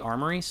keys to the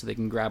armory so they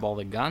can grab all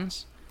the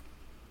guns.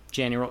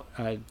 January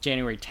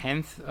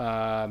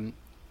 10th,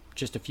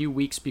 just a few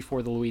weeks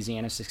before the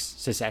Louisiana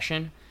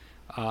secession,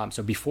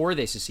 so before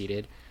they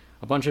seceded,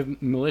 a bunch of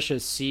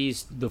militias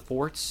seized the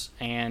forts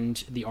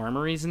and the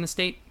armories in the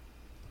state.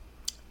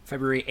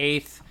 February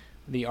 8th,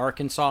 the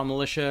Arkansas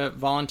militia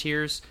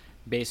volunteers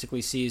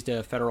basically seized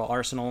a federal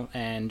arsenal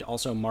and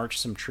also marched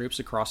some troops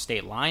across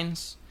state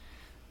lines.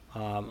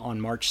 On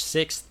March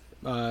 6th,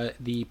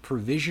 the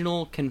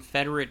Provisional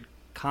Confederate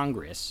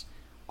Congress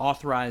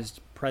authorized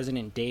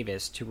President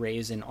Davis to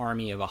raise an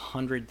army of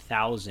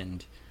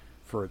 100,000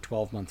 for a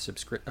 12-month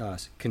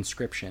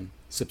subscription.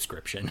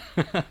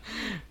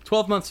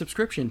 12-month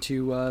subscription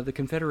to the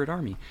Confederate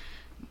Army.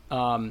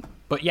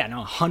 But yeah, no,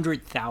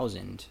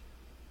 100,000.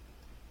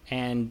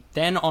 And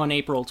then on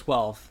April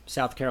 12th,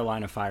 South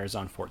Carolina fires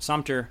on Fort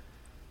Sumter.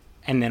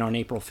 And then on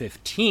April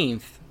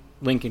 15th,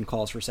 Lincoln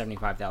calls for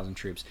 75,000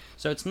 troops.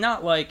 So it's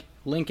not like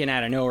Lincoln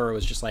out of nowhere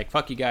was just like,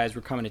 fuck you guys,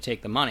 we're coming to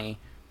take the money.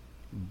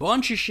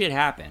 Bunch of shit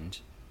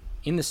happened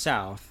in the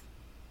South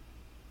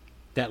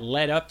that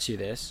led up to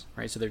this,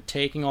 right? So they're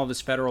taking all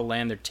this federal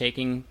land, they're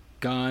taking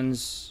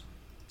guns,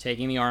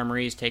 taking the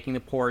armories, taking the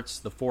ports,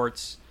 the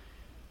forts,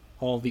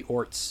 all the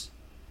orts,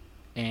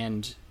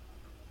 and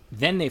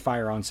then they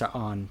fire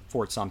on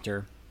Fort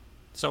Sumter.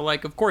 So,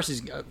 like, of course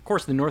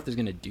the North is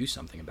going to do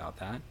something about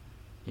that,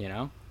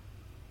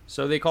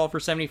 So they called for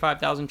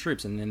 75,000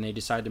 troops, and then they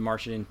decided to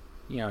march it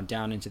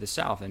down into the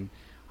South. And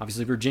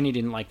obviously Virginia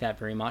didn't like that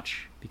very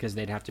much because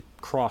they'd have to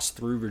cross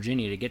through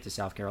Virginia to get to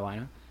South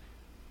Carolina,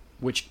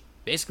 which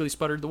basically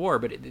sputtered the war.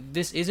 But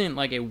this isn't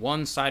like a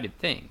one-sided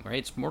thing, right?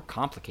 It's more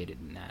complicated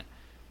than that.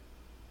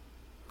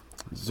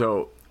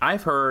 So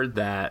I've heard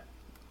that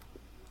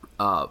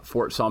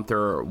Fort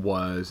Sumter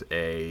was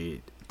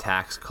a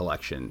tax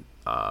collection.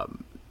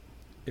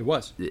 It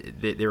was.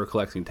 They were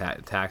collecting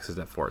taxes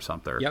at Fort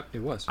Sumter. Yep, it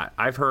was.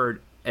 I've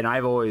heard, and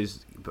I've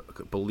always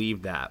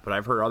believed that, but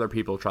I've heard other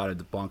people try to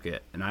debunk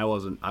it, and I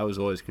was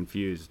always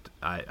confused.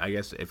 I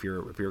guess if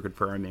you're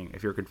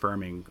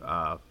confirming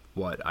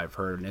what I've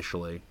heard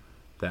initially,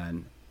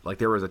 then like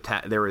there was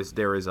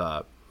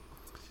a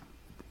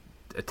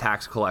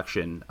tax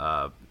collection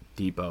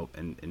depot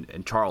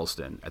in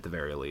Charleston at the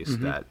very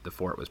least that the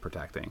fort was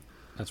protecting.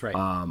 That's right.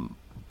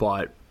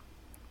 But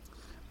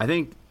I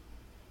think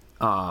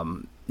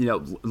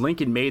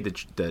Lincoln made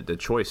the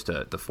choice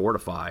to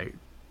fortify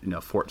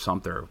Fort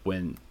Sumter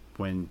when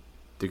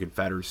the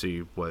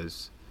Confederacy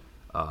was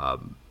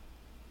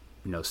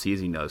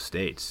seizing those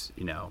states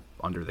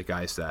under the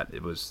guise that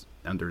it was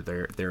under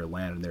their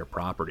land and their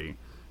property.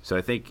 So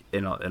I think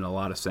in a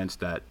lot of sense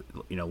that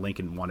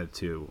Lincoln wanted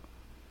to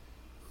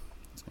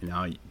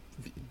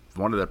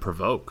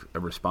provoke a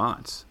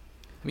response.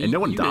 I mean, and no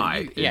one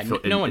died.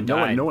 No one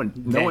died. No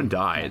one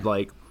died.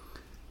 Like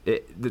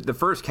the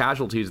first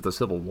casualties of the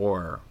Civil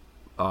War,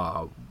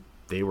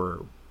 they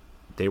were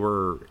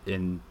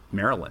in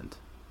Maryland.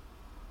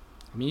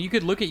 I mean, you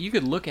could look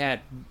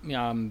at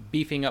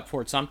beefing up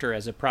Fort Sumter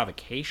as a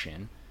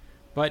provocation,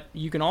 but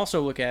you can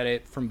also look at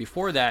it from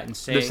before that and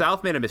say the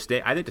South made a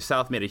mistake. I think the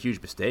South made a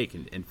huge mistake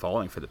in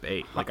falling for the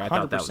bait. Like I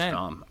thought that was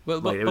dumb.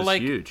 It was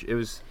huge.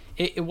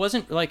 It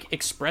wasn't like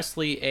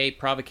expressly a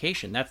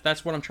provocation.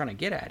 That's what I'm trying to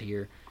get at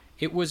here.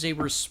 It was a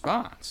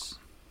response.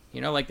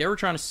 Like they were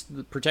trying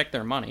to protect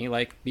their money.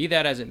 Like be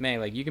that as it may,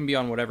 like you can be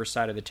on whatever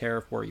side of the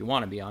tariff war you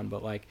want to be on,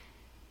 but like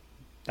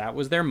that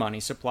was their money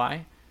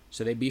supply.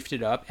 So they beefed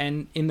it up,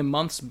 and in the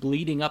months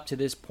leading up to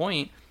this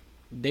point,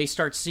 they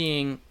start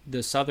seeing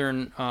the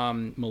Southern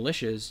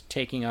militias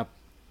taking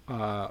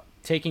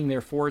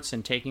their forts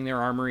and taking their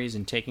armories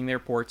and taking their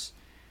ports.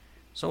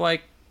 So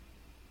like,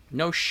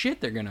 no shit,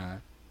 they're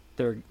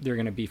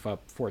gonna beef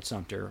up Fort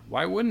Sumter.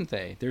 Why wouldn't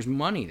they? There's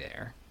money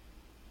there.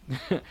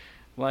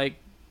 Like,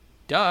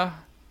 duh.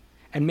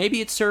 And maybe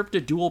it served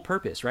a dual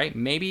purpose, right?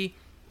 Maybe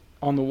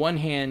on the one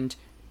hand,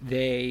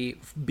 they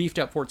beefed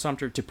up Fort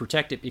Sumter to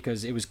protect it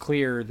because it was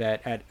clear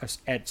that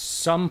at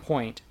some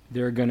point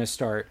they're going to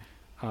start,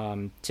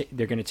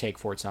 they're going to take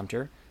Fort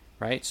Sumter,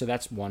 right? So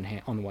that's on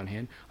the one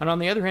hand. And on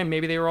the other hand,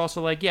 maybe they were also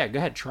like, yeah, go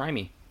ahead, try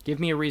me. Give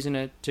me a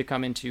reason to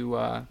come into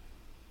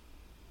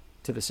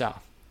to the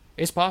South.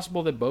 It's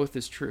possible that both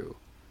is true,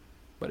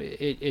 but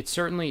it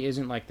certainly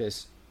isn't like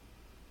this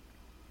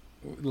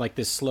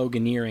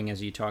sloganeering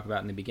as you talk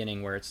about in the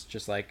beginning, where it's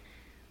just like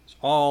it's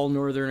all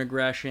Northern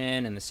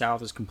aggression and the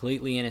South is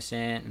completely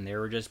innocent and they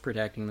were just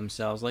protecting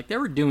themselves. Like they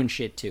were doing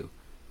shit too.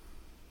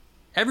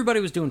 Everybody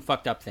was doing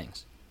fucked up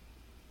things.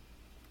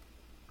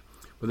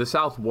 Well, the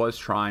South was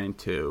trying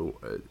to,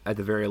 at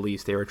the very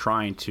least, they were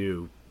trying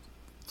to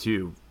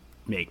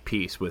make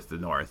peace with the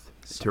North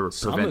to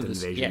prevent an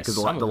invasion. Because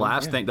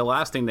the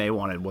last thing they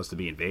wanted was to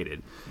be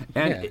invaded.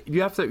 And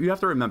you have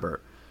to remember,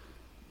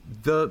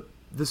 the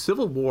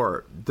Civil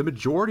War, the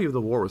majority of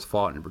the war was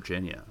fought in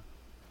Virginia.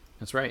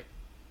 That's right.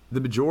 The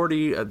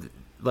majority of,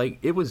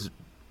 it was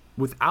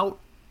without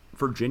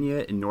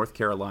Virginia and North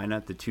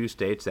Carolina, the two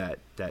states that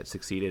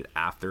succeeded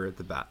after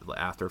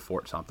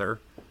Fort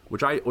Sumter,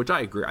 which I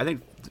agree. I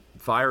think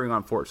firing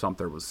on Fort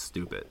Sumter was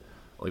stupid.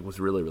 Was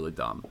really, really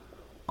dumb.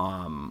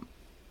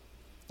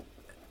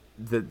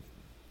 The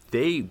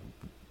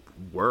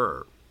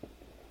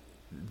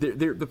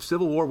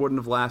Civil War wouldn't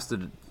have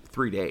lasted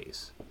 3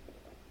 days.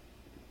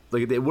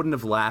 It wouldn't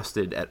have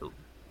lasted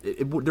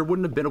there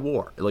wouldn't have been a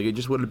war. It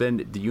just would have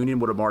been, the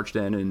Union would have marched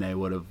in and they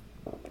would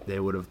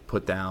have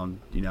put down,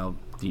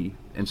 the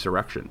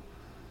insurrection.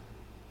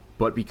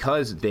 But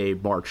because they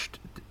marched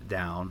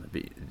down,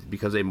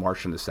 because they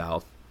marched in the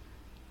South,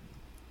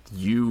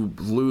 you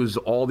lose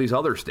all these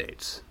other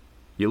states.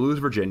 You lose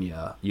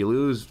Virginia, you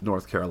lose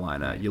North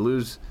Carolina, you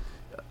lose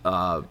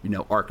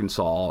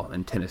Arkansas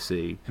and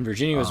Tennessee. And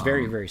Virginia was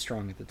very, very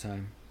strong at the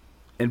time.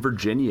 And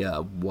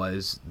Virginia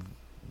was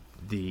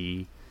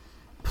the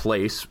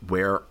place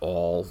where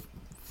all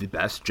the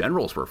best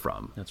generals were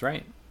from. That's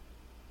right.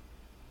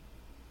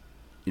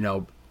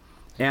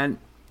 And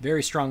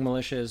very strong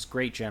militias,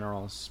 great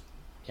generals.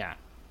 Yeah.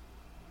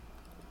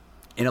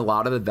 And a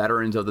lot of the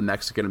veterans of the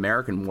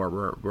Mexican-American War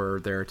were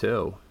there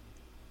too.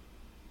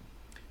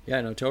 Yeah,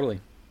 no, totally.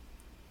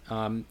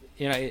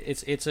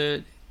 It's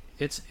a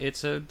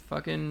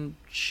fucking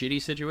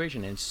shitty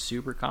situation. It's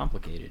super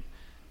complicated.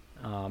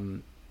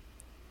 Because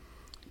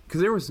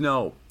there was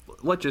no,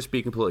 let's just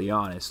be completely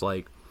honest,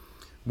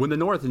 when the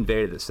North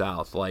invaded the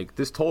South,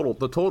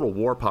 the total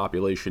war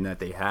population that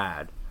they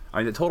had,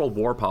 the total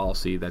war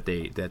policy that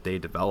they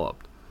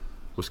developed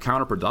was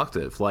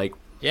counterproductive.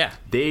 Yeah.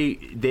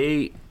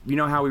 They you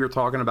know how we were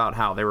talking about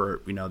how there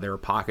were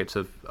pockets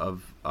of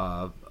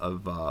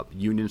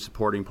union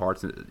supporting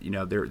parts.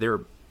 There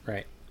are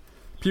right.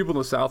 people in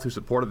the South who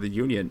supported the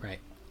union. Right.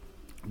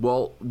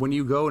 Well, when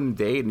you go and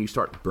invade and you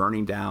start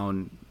burning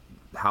down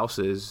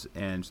houses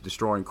and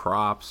destroying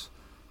crops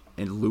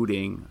and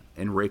looting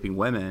and raping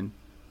women,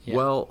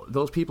 well,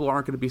 those people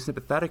aren't going to be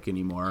sympathetic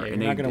anymore, Yeah,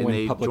 and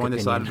they join the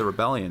side of the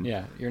rebellion.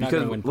 Yeah, you're not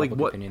going to win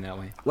public opinion that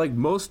way. Like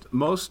most,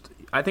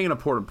 I think an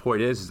important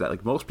point is that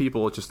like most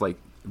people, it's just like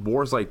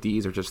wars like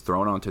these are just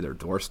thrown onto their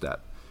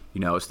doorstep.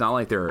 It's not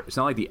like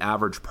the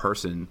average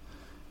person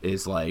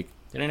is like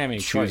they don't have any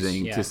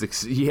choosing choice. to.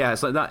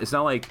 It's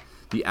not like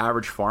the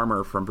average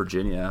farmer from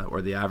Virginia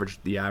or the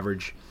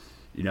average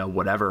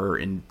whatever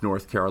in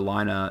North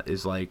Carolina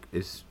is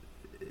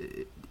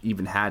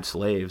even had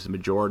slaves. The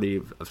majority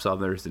of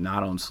Southerners did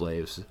not own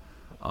slaves.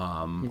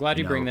 I'm glad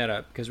you bring that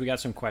up because we got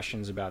some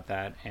questions about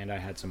that, and I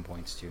had some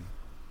points too.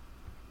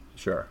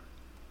 Sure.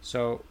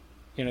 So,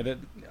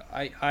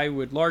 I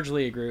would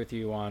largely agree with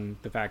you on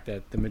the fact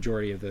that the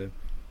majority of the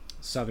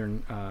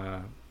Southern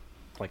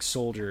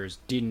soldiers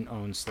didn't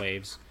own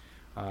slaves.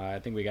 I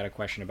think we got a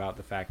question about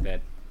the fact that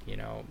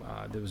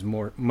there was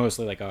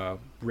mostly like a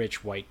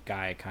rich white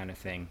guy kind of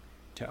thing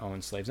to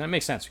own slaves. And that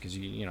makes sense because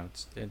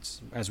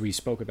it's as we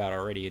spoke about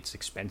already, it's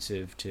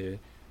expensive to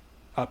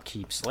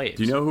upkeep slaves.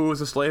 Do you know who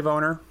was a slave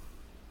owner?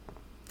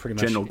 Pretty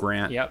much General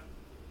Grant. Yep.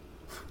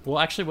 Well,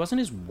 actually, wasn't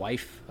his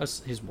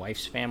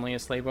wife's family a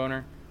slave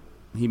owner?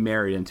 He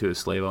married into a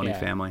slave owning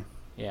family.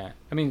 Yeah.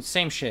 I mean,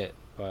 same shit,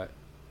 but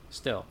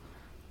still,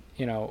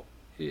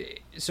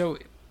 so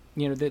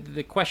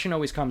the question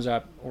always comes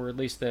up, or at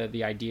least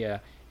the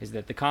idea is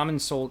that the common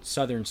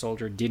Southern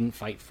soldier didn't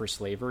fight for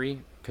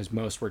slavery because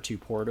most were too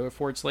poor to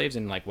afford slaves,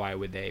 and why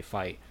would they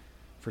fight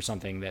for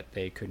something that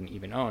they couldn't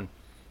even own?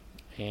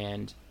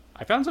 And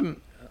I found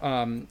some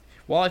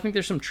while I think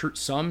there's some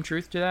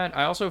truth to that,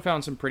 I also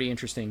found some pretty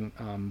interesting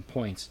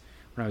points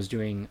when I was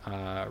doing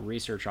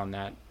research on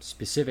that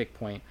specific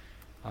point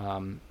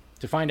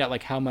to find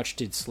out how much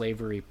did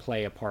slavery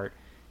play a part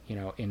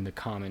in the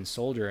common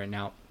soldier. And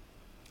now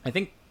I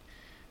think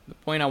the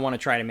point I want to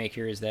try to make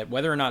here is that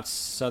whether or not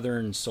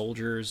Southern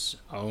soldiers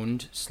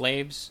owned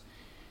slaves,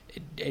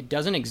 it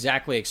doesn't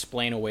exactly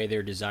explain away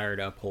their desire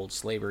to uphold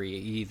slavery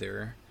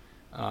either.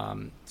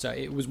 So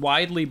it was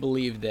widely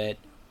believed that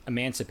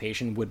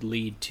emancipation would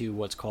lead to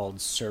what's called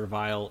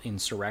servile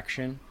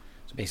insurrection.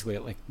 So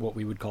basically what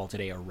we would call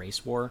today a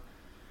race war.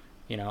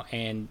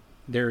 And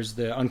there's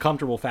the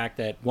uncomfortable fact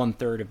that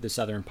 1/3 of the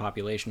Southern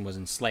population was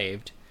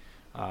enslaved.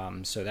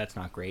 So that's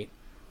not great.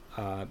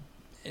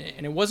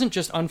 And it wasn't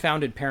just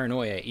unfounded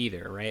paranoia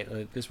either,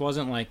 right? This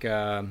wasn't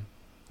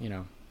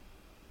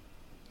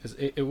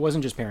it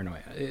wasn't just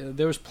paranoia.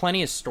 There was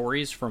plenty of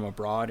stories from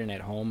abroad and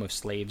at home of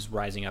slaves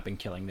rising up and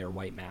killing their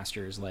white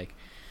masters.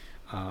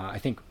 I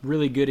think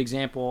really good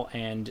example,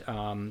 and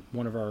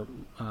one of our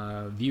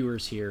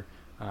viewers here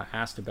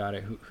asked about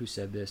it, who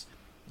said this.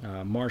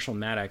 Marshall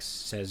Maddox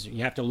says,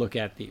 you have to look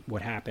at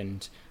what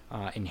happened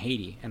in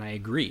Haiti, and I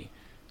agree.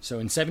 So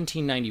in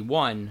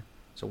 1791,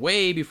 so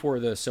way before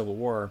the Civil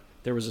War,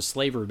 there was a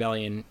slave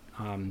rebellion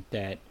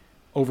that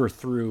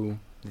overthrew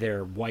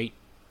their white,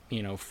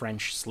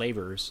 French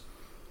slavers,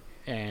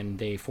 and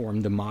they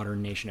formed the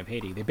modern nation of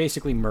Haiti. They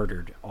basically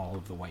murdered all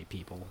of the white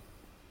people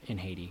in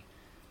Haiti.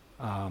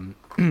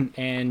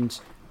 And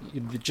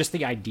just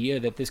the idea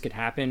that this could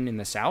happen in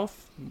the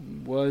South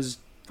was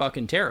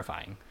fucking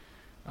terrifying.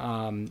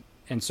 And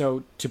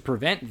so to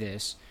prevent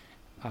this,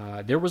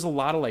 there was a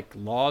lot of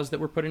laws that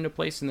were put into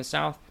place in the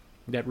South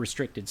that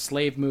restricted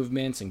slave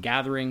movements and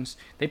gatherings.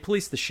 They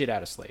policed the shit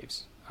out of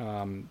slaves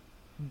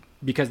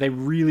because they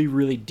really,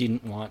 really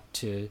didn't want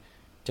to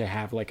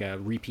have a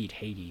repeat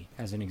Haiti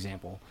as an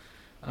example.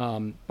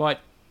 But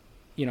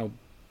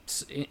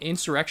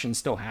insurrection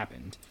still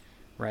happened,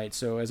 right?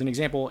 So as an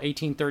example,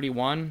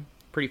 1831,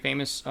 pretty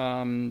famous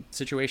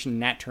situation.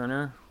 Nat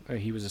Turner,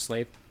 he was a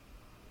slave.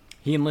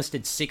 He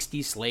enlisted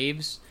 60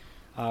 slaves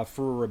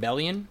for a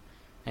rebellion,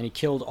 and he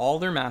killed all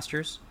their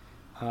masters.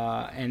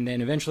 And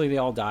then eventually they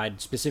all died.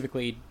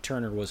 Specifically,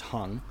 Turner was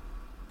hung.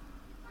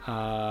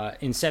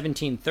 In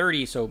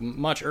 1730, so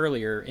much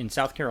earlier, in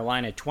South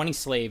Carolina, 20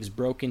 slaves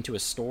broke into a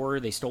store.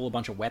 They stole a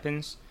bunch of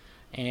weapons,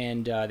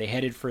 and they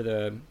headed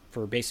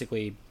for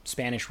basically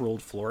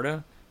Spanish-ruled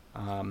Florida.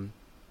 And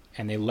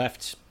they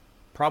left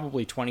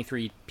probably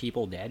 23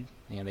 people dead.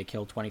 They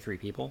killed 23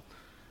 people.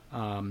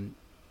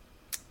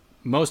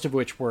 Most of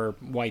which were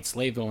white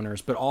slave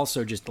owners, but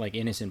also just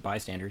innocent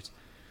bystanders.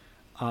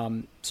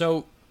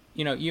 So,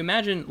 you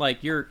imagine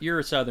you're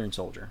a Southern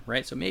soldier,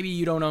 right? So maybe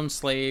you don't own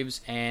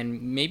slaves,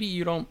 and maybe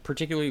you don't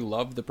particularly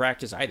love the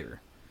practice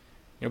either.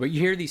 But you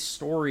hear these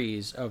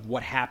stories of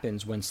what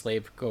happens when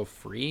slaves go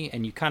free,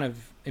 and you kind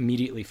of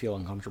immediately feel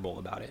uncomfortable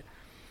about it.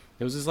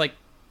 There was this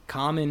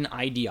common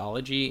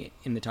ideology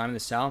in the time of the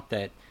South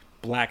that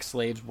black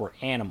slaves were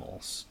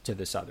animals to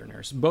the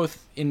Southerners,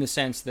 both in the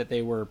sense that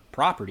they were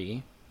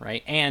property,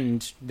 right,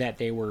 and that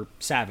they were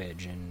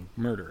savage and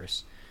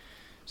murderous.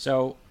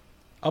 So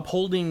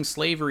upholding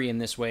slavery in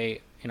this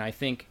way, and I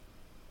think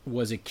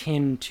was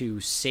akin to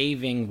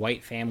saving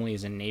white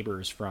families and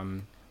neighbors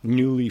from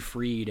newly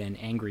freed and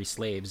angry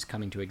slaves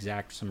coming to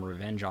exact some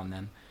revenge on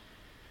them.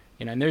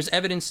 And there's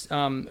evidence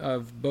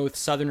of both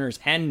Southerners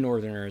and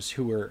Northerners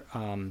who were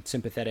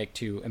sympathetic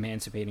to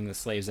emancipating the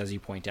slaves, as you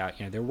point out.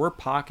 There were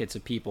pockets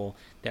of people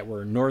that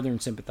were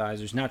Northern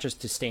sympathizers, not just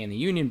to stay in the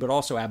Union, but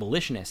also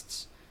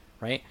abolitionists,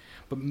 right?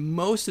 But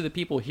most of the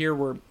people here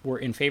were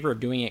in favor of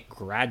doing it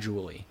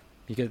gradually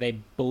because they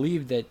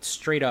believed that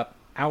straight up,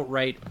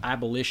 outright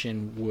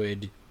abolition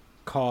would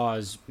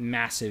cause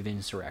massive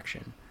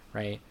insurrection,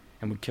 right?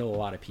 And would kill a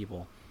lot of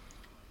people.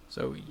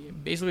 So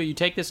basically, you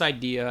take this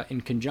idea in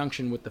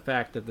conjunction with the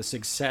fact that the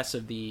success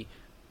of the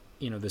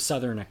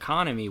Southern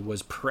economy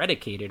was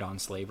predicated on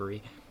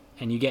slavery,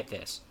 and you get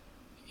this.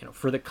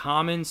 For the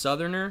common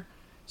Southerner,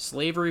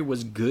 slavery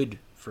was good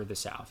for the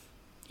South,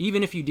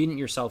 even if you didn't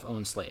yourself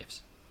own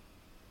slaves.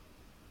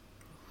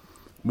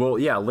 Well,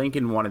 yeah,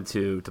 Lincoln wanted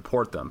to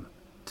deport them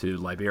to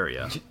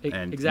Liberia,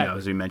 and exactly.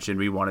 As we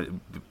mentioned,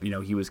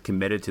 he was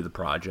committed to the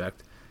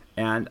project.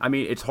 And I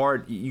mean, it's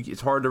hard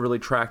to really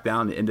track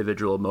down the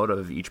individual motive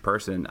of each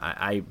person.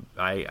 I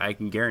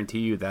can guarantee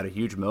you that a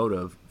huge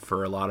motive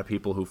for a lot of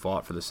people who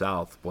fought for the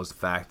South was the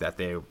fact that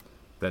there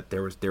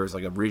was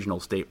like a regional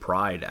state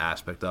pride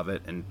aspect of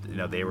it, and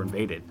they were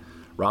invaded.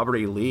 Robert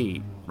E.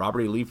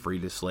 Lee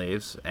freed his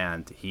slaves,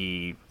 and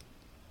he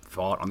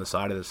fought on the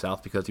side of the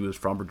South because he was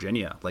from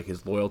Virginia. Like,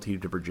 his loyalty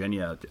to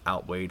Virginia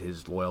outweighed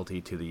his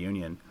loyalty to the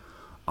Union,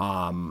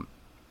 and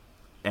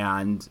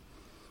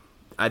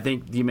I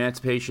think the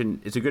Emancipation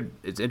it's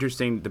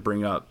interesting to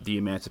bring up the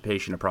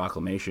Emancipation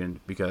Proclamation,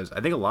 because I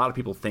think a lot of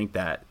people think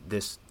that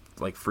this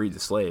freed the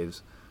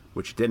slaves,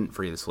 which didn't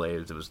free the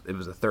slaves. It was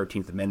the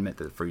 13th Amendment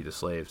that freed the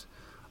slaves.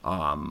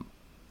 And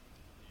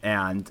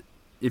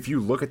if you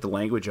look at the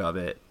language of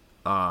it,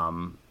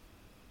 all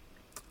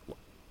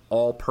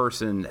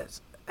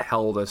persons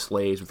held as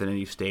slaves within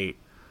any state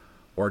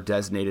or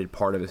designated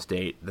part of a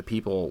state, the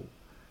people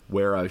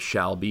whereof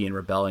shall be in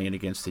rebellion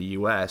against the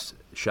U.S.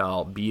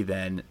 shall be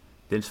then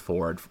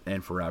thenceforward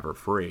and forever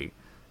free.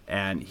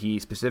 And he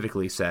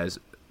specifically says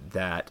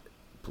that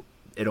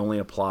it only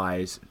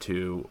applies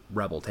to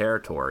rebel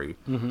territory.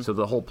 Mm-hmm. So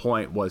the whole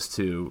point was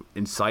to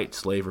incite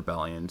slave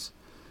rebellions,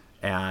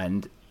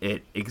 and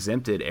it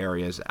exempted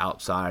areas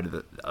outside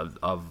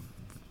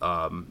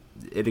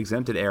it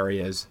exempted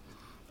areas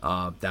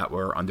that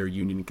were under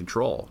Union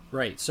control.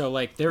 Right.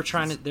 So they're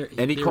trying to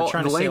they he were called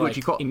trying the to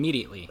language say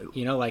immediately.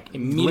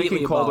 Immediately.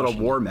 Lincoln called it a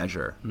war abolishing.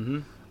 measure. Mm-hmm.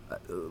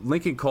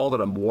 Lincoln called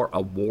it a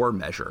war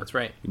measure. That's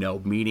right.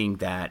 Meaning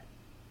that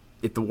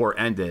if the war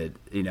ended,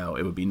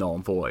 it would be null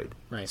and void.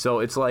 Right. So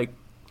it's it's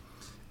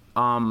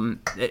an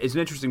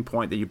interesting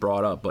point that you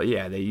brought up, but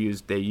yeah, they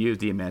used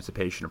the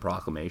Emancipation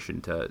Proclamation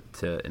to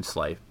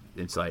incite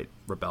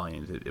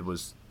rebellions. It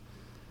was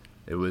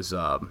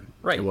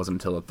right. It wasn't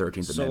until the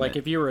 13th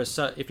Amendment.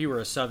 So if you were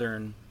a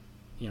Southern,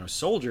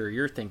 soldier,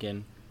 you're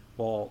thinking,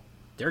 well,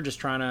 they're just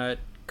trying to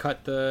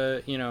cut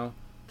the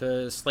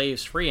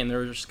slaves free, and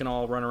they're just gonna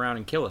all run around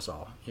and kill us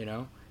all,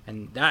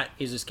 and that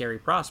is a scary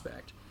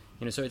prospect,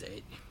 So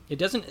it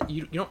doesn't.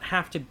 You don't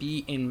have to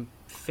be in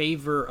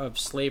favor of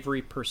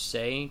slavery per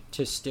se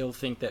to still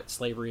think that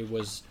slavery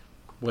was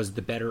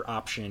the better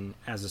option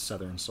as a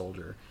Southern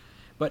soldier.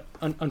 But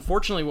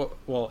unfortunately,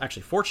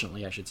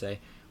 fortunately, I should say,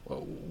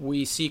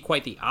 we see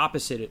quite the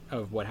opposite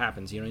of what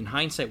happens. In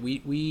hindsight,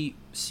 we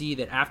see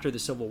that after the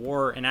Civil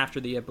War and after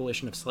the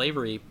abolition of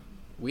slavery,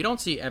 we don't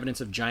see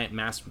evidence of giant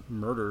mass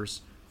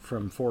murders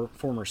from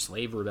former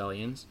slave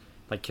rebellions,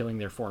 like killing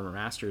their former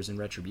masters in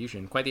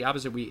retribution. Quite the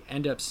opposite. We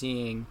end up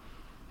seeing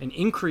an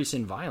increase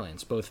in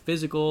violence, both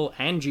physical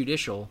and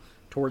judicial,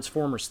 towards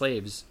former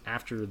slaves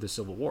after the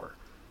Civil War.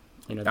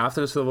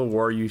 After the Civil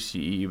War, you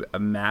see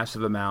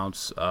massive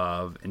amounts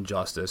of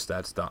injustice.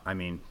 It's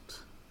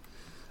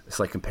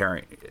like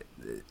comparing.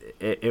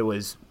 It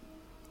was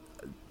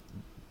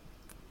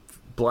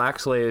black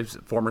slaves,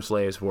 former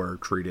slaves, were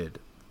treated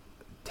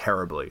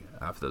terribly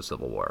after the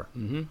Civil War.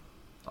 Mm-hmm.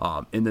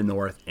 In the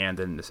North and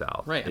in the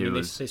South. Right.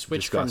 They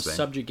switched from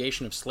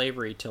subjugation of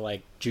slavery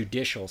to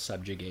judicial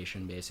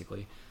subjugation,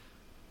 basically.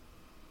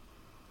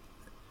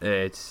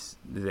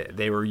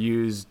 They were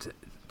used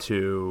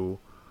to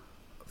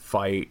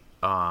fight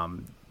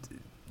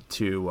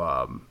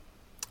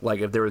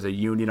if there was a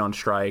union on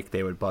strike,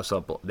 they would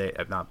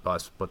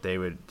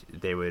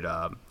they would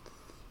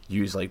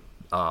use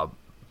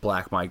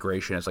black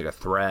migration as a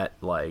threat,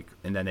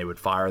 and then they would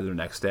fire them the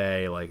next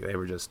day. They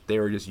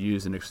were just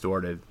used and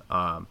extorted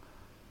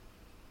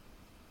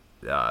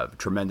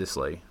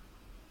tremendously.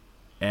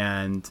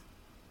 And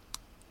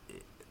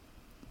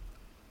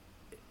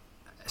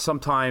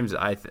sometimes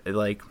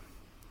the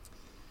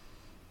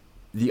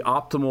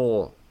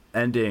optimal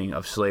ending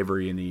of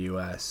slavery in the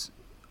U.S.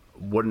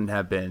 wouldn't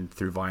have been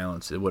through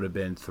violence. It would have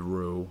been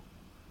through,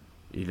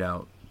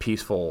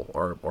 peaceful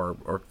or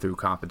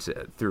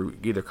through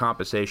either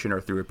compensation or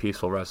through a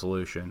peaceful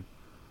resolution.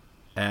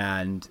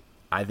 And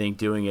I think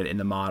doing it in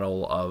the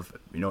model of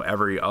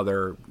every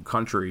other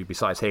country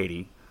besides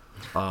Haiti,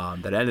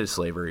 that ended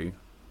slavery,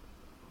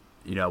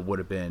 would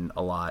have been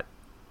a lot,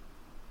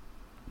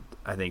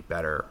 I think,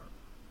 better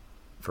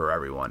for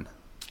everyone.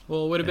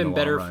 Well, it would have been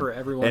better for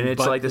everyone. And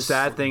it's like the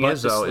sad thing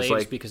is, though, it's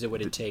like because it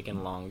would have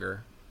taken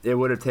longer. It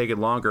would have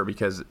taken longer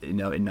because in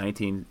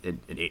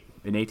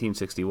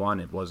 1861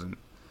 it wasn't.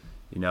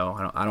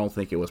 I don't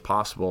think it was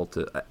possible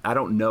to. I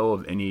don't know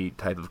of any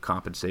type of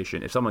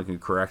compensation. If someone can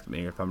correct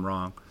me if I'm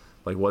wrong,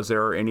 like was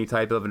there any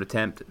type of an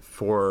attempt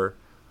for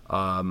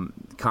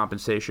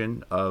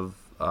compensation of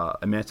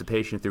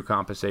emancipation through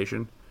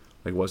compensation?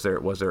 Like was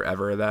there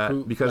ever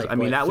that? Because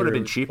that would have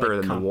been cheaper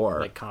than the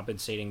war. Like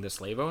compensating the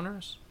slave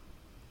owners.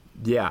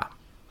 Yeah.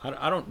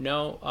 I don't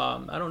know.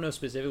 I don't know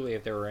specifically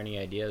if there were any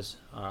ideas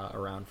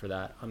around for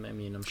that.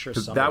 I'm sure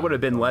that would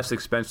have been less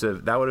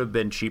expensive. That would have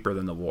been cheaper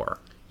than the war.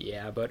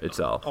 Yeah, but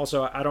itself.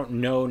 Also, I don't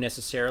know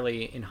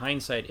necessarily in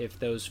hindsight if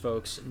those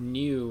folks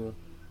knew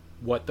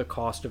what the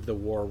cost of the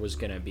war was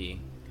going to be,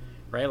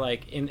 right?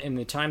 Like in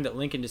the time that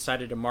Lincoln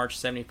decided to march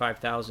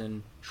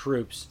 75,000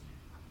 troops,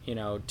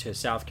 to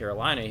South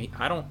Carolina,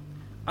 I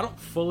don't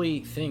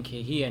fully think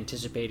he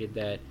anticipated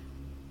that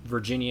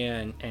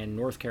Virginia and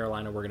North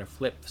Carolina were going to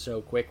flip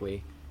so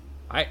quickly.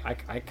 I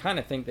kind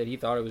of think that he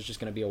thought it was just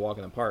going to be a walk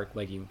in the park,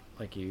 like you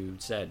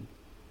said.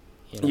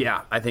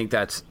 Yeah, I think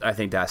that's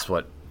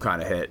what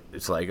kind of hit.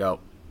 It's like,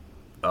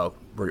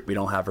 we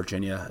don't have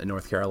Virginia and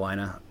North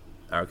Carolina.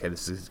 Okay,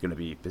 this is gonna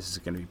be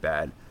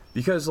bad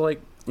because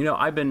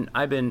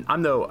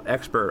I'm no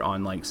expert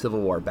on like Civil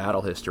War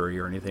battle history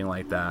or anything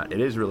like that. It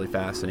is really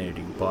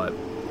fascinating, but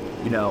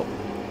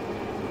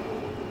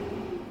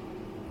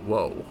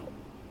whoa.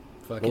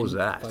 What was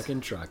that? Fucking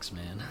trucks,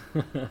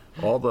 man.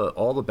 all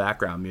the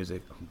background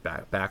music,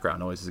 background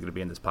noise is going to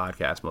be in this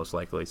podcast most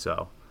likely.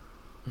 So,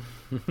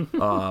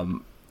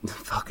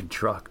 fucking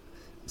truck.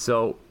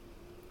 So,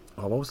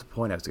 what was the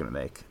point I was going to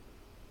make?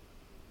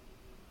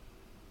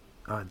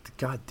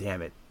 God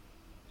damn it!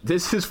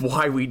 This is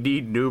why we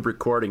need new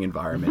recording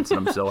environments,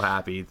 and I'm so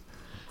happy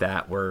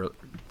that we're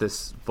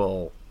this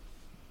full.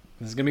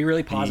 This is going to be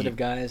really positive,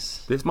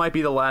 guys. This might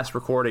be the last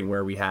recording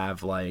where we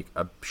have like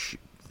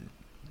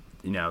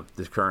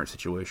this current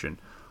situation.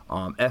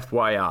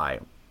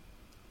 FYI,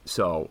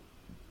 so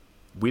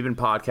we've been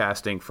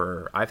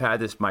podcasting I've had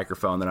this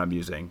microphone that I'm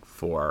using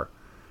for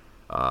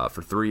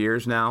 3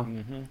 years now.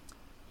 Mm-hmm.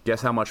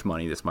 Guess how much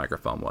money this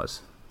microphone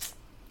was?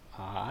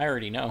 I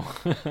already know.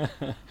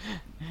 It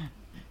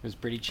was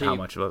pretty cheap.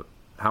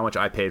 How much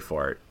I paid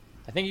for it?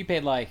 I think you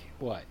paid like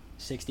what,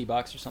 $60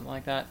 or something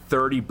like that.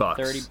 $30.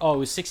 $30. Oh, it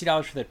was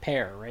 $60 for the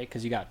pair, right?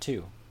 Because you got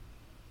two.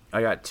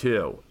 I got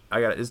two.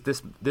 Is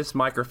this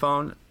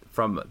microphone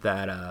from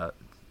that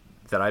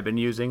I've been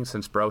using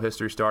since Bro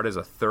History started is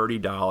a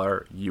 $30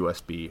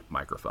 USB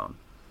microphone,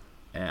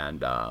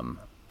 and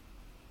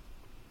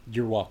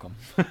you're welcome.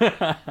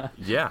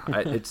 Yeah,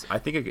 I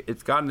think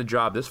it's gotten the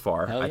job this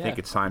far. Hell yeah. I think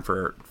it's time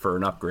for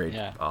an upgrade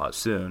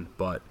soon.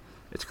 But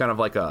it's kind of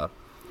like a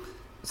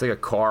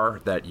car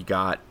that you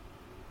got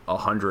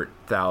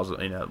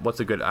 100,000. What's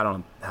a good? I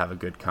don't have a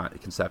good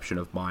conception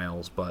of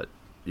miles, but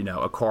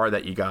a car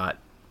that you got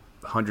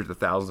hundreds of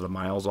thousands of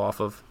miles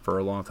off of for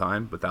a long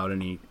time without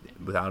any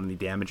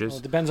damages. Well,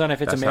 it depends on if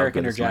it's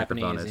American or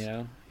Japanese.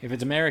 If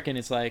it's American,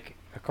 it's like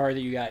a car that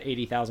you got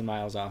 80,000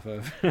 miles off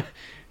of. If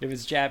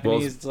it's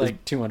Japanese, it's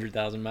like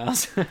 200,000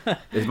 miles.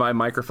 Is my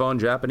microphone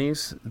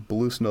Japanese?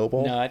 Blue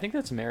Snowball? No, I think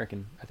that's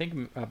American. I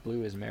think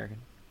Blue is American.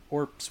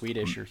 Or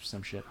Swedish or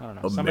some shit. I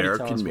don't know.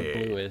 American made.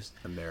 What Blue is.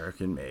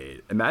 American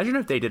made. Imagine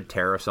if they did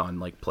tariffs on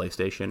like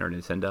PlayStation or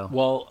Nintendo.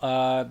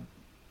 Well,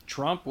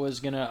 Trump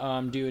was going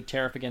to do a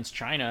tariff against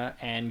China,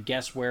 and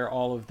guess where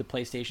all of the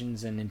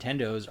PlayStations and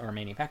Nintendos are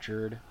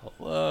manufactured?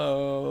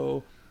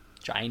 Hello,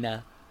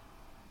 China.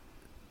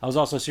 I was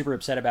also super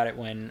upset about it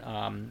when,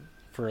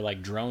 for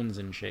like drones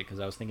and shit, because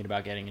I was thinking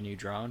about getting a new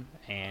drone,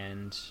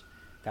 and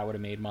that would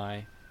have made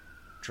my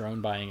drone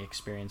buying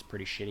experience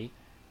pretty shitty.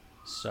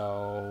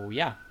 So,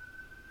 yeah.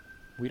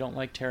 We don't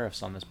like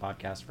tariffs on this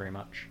podcast very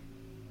much.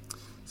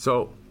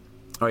 So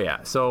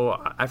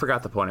I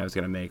forgot the point I was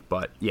going to make,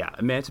 but yeah,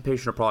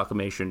 Emancipation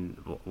Proclamation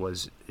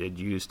was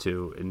used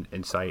to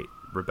incite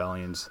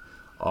rebellions.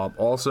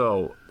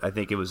 Also, I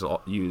think it was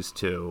used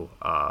to,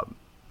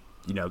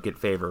 get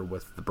favor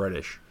with the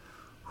British,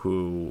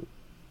 who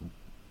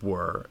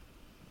were,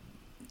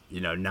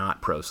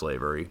 not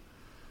pro-slavery,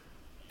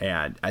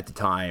 and at the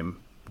time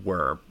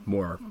were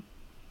more,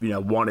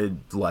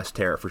 wanted less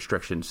tariff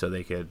restrictions so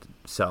they could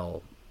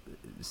sell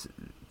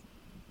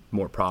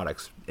more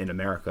products in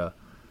America.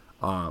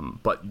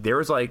 But there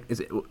was I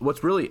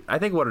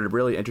think what a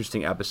really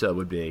interesting episode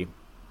would be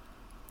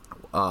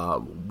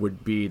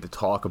to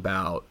talk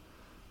about,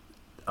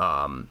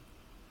 I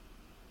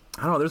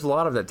don't know, there's a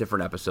lot of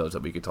different episodes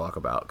that we could talk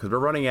about, because we're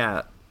running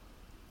at,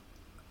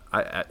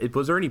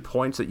 was there any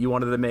points that you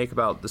wanted to make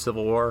about the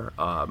Civil War?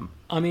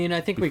 I mean, I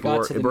think we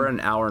got to we're at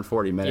an hour and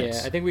 40 minutes.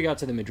 Yeah, I think we got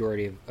to the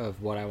majority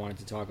of what I wanted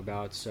to talk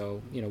about.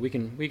 So we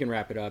can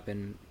wrap it up,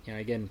 and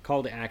again,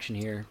 call to action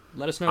here.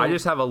 Let us know. I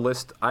just have a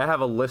list. I have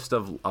a list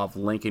of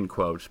Lincoln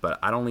quotes, but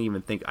I don't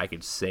even think I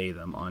could say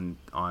them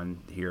on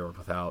here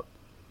without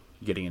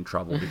getting in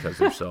trouble because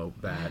they're so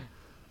bad.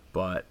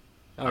 But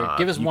all right,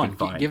 give us one.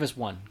 Give us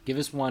one. Give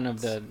us one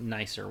of the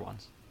nicer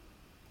ones.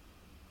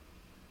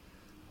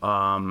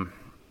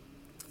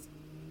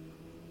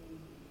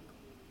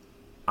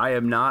 I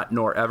am not,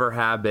 nor ever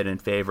have been, in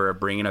favor of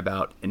bringing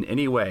about in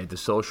any way the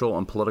social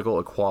and political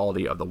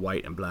equality of the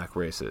white and black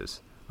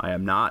races. I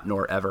am not,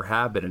 nor ever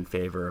have been, in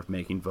favor of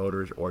making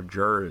voters or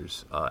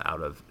jurors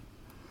out of...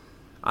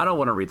 I don't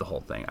want to read the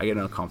whole thing. I get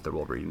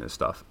uncomfortable reading this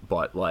stuff.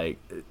 But, like,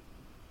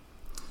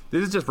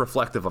 this is just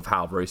reflective of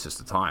how racist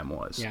the time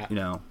was. Yeah.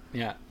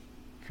 Yeah,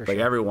 for like,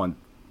 sure. everyone...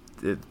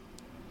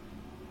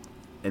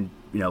 And,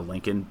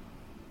 Lincoln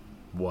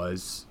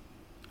was...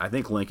 I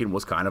think Lincoln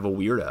was kind of a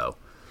weirdo.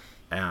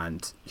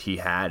 And he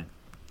had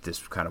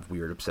this kind of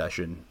weird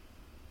obsession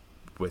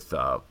with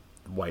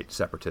white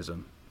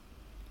separatism.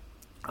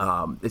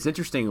 It's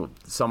interesting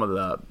some of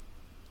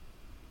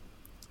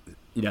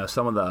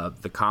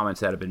the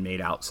comments that have been made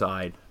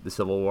outside the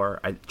Civil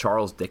War.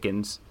 Charles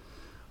Dickens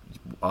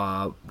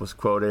was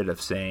quoted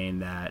of saying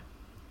that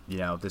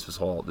the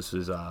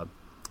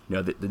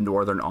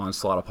Northern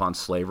onslaught upon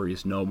slavery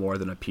is no more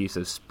than a piece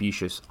of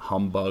specious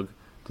humbug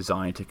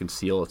designed to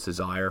conceal its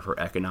desire for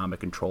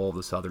economic control of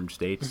the southern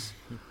states.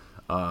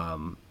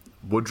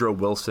 Woodrow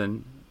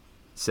Wilson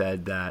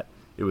said that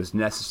it was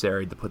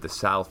necessary to put the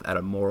South at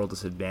a moral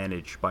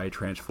disadvantage by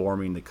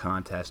transforming the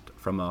contest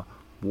from a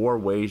war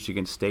waged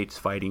against states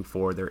fighting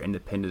for their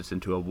independence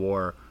into a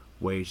war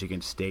waged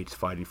against states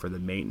fighting for the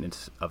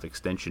maintenance of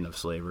extension of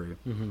slavery.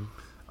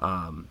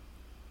 Mm-hmm.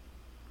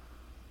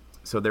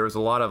 So there was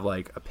a lot of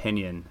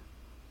opinion.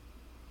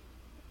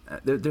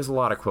 There's a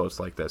lot of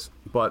quotes like this,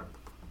 but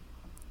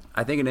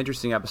I think an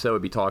interesting episode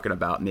would be talking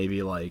about maybe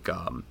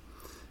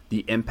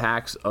the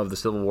impacts of the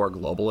Civil War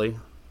globally,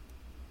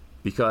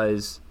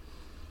 because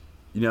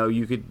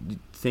you could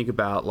think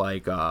about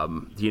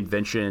the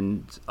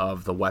invention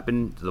of the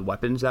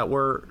weapons that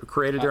were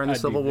created during the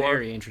Civil War.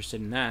 Very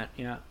interested in that,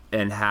 yeah.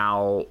 And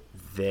how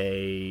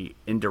they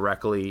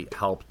indirectly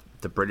helped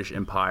the British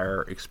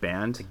Empire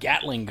expand. The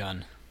Gatling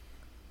gun.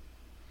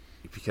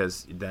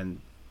 Because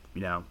then,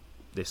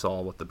 they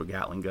saw what the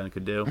Gatling gun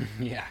could do.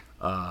 Yeah.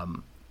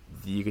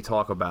 You could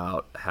talk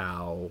about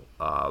how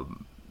how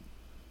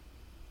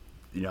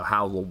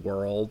the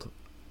world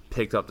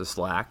picked up the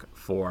slack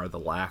for the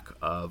lack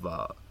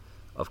of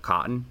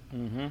cotton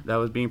that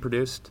was being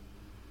produced.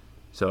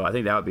 So I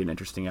think that would be an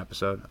interesting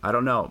episode. I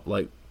don't know,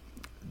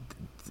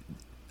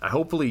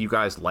 hopefully you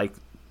guys like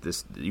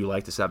this. You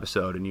like this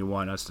episode and you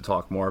want us to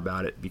talk more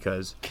about it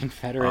because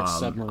Confederate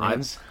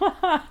submarines.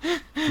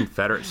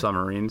 Confederate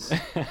submarines.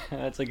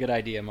 That's a good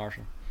idea,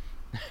 Marshall.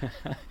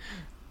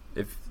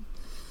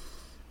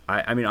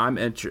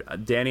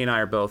 Danny and I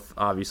are both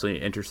obviously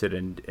interested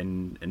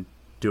in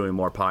doing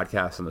more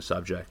podcasts on the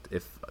subject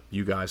if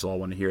you guys all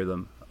want to hear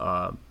them.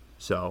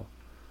 So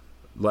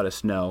let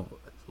us know,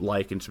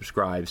 like and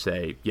subscribe,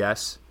 say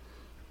yes,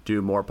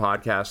 do more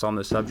podcasts on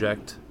the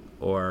subject,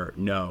 or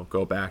no,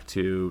 go back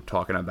to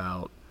talking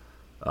about,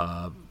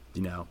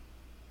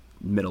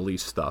 Middle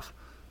East stuff,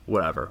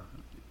 whatever.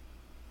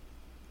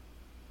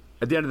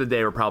 At the end of the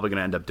day, we're probably going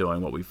to end up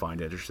doing what we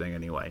find interesting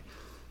anyway.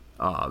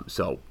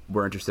 So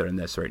we're interested in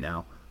this right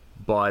now.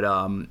 But,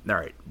 all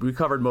right, we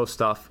covered most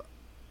stuff.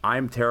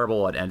 I'm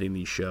terrible at ending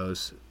these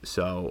shows,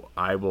 so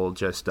I will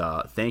just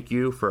thank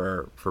you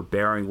for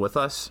bearing with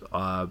us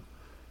on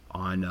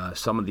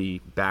some of the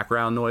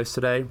background noise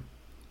today.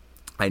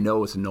 I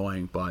know it's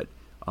annoying, but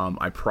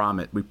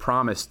we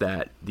promise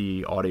that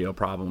the audio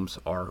problems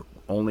are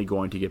only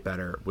going to get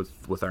better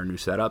with our new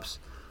setups.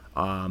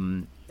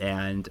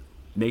 And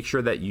make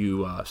sure that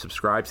you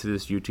subscribe to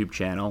this YouTube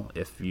channel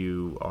if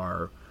you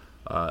are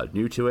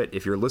new to it.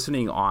 If you're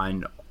listening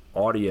on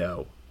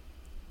audio,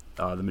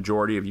 the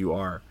majority of you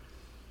are,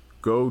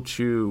 go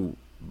to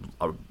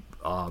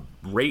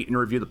rate and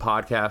review the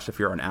podcast if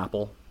you're on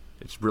Apple.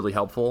 It's really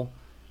helpful.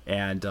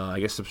 And I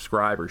guess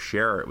subscribe or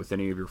share it with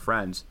any of your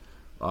friends.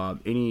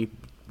 Any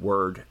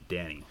word,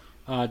 Danny?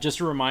 Just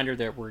a reminder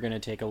that we're going to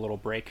take a little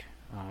break.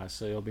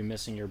 So you'll be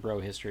missing your bro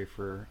history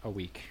for a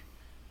week.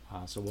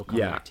 So we'll come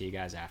back to you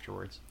guys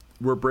afterwards.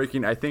 We're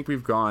breaking. I think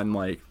we've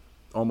gone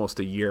almost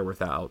a year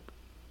without.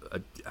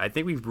 I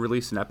think we've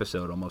released an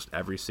episode almost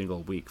every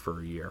single week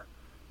for a year.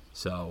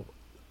 So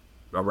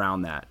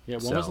around that. Yeah.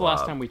 When was the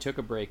last time we took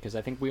a break? Because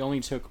I think we only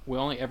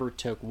ever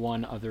took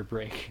one other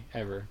break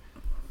ever.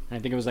 And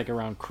I think it was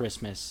around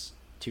Christmas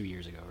 2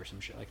 years ago or some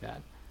shit like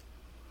that.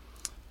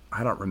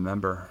 I don't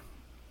remember.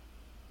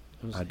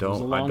 I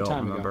don't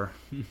remember.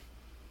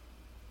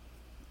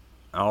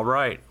 All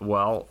right.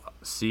 Well,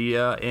 see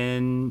ya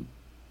in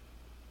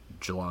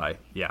July.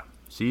 Yeah.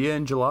 See ya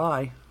in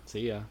July.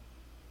 See ya.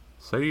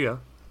 See ya.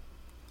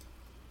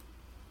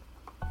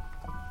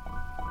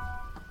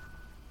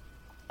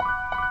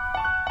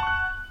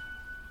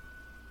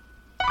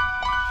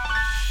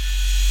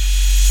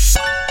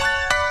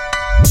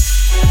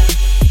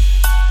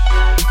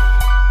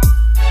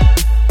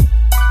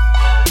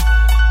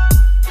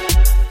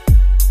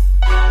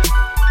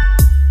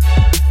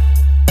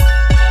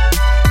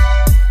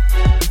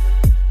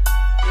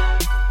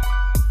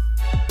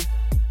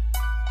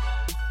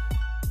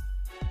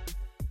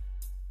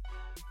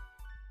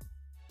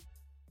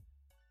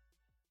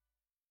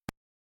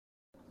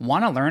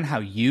 Want to learn how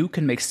you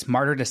can make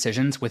smarter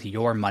decisions with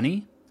your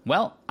money?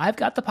 Well, I've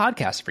got the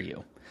podcast for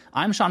you.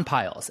 I'm Sean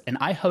Piles, and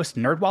I host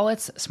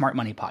NerdWallet's Smart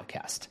Money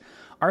Podcast.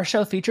 Our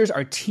show features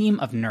our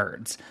team of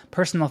nerds,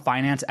 personal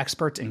finance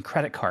experts in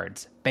credit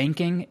cards,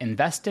 banking,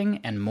 investing,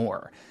 and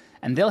more.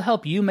 And they'll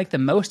help you make the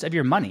most of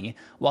your money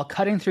while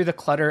cutting through the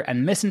clutter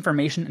and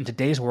misinformation in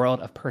today's world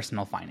of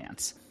personal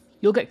finance.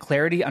 You'll get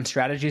clarity on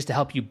strategies to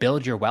help you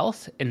build your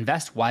wealth,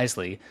 invest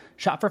wisely,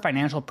 shop for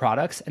financial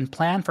products, and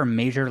plan for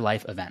major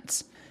life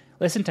events.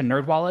 Listen to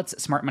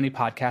NerdWallet's Smart Money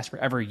Podcast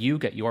wherever you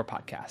get your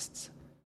podcasts.